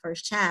 having our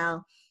first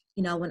child,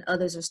 you know, when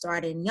others are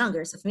starting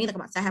younger. So for me, like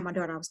I had my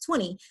daughter, I was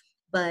 20,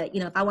 but,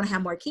 you know, if I want to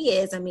have more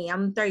kids, I mean,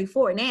 I'm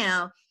 34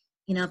 now,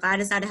 you know, if I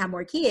decide to have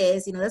more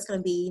kids, you know, that's going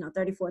to be, you know,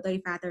 34,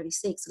 35,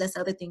 36. So that's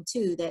the other thing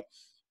too, that,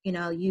 you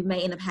know, you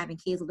may end up having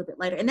kids a little bit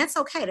later, and that's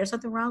okay. There's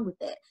nothing wrong with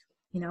that.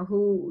 You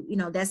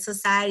know, that's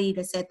society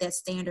that set that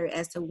standard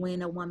as to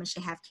when a woman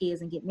should have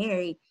kids and get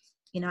married.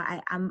 You know,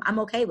 I'm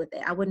okay with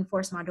it. I wouldn't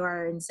force my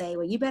daughter and say,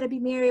 well, you better be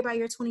married by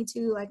you're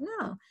 22. Like,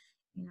 no,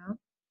 you know.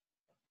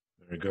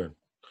 Very good.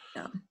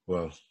 So.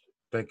 Well,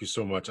 thank you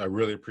so much. I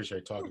really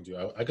appreciate talking to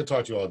you. I could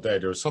talk to you all day.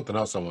 There was something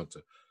else I want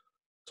to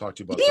talk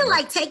to you about. You didn't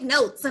like take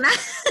notes, and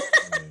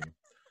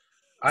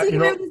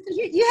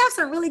you have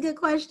some really good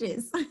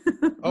questions.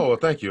 Oh, well,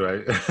 thank you.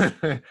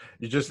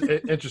 You're just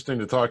interesting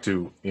to talk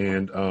to,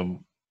 and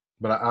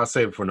but I'll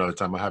save it for another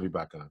time. I'll have you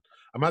back on.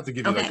 I'm going to have to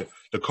give you like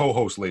the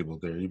co-host label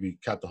there. You'd be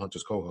Captain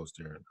Hunter's co-host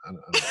there.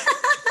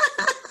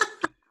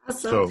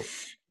 Awesome.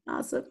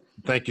 Awesome.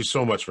 Thank you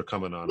so much for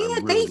coming on. Yeah,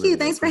 thank you.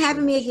 Thanks for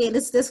having me again.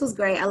 This was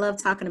great. I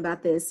love talking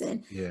about this,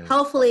 and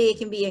hopefully it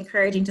can be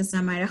encouraging to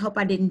somebody. I hope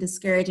I didn't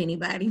discourage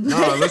anybody.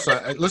 No,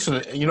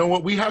 listen, you know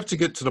what? We have to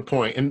get to the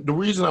point. And the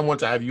reason I want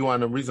to have you on,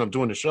 the reason I'm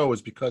doing the show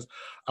is because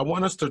I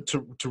want us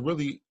to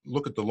really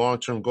look at the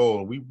long-term goal.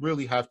 And we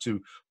really have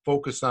to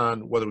focus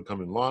on whether we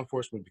become in law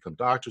enforcement, become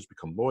doctors,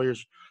 become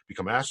lawyers,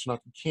 become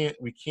astronauts.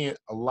 We can't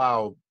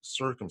allow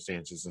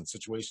circumstances and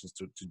situations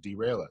to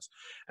derail us.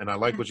 And I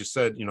like what you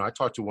said. You know, I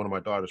talked to one of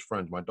my daughter's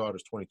friends. My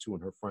daughter's 22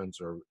 and her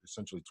friends are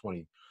essentially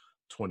 20,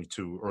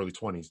 22, early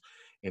 20s.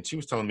 And she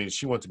was telling me that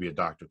she wanted to be a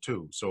doctor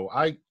too. So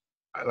like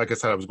I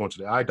said, I was going to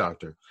the eye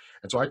doctor.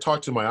 And so I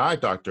talked to my eye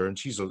doctor, and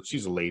she's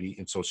a lady.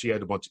 And so she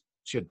had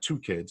two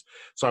kids.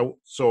 So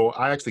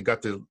I actually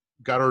got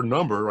her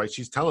number, right?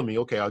 She's telling me,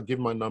 okay, I'll give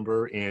my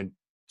number and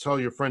tell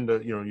your friend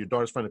your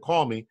daughter's friend to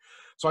call me.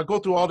 So I go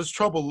through all this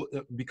trouble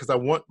because I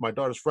want my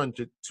daughter's friend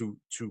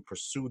to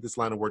pursue this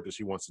line of work that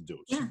she wants to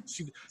do. Yeah.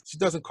 She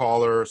doesn't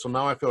call her, so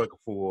now I feel like a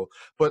fool.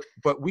 But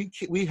we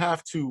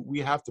have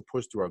to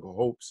push through our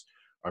hopes,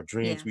 our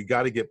dreams. Yeah. We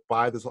got to get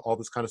by all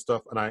this kind of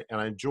stuff. And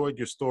I enjoyed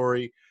your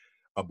story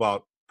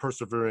about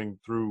persevering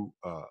through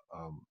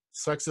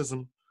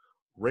sexism,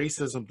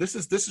 racism. This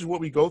is what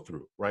we go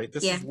through, right?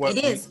 This is what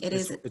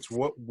it's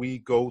what we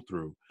go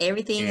through.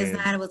 Everything is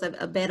not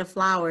a bed of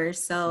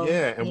flowers. So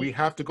we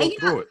have to go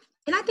through it.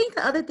 And I think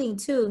the other thing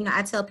too,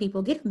 I tell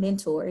people, get a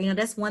mentor.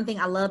 That's one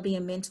thing I love,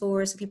 being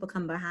mentors. So people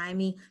come behind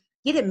me,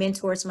 get a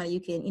mentor, somebody you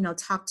can,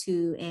 talk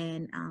to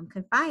and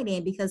confide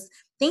in, because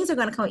things are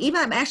going to come.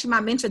 Even actually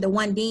my mentor, the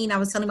one dean I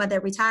was telling about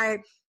that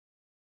retired,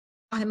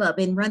 call him up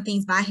and run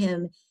things by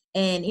him.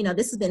 And,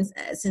 this has been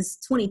since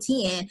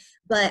 2010,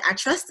 but I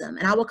trust him,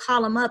 and I will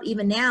call him up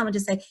even now and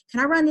just say, can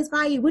I run this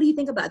by you? What do you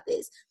think about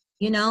this?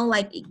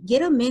 Like,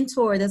 get a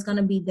mentor that's going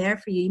to be there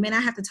for you. You may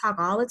not have to talk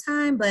all the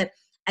time, but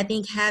I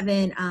think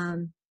having,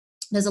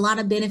 there's a lot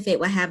of benefit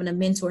with having a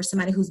mentor,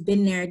 somebody who's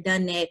been there,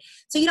 done that.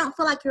 So you don't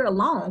feel like you're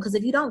alone. Because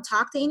if you don't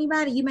talk to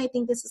anybody, you may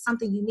think this is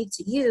something unique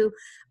to you,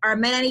 or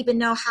may not even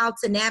know how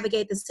to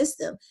navigate the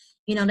system.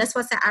 That's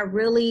why I said I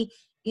really,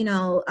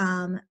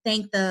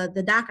 thank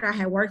the doctor I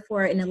had worked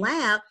for in the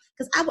lab,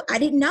 because I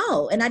didn't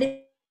know, and I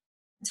didn't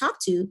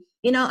talk to,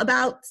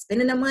 about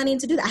spending the money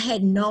to do that. I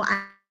had no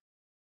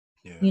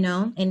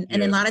idea,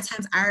 and a lot of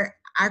times our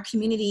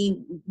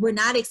community, we're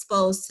not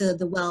exposed to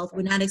the wealth.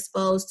 We're not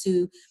exposed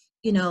to,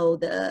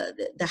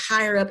 the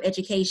higher up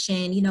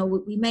education.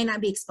 We may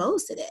not be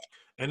exposed to that.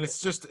 And it's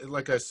just,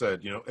 like I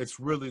said, it's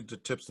really the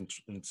tips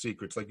and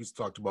secrets, like you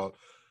talked about,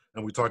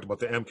 and we talked about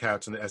the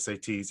MCATs and the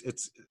SATs.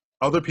 It's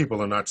other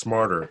people are not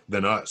smarter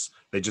than us.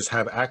 They just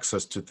have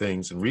access to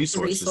things and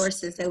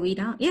resources that we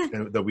don't. Yeah.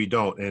 And that we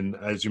don't. And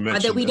as you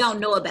mentioned, that we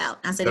don't know about.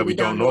 I said that we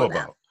don't know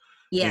about.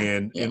 Yeah.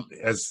 And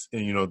as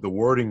the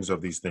wordings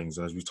of these things,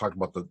 as we talked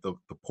about the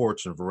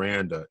porch and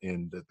veranda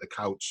and the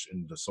couch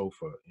and the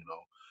sofa,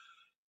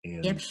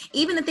 And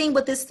even the thing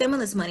with this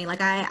stimulus money,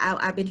 like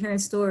I've been hearing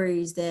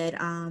stories that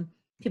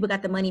people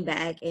got the money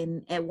back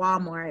and at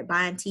Walmart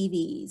buying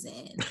TVs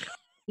and,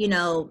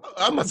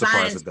 I'm not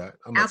surprised at that.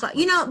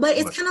 alcohol, but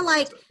it's kind of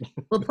like,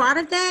 well, part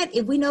of that,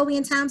 if we know we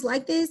in times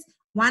like this,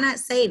 why not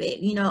save it?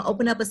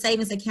 Open up a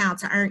savings account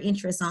to earn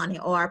interest on it,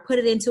 or put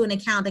it into an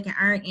account that can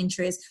earn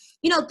interest,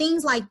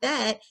 things like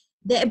that.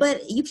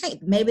 But you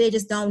can't, maybe they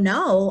just don't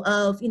know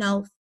of,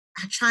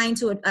 trying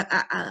to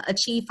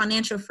achieve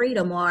financial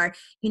freedom or,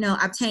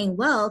 obtain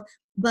wealth.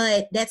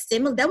 But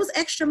that was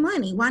extra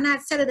money. Why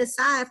not set it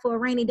aside for a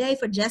rainy day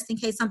for just in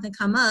case something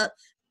come up,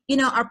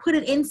 or put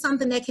it in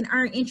something that can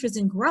earn interest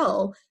and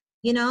grow,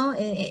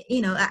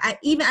 I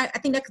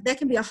think that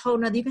can be a whole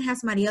nother, you can have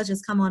somebody else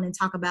just come on and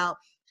talk about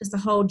just the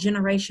whole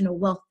generational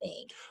wealth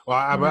thing. Well,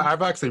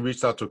 I've actually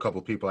reached out to a couple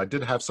of people. I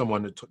did have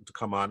someone to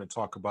come on and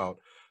talk about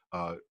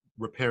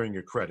repairing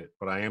your credit,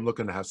 but I am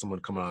looking to have someone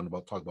come on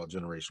talk about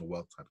generational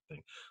wealth type of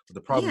thing. But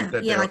the problem is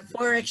that like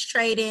forex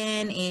trading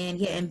and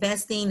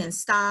investing in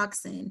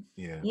stocks and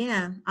a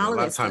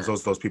lot of times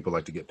those people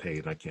like to get paid,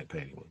 and I can't pay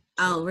anyone.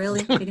 So. Oh,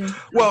 really?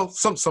 Well,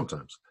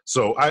 sometimes.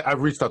 So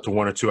I've reached out to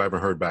one or two. I haven't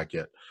heard back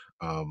yet.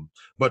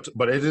 But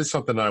it is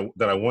something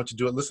that I want to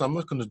do. Listen, I'm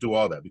not going to do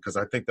all that because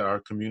I think that our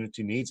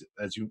community needs it.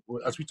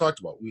 As we talked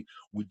about, we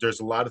there's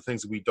a lot of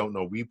things that we don't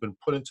know. We've been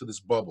put into this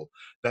bubble.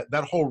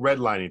 That whole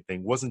redlining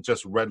thing wasn't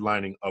just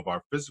redlining of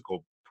our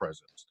physical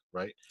presence,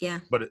 right? Yeah.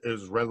 But it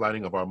was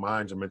redlining of our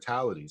minds and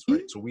mentalities, right?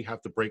 Mm-hmm. So we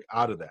have to break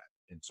out of that,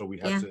 and so we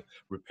have to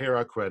repair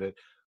our credit,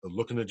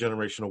 look into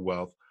generational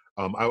wealth.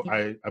 I'm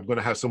going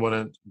to have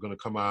someone going to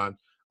come on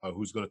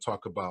who's going to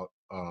talk about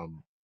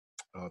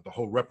the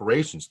whole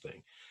reparations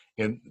thing.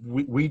 And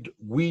we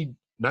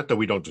not that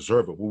we don't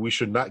deserve it, but we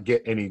should not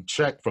get any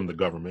check from the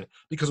government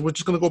because we're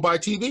just going to go buy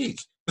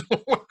TVs,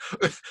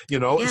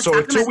 So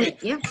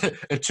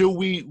until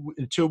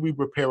we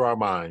repair our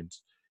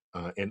minds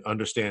and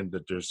understand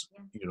that there's,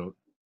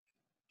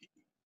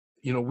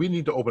 we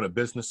need to open a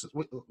business.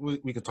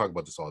 We can talk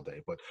about this all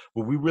day, but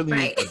we really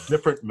need a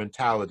different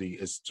mentality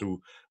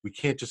we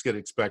can't just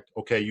expect,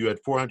 okay, you had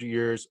 400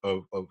 years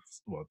of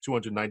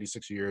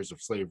 296 years of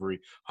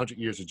slavery, 100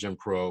 years of Jim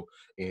Crow,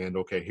 and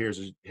okay,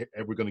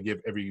 we're going to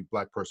give every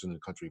black person in the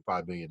country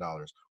 $5 million.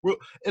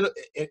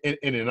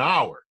 In an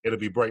hour, it'll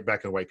be right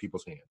back in white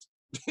people's hands.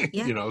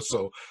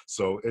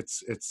 So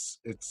it's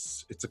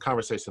a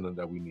conversation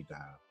that we need to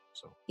have.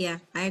 So yeah,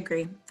 I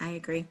agree.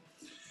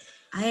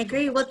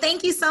 Well,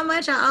 thank you so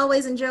much. I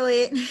always enjoy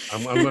it.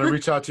 I'm going to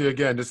reach out to you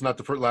again. This is not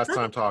the last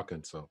time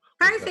talking. So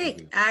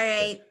perfect. All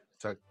right.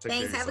 Take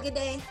Thanks. Have a good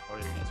day. Oh,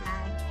 yeah,